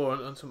said before,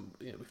 and some,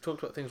 we've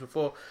talked about things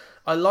before,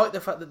 I like the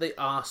fact that they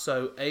are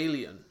so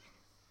alien.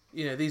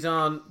 These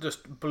aren't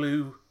just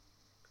blue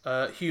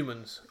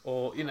humans,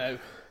 or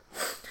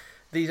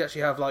these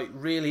actually have like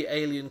really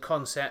alien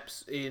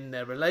concepts in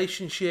their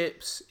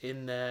relationships,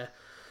 in their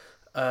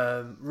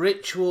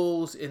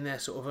rituals, in their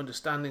sort of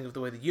understanding of the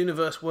way the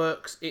universe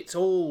works. It's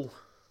all,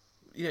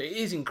 it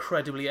is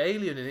incredibly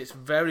alien, and it's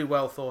very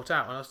well thought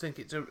out. And I think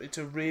it's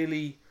a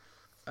really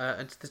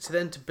and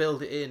to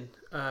build it in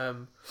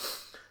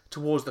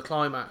towards the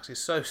climax is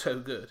so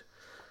good.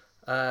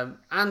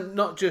 And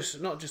not just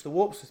the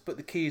Warpsmith, but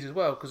the keys as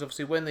well, because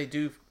obviously when they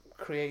do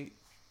create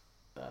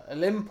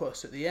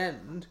Olympus at the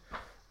end,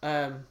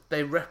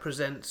 they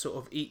represent sort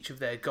of each of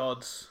their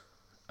gods,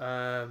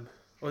 or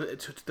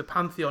the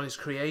pantheon is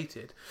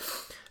created,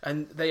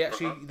 and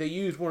they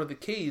use one of the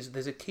keys.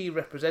 There's a key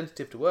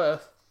representative to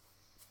Earth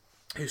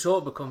who sort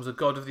of becomes a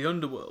god of the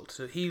underworld,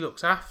 so he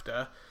looks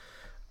after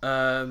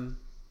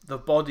the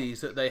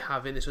bodies that they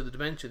have in this other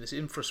dimension, this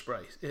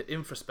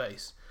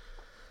infraspace.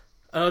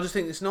 And I just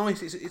think it's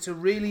nice. It's a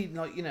really,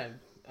 like,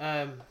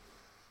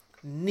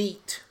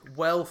 neat,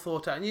 well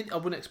thought out. And I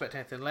wouldn't expect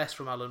anything less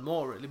from Alan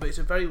Moore, really, but it's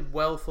a very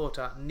well thought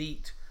out,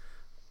 neat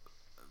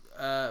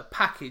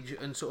package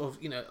and sort of,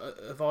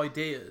 of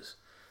ideas.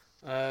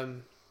 I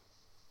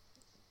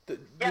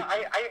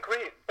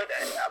agree, but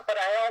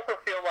I also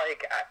feel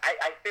like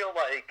I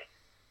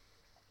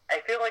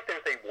feel like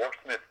there's a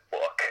Warsmith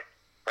book,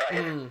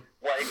 right?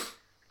 Like,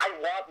 I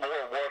want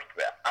more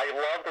Warsmith. I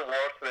love the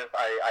Warsmith.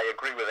 I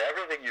agree with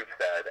everything you've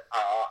said.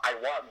 I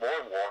want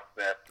more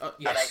Warsmith,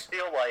 yes. And I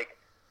feel like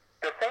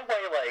the same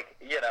way, like,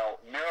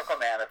 Miracle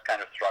Man is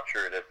kind of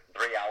structured as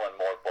 3 Alan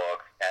Moore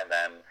books, and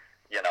then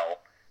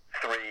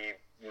 3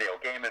 Neil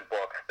Gaiman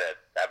books that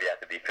have yet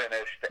to be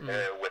finished,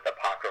 with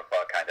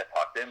Apocrypha kind of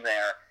tucked in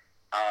there.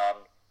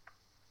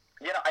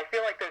 I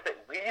feel like there's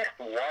at least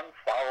one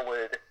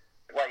solid,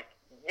 like,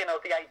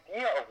 the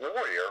idea of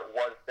Warrior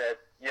was that,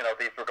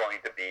 these were going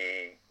to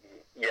be,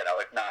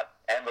 if not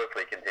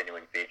endlessly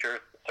continuing features,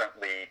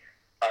 certainly,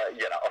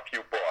 a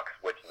few books,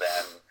 which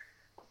then,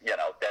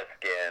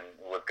 Deathskin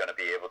was going to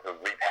be able to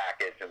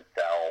repackage and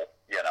sell,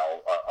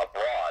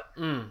 abroad.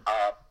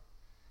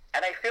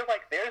 And I feel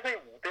like there's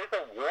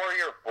a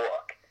Warrior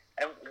book.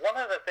 And one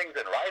of the things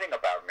in writing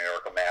about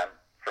Miracle Man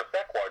for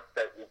Sequart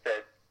that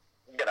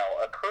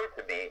occurred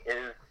to me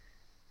is,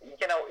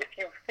 if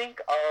you think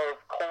of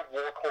Cold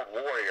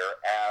Warrior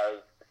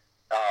as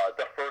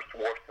the first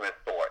Warsmith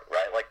story,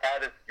 right? Like,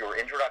 that is your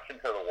introduction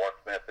to the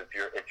Warsmith.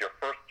 It's your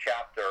first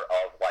chapter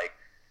of, like,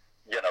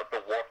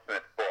 the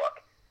Warsmith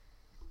book.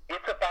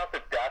 It's about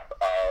the death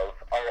of,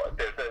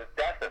 there's a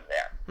death in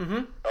there.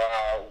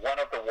 One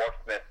of the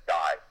Warsmiths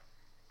dies.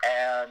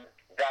 And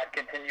that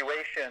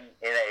continuation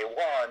in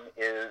A1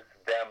 is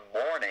them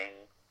mourning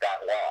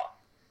that loss.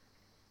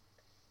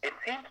 It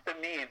seems to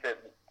me that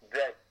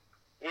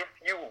if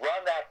you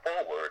run that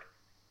forward,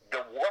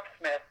 the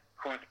Warsmith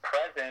who's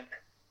present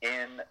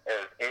in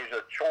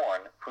Asia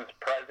Chorn, who's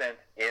present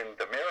in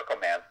the Miracle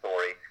Man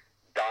story,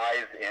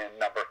 dies in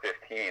number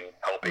 15,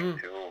 helping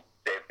to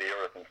save the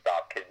Earth and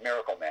stop Kid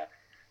Miracle Man.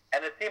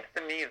 And it seems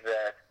to me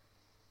that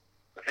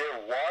there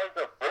was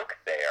a book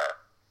there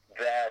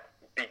that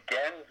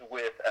begins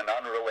with an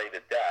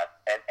unrelated death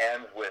and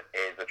ends with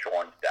Asa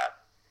Chorn's death.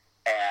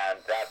 And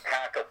that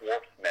pack of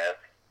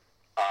Warsmiths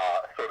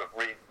sort of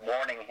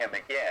mourning him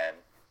again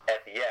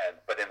at the end,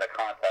 but in the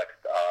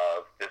context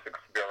of this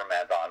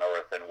experiment on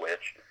Earth in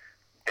which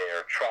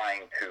they're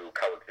trying to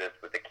coexist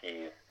with the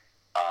Keys,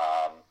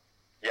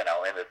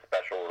 in this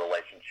special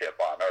relationship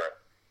on Earth.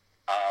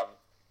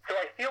 So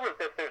I feel as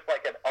if there's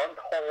like an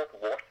untold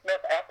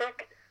Warsmith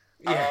epic.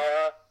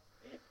 Yeah.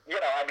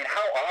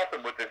 How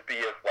awesome would this be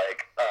as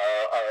like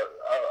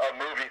a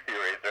movie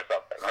series or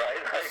something,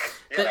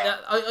 right?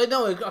 I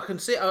know. I can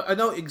see. I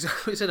know exactly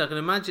what you said. I can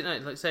imagine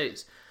it. Like, say,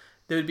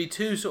 there would be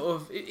 2 sort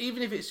of,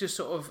 even if it's just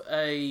sort of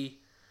a,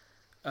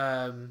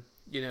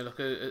 like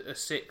a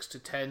 6 to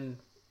 10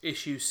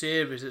 issue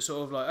series. It's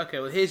sort of like, okay,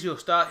 well, here's your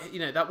start.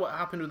 That what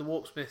happened with the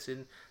Warsmiths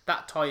in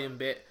that tie-in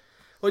bit.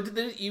 Well,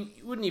 you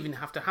wouldn't even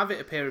have to have it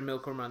appear in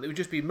Miracle Man. It would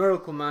just be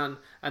Miracle Man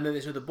and then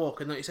this other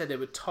book. And like you said, they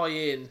would tie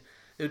in.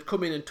 They would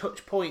come in and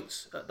touch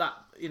points at that,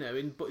 in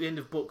the end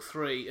of book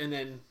 3, and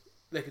then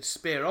they could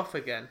spear off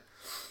again.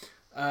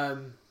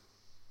 No,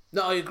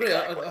 I agree.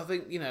 Exactly. I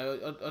think,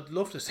 I'd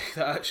love to see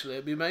that, actually.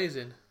 It'd be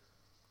amazing.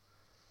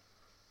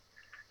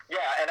 Yeah,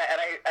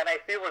 and I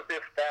feel as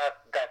if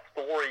that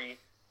story,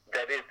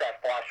 that is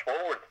that flash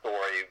forward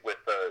story with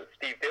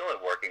Steve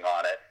Dillon working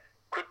on it,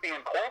 could be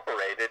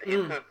incorporated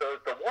into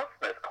the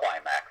Warsmith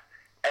climax.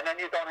 And then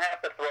you don't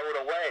have to throw it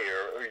away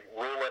or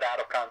rule it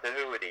out of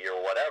continuity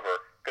or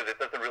whatever, because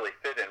it doesn't really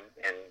fit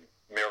in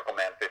Miracle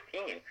Man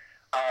 15.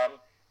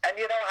 And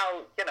you know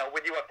how,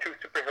 when you have 2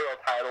 superhero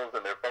titles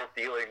and they're both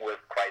dealing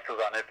with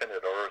Crisis on Infinite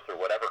Earths or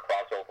whatever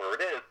crossover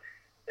it is,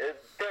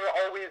 there are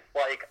always,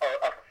 like,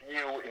 a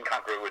few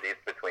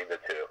incongruities between the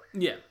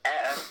 2. Yeah.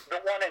 And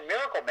the one in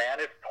Miracle Man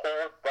is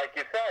told, like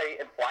you say,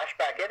 in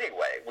flashback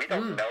anyway. We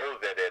don't know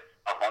that it's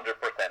 100%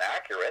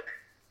 accurate.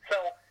 So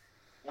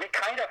we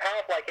kind of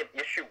have, like, an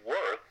issue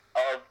worth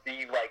of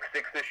the, like,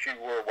 6-issue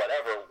or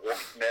whatever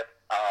Warsmith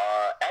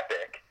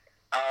epic.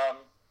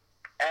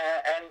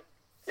 And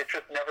it's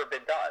just never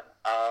been done.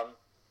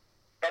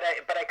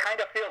 But I kind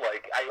of feel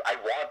like I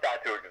want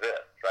that to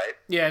exist, right?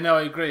 Yeah, no,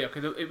 I agree.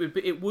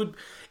 It would.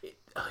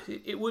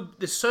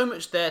 There's so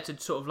much there to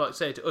sort of, like,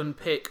 say, to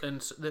unpick,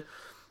 and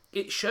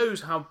it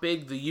shows how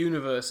big the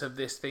universe of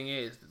this thing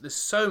is. There's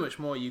so much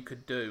more you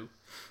could do,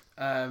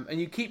 and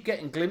you keep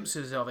getting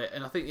glimpses of it.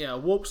 And I think, a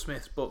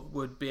Warpsmith's book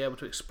would be able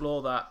to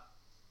explore that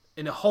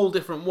in a whole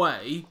different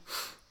way.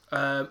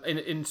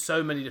 In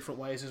so many different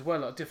ways as well,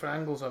 like different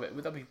angles of it.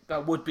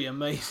 That would be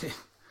amazing.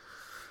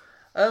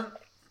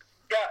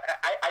 Yeah,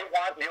 I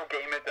want Neil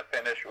Gaiman to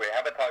finish. We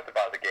haven't talked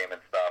about the Gaiman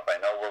stuff. I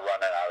know we're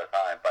running out of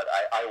time, but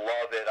I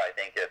love it. I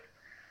think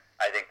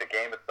the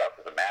Gaiman stuff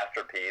is a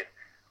masterpiece.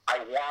 I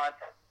want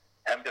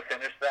him to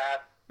finish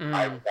that.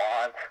 I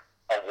want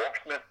a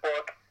Warsmith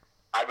book.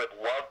 I would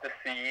love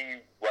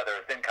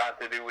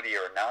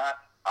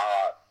not?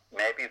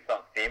 Maybe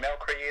some female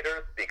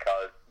creators,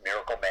 because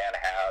Miracle Man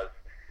has,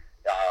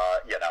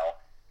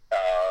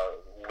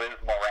 Liz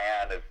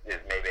Moran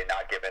is maybe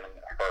not given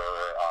her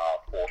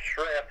full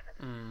shrift.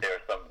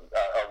 There's some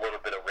a little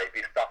bit of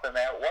rapey stuff in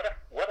there. What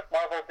if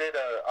Marvel did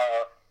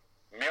a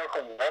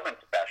Miracle Woman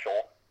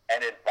special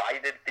and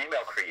invited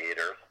female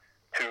creators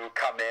to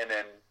come in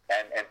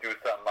and do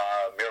some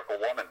Miracle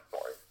Woman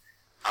stories?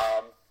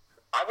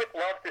 I would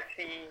love to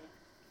see,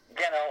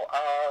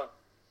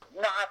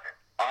 not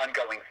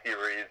ongoing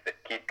series that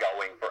keep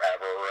going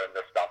forever and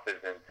the stuff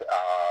isn't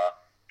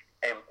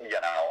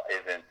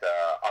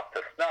up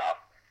to snuff,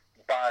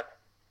 but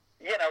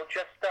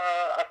just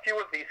a few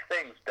of these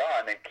things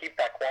done and keep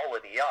that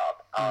quality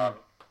up.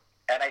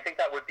 And I think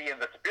that would be in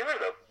the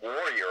spirit of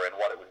Warrior and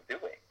what it was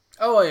doing.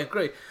 Oh, I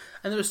agree.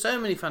 And there are so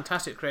many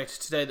fantastic creators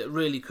today that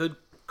really could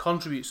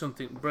contribute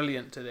something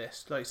brilliant to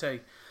this. Like you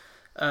say,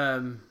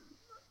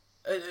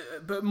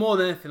 but more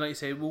than anything, like you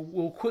say,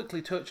 we'll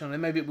quickly touch on it.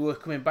 Maybe we're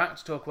coming back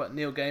to talk about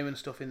Neil Gaiman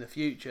stuff in the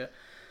future.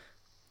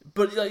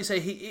 But like you say,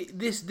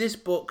 this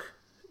book,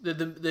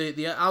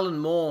 the Alan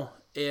Moore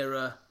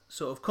era,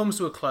 sort of comes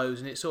to a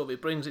close, and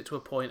it brings it to a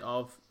point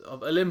of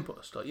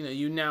Olympus. Like,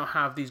 you now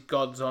have these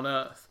gods on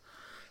Earth,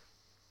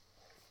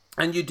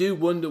 and you do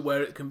wonder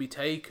where it can be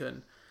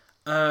taken.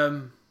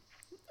 And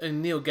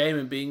Neil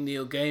Gaiman, being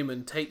Neil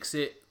Gaiman, takes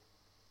it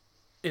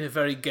in a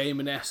very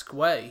Gaiman-esque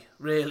way.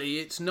 Really,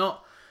 it's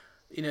not.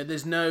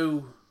 There's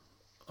no.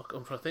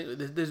 I'm trying to think.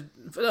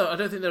 I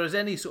don't think there is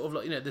any sort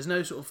of there's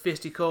no sort of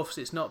fisticuffs.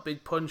 It's not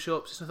big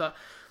punch-ups. It's not that.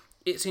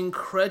 It's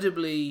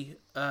incredibly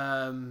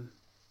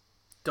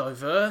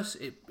diverse.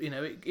 I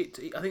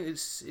think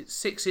it's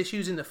 6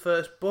 issues in the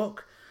first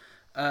book,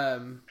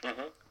 and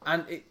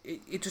it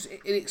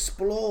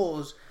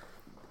explores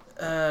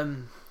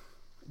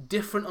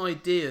different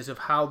ideas of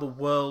how the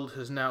world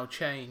has now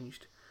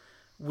changed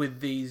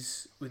with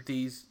these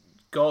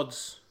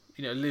gods,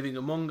 living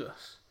among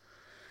us.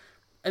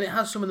 And it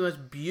has some of the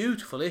most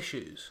beautiful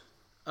issues.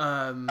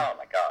 Oh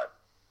my God!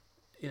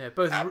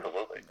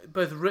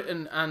 Both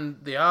written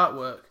and the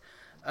artwork,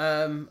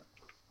 and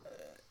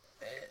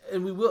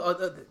we will.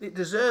 It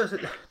deserves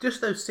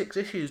just those 6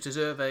 issues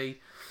deserve a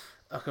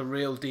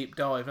real deep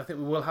dive. I think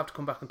we will have to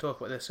come back and talk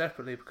about this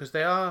separately, because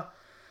they are.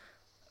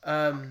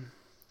 In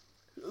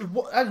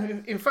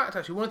fact,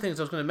 actually, one of the things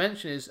I was going to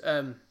mention is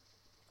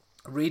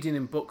reading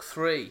in book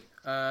 3.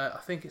 I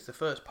think it's the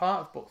first part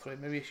of book 3,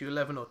 maybe issue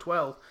 11 or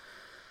 12.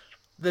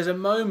 There's a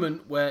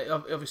moment where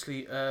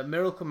obviously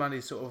Miracle Man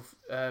is sort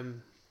of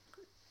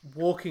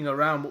walking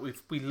around what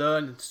we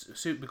learn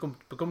and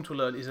become to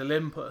learn is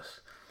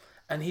Olympus,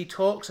 and he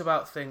talks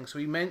about things. So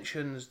he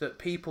mentions that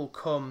people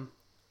come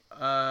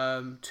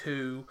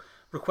to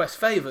request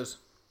favors.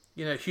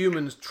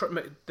 Humans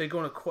they go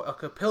on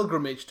a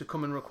pilgrimage to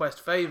come and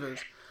request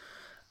favors,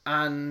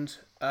 and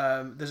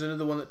there's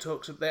another one that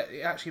talks about.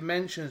 It actually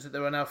mentions that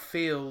there are now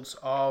fields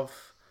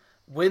of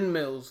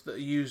windmills that are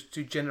used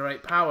to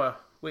generate power.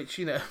 Which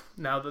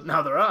now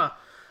there are,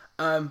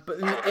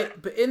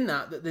 but in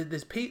that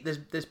there's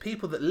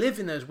people that live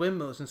in those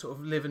windmills and sort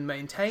of live and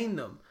maintain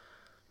them.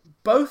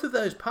 Both of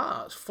those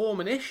parts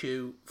form an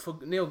issue for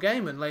Neil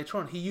Gaiman later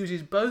on. He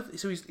uses both,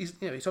 so he's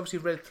obviously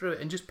read through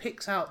it and just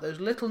picks out those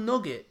little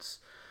nuggets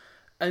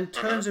and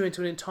turns them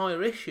into an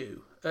entire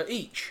issue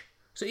each.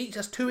 So each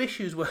has 2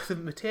 issues worth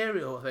of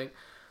material, I think,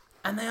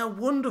 and they are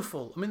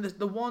wonderful. I mean,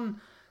 the one.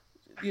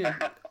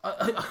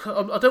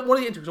 I don't want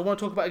to get into it because I want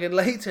to talk about it again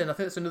later, and I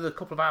think it's another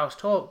couple of hours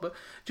talk. But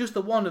just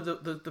the one of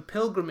the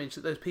pilgrimage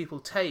that those people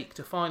take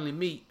to finally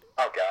meet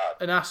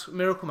and ask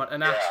Miracle Man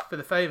and ask for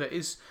the favour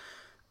is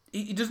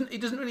he doesn't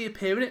really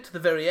appear in it to the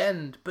very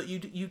end, but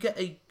you get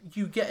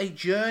a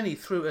journey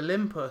through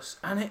Olympus,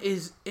 and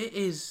it's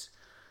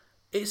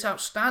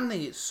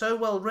outstanding. It's so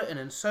well written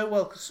and so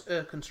well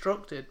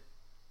constructed,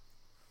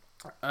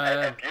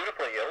 and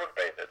beautifully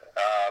illustrated.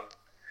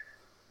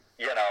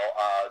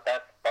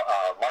 That's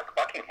Mark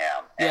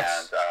Buckingham,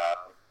 yes.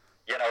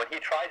 And he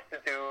tries to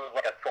do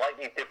like a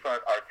slightly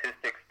different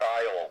artistic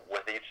style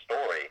with each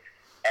story,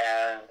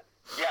 and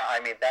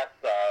that's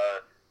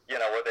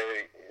where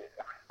they,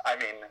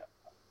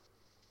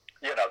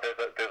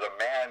 there's a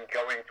man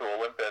going to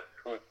Olympus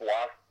who's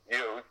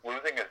who's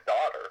losing his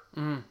daughter,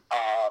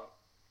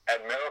 and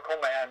Miracle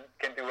Man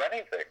can do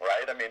anything,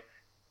 right? I mean,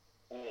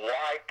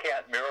 why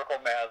can't Miracle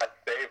Man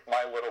save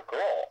my little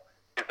girl?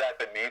 Is that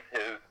beneath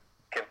his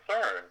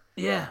concern?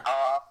 Yeah.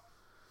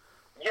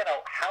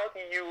 How do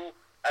you?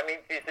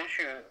 These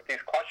issues,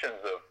 these questions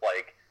of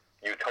like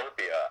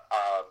utopia,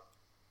 are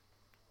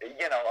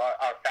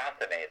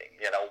fascinating.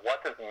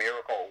 What does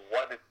Miracle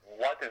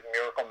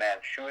Man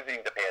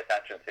choosing to pay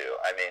attention to?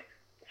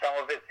 Some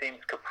of it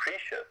seems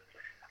capricious,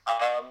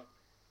 and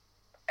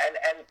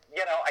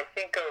I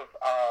think of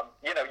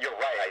you're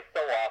right. I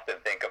so often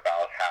think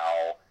about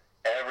how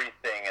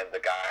everything in the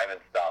Gaiman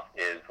stuff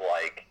is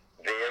like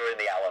there in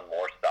the Alan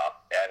Moore stuff,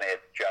 and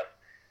it's just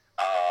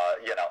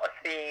a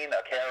scene,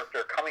 a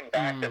character coming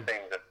back to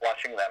things and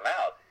fleshing them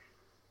out.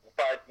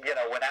 But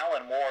when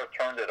Alan Moore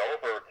turned it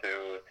over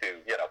to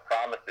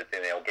promised it to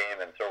Neil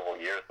Gaiman several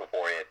years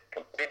before he had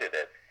completed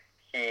it,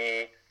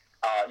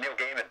 Neil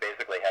Gaiman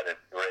basically hadn't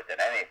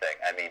written anything.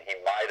 I mean, he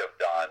might have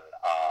done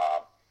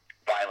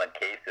Violent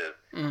Cases,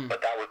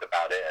 but that was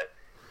about it.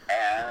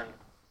 And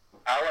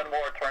Alan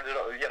Moore was going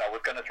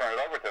to turn it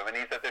over to him, and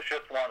he said, "There's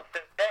just one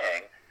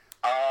thing.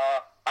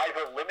 I've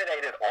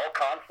eliminated all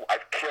conflict.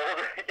 I've killed,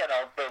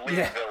 the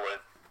lead villain,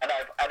 and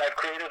I've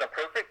created a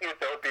perfect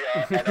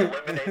utopia and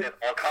eliminated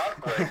all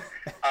conflict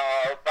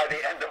by the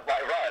end of my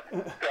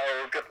run. So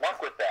good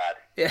luck with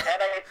that." Yeah.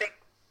 And I think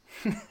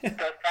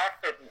the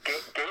fact that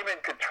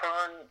Gaiman could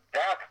turn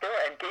that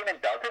story, and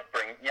Gaiman doesn't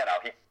bring,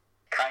 he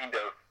kind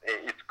of,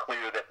 it's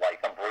clear that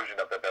like some version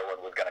of the villain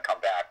was going to come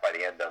back by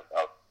the end of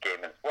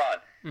Gaiman's run.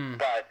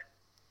 But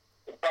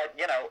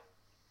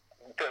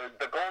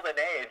the Golden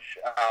Age,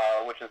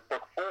 which is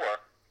book 4,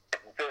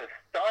 the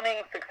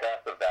stunning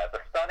success of that,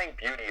 the stunning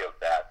beauty of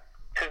that,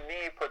 to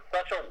me put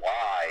such a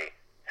lie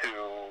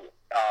to,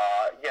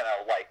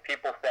 like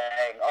people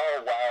saying,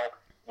 "Oh, well,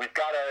 we've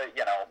got to,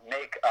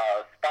 make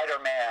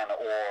Spider-Man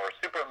or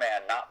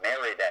Superman not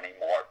married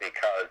anymore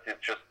because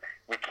it's just,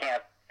 we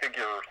can't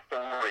figure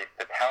stories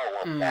to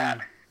tell of that."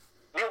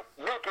 Neil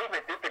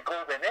Gaiman did the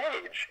Golden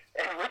Age,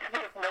 in which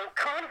there's no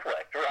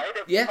conflict, right?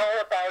 It's all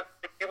about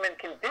the human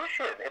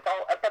condition. I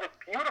thought it's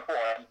beautiful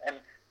and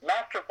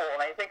masterful,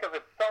 and I think of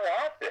it so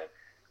often.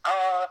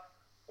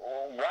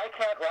 Why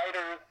can't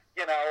writers,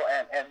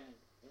 and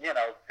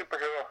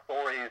superhero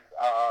stories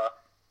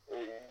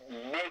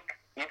make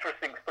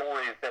interesting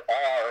stories that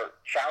are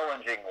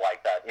challenging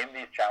like that in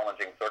these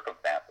challenging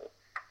circumstances?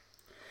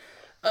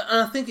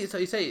 And I think it's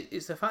like you say,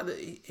 it's the fact that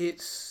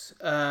it's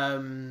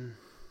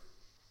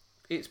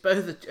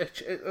both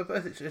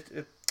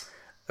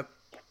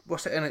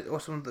what's it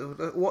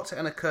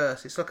and a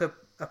curse. It's like a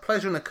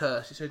pleasure and a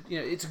curse.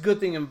 It's a good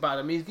thing and bad.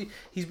 I mean,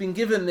 he's been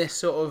given this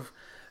sort of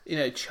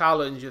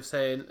challenge of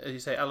saying, as you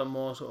say, Alan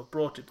Moore sort of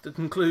brought it to the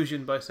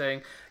conclusion by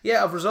saying,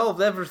 "Yeah, I've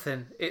resolved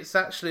everything. It's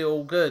actually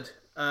all good.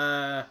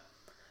 Now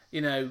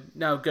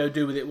go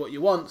do with it what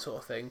you want," sort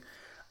of thing.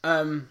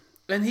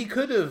 And he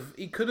could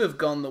have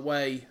gone the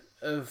way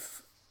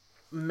of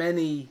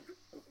many,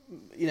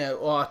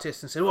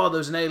 artists and said, "Well,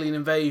 there's an alien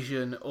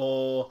invasion,"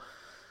 or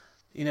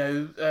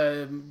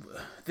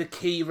the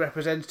key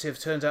representative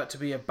turns out to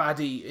be a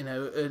baddie,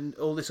 and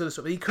all this other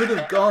stuff. He could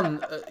have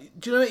gone.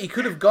 He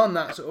could have gone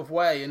that sort of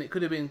way, and it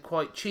could have been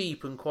quite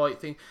cheap and quite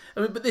thing.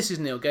 I mean, but this is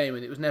Neil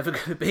Gaiman. It was never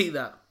going to be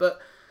that.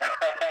 But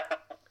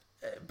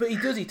he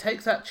does. He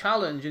takes that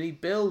challenge and he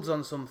builds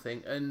on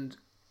something. And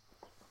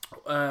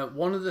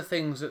one of the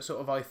things that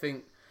sort of I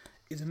think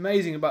is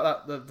amazing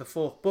about that the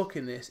 4th book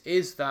in this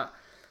is that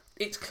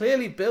it's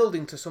clearly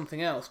building to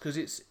something else, because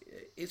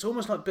it's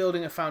almost like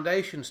building a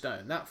foundation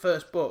stone. That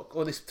first book,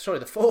 the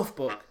 4th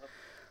book,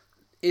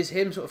 is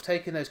him sort of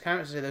taking those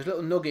characters, those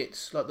little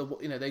nuggets, like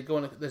they go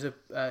on. There's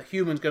a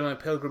humans going on a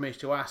pilgrimage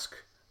to ask,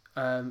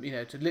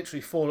 to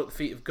literally fall at the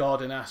feet of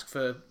God and ask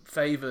for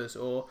favors,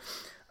 or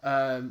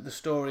the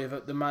story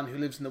of the man who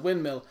lives in the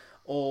windmill,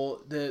 or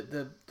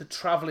the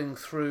traveling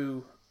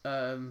through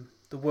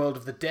the world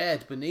of the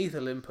dead beneath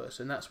Olympus,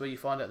 and that's where you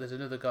find out there's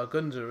another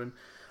Gargunza, and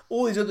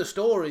all these other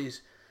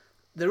stories.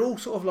 They're all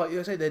sort of like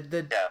you say.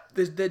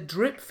 They're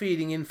drip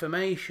feeding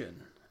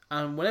information,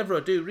 and whenever I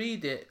do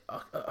read it,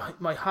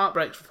 my heart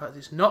breaks for the fact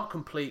it's not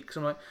complete, because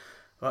I'm like,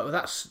 right, well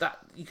that's that.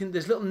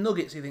 There's little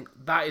nuggets. You think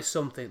that is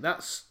something.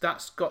 That's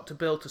got to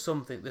build to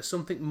something. There's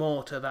something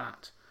more to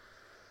that.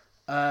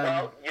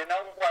 Well, you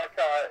know what?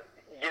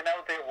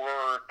 There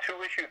were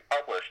 2 issues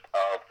published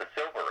of the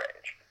Silver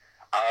Age,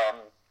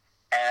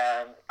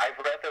 and I've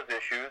read those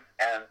issues,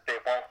 and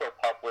they've also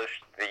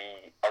published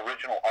the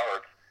original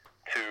art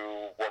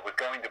to what was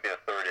going to be the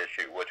 3rd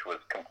issue, which was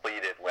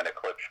completed when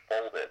Eclipse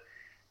folded.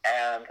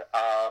 And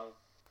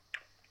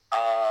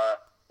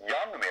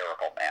young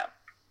Miracle Man,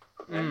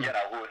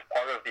 who was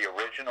part of the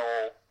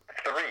original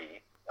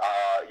 3,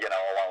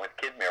 along with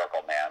Kid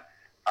Miracle Man,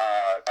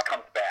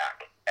 comes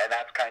back. And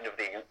that's kind of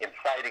the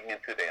inciting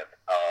incident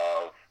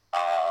of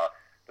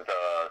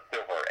the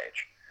Silver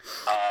Age.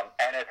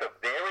 And it's a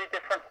very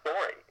different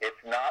story.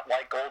 It's not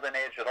like Golden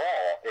Age at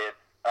all. It's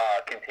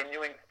a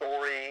continuing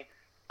story.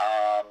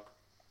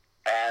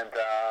 And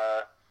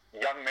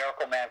young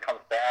Miracle Man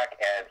comes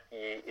back, and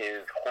he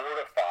is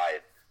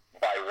horrified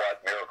by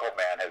what Miracle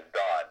Man has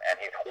done, and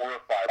he's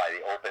horrified by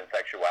the open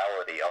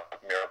sexuality of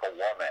Miracle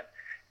Woman,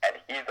 and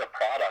he's a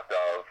product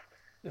of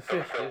the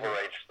Silver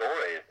Age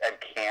stories and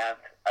can't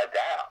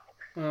adapt.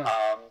 And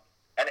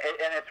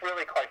it's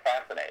really quite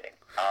fascinating.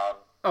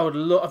 I would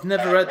love. I've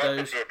never read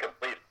those.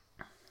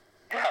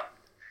 Yeah.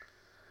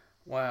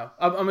 Wow.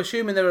 I'm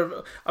assuming there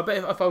are. I bet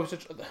if I was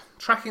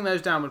tracking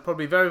those down would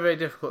probably be very, very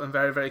difficult and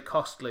very, very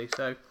costly.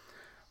 So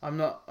I'm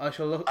not. I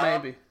shall look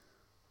maybe.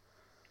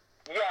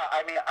 Yeah,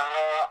 I mean,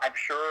 I'm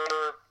sure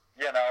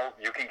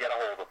you can get a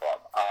hold of them.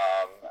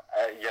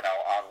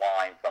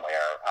 Online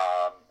somewhere.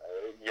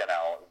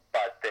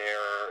 But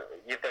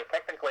they're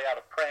technically out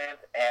of print,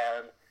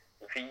 and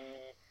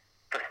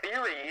the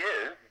theory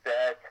is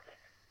that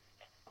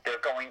they're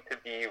going to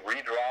be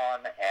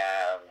redrawn,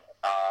 and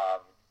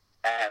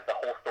the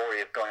whole story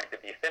is going going to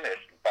be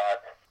finished,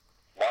 but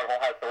Marvel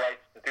has the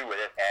rights to do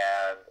it,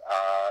 and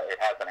it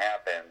hasn't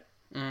happened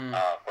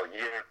for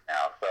years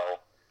now, so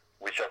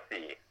we shall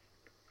see.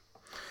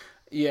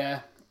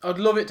 Yeah, I'd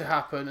love it to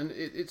happen, and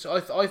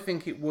I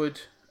think it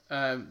would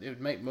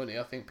make money.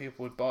 I think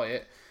people would buy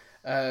it.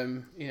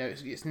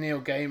 It's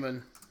Neil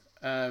Gaiman,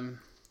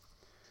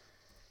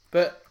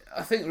 but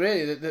I think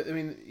really that I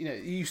mean,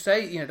 you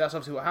say that's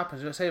obviously what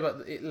happens. I say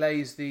about it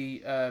lays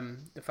the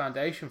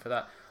foundation for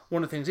that.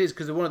 One of the things is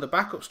because one of the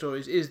backup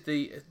stories is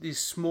these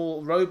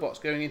small robots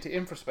going into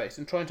infraspace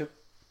and trying to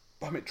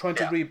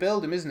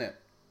rebuild them, isn't it?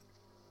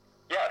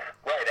 Yes,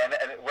 right, and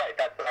right.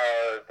 That's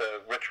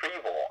the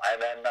retrieval,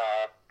 and then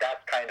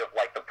that's kind of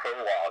like the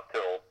prologue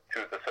to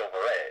the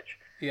Silver Age.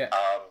 Yeah.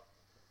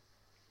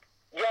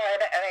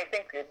 And I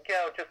think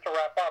just to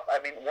wrap up, I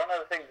mean, one of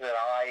the things that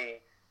I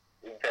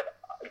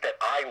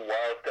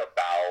loved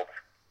about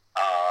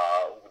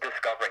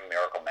discovering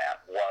Miracle Man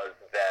was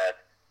that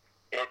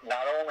it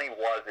not only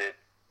was it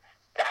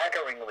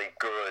staggeringly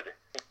good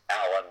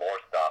Alan Moore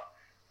stuff,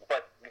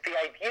 but the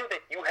idea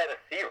that you had a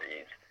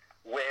series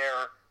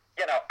where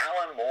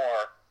Alan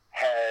Moore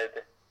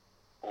had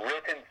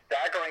written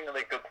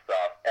staggeringly good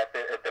stuff at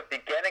the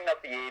beginning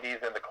of the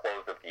 80s and the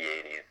close of the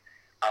 80s,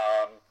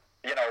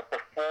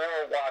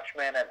 before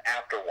Watchmen and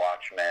after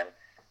Watchmen,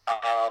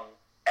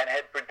 and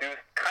had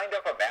produced kind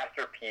of a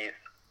masterpiece,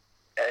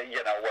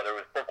 whether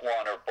it was book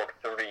 1 or book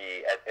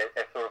 3, at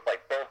sort of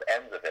like both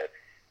ends of it,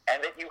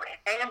 and that you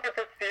handed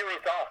the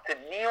series off to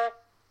Neil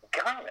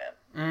Gaiman.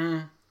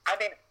 I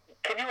mean,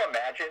 can you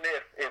imagine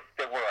if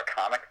there were a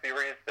comic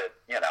series that,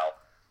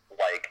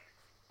 like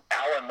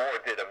Alan Moore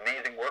did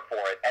amazing work for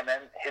it, and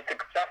then his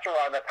successor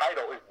on the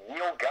title is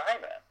Neil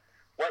Gaiman?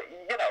 Well,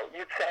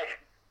 you'd say,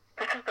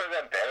 this is the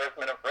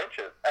embarrassment of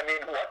riches. I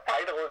mean, what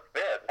title is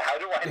this? How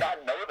do I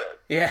not know this?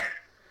 Yeah.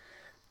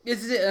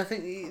 This is it. I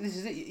think this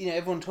is it.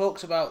 Everyone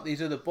talks about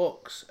these other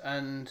books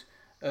and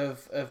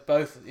of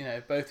both,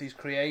 both these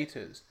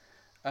creators,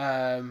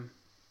 of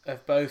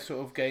both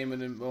sort of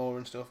Gaiman and Moore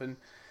and stuff. And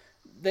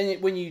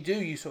then when you do,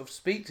 you sort of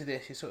speak to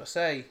this, you sort of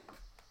say,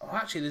 oh,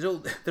 actually,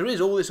 there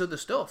is all this other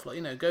stuff.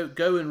 Like,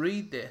 go and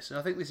read this. And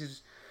I think this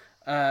is,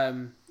 as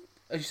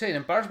you say, an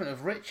embarrassment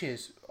of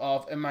riches,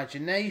 of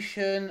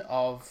imagination,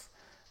 of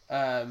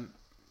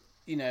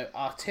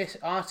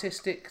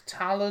artistic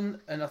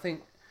talent, and I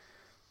think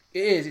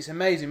it's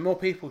amazing. More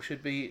people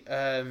should be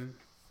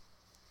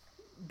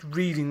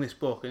reading this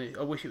book, and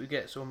I wish it would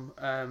get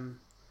some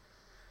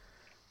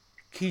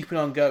keeping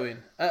on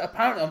going.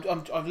 Apparently,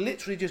 I've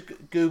literally just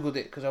googled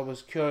it because I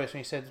was curious when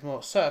you said there's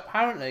more. So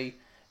apparently,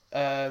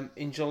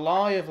 in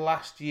July of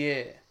last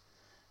year,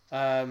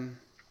 there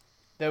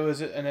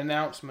was an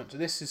announcement. So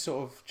this is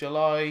sort of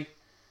July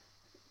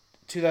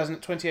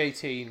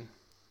 2018,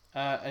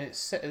 and it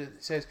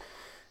says,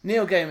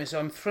 Neil Gaiman says,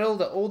 I'm thrilled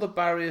that all the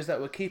barriers that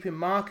were keeping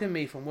Mark and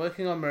me from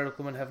working on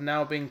Miracleman have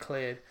now been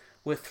cleared.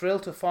 We're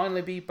thrilled to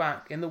finally be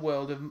back in the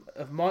world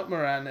of Mike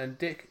Moran and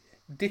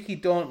Dickie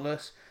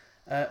Dauntless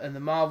and the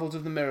marvels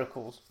of the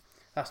miracles.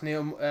 That's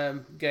Neil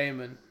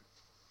Gaiman.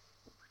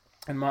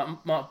 And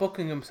Mark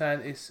Buckingham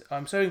saying,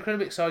 I'm so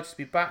incredibly excited to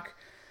be back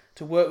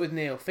to work with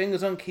Neil.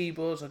 Fingers on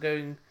keyboards are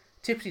going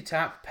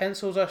tippity-tap,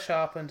 pencils are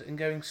sharpened and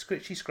going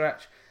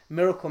scritchy-scratch.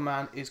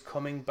 Miracleman is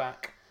coming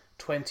back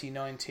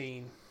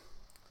 2019.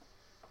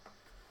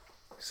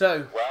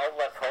 So, well,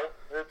 let's hope.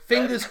 Live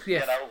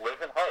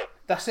in hope.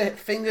 That's it.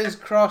 Fingers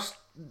crossed,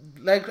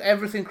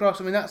 everything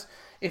crossed. I mean,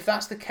 if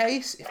that's the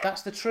case, if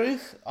that's the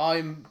truth,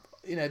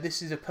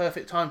 this is a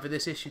perfect time for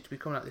this issue to be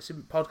coming out. This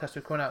podcast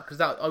to be coming out because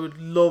I would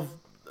love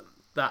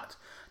that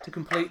to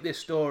complete this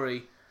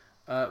story.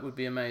 Would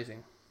be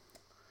amazing.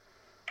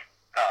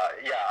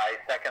 I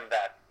second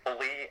that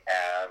fully,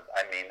 and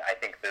I mean, I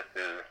think this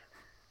is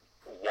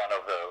one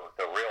of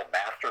the real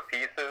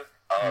masterpieces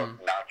of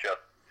not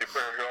just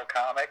superhero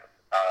comics,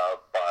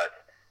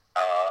 but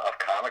of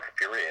comics,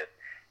 period.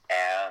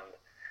 And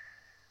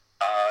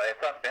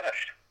it's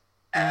unfinished.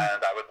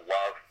 And I would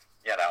love,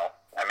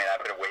 I've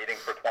been waiting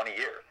for 20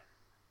 years.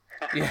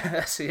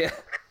 Yeah.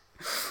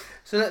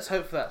 So let's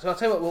hope for that. So I'll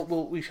tell you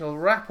what, we shall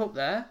wrap up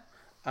there.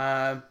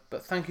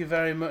 But thank you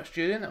very much,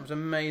 Julian. That was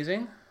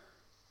amazing.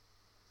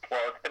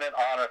 Well, it's been an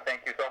honor.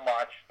 Thank you so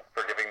much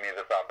for giving me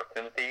this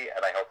opportunity,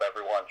 and I hope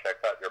everyone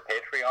checks out your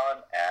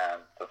Patreon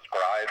and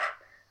subscribes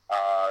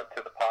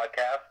to the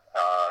podcast.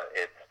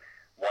 It's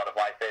one of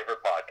my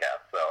favorite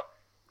podcasts, so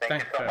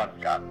thank you so much,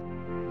 Scott.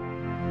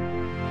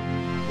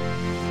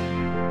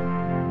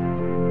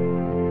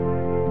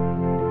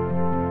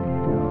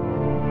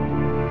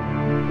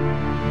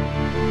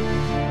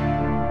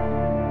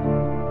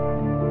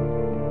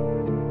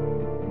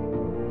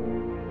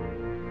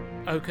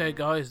 Okay,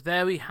 guys,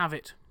 there we have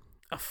it.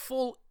 A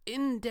full,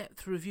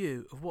 in-depth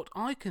review of what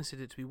I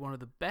consider to be one of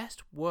the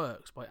best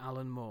works by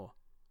Alan Moore.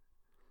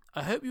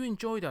 I hope you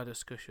enjoyed our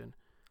discussion,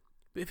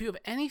 but if you have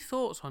any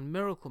thoughts on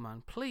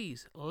Miracleman,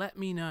 please let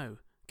me know.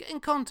 Get in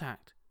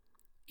contact.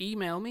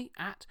 Email me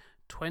at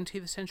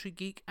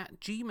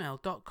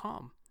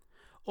 20thcenturygeek@gmail.com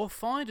or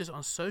find us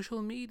on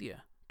social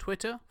media,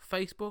 Twitter,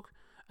 Facebook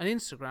and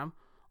Instagram,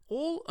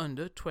 all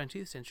under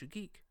 20th Century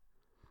Geek.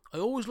 I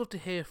always love to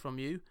hear from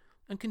you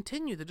and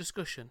continue the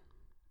discussion.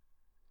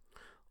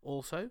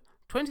 Also,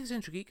 20th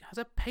Century Geek has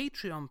a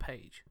Patreon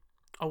page.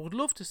 I would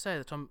love to say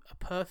that I'm a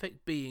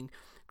perfect being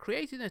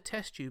creating a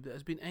test tube that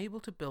has been able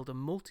to build a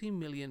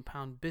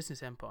multi-million-pound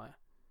business empire.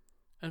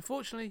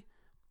 Unfortunately,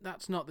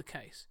 that's not the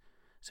case.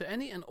 So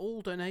any and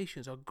all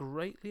donations are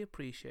greatly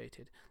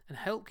appreciated and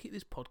help keep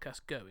this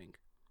podcast going.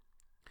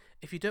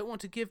 If you don't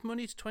want to give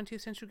money to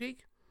 20th Century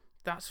Geek,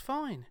 that's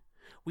fine.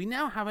 We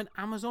now have an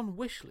Amazon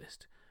wish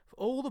list for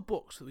all the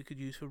books that we could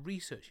use for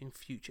researching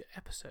future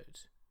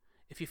episodes.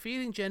 If you're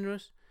feeling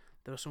generous,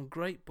 there are some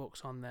great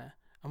books on there,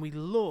 and we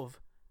love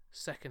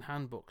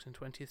second-hand books in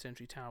 20th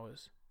Century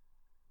Towers.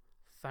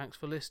 Thanks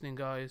for listening,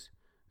 guys.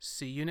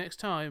 See you next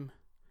time.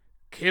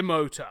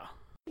 Kimota!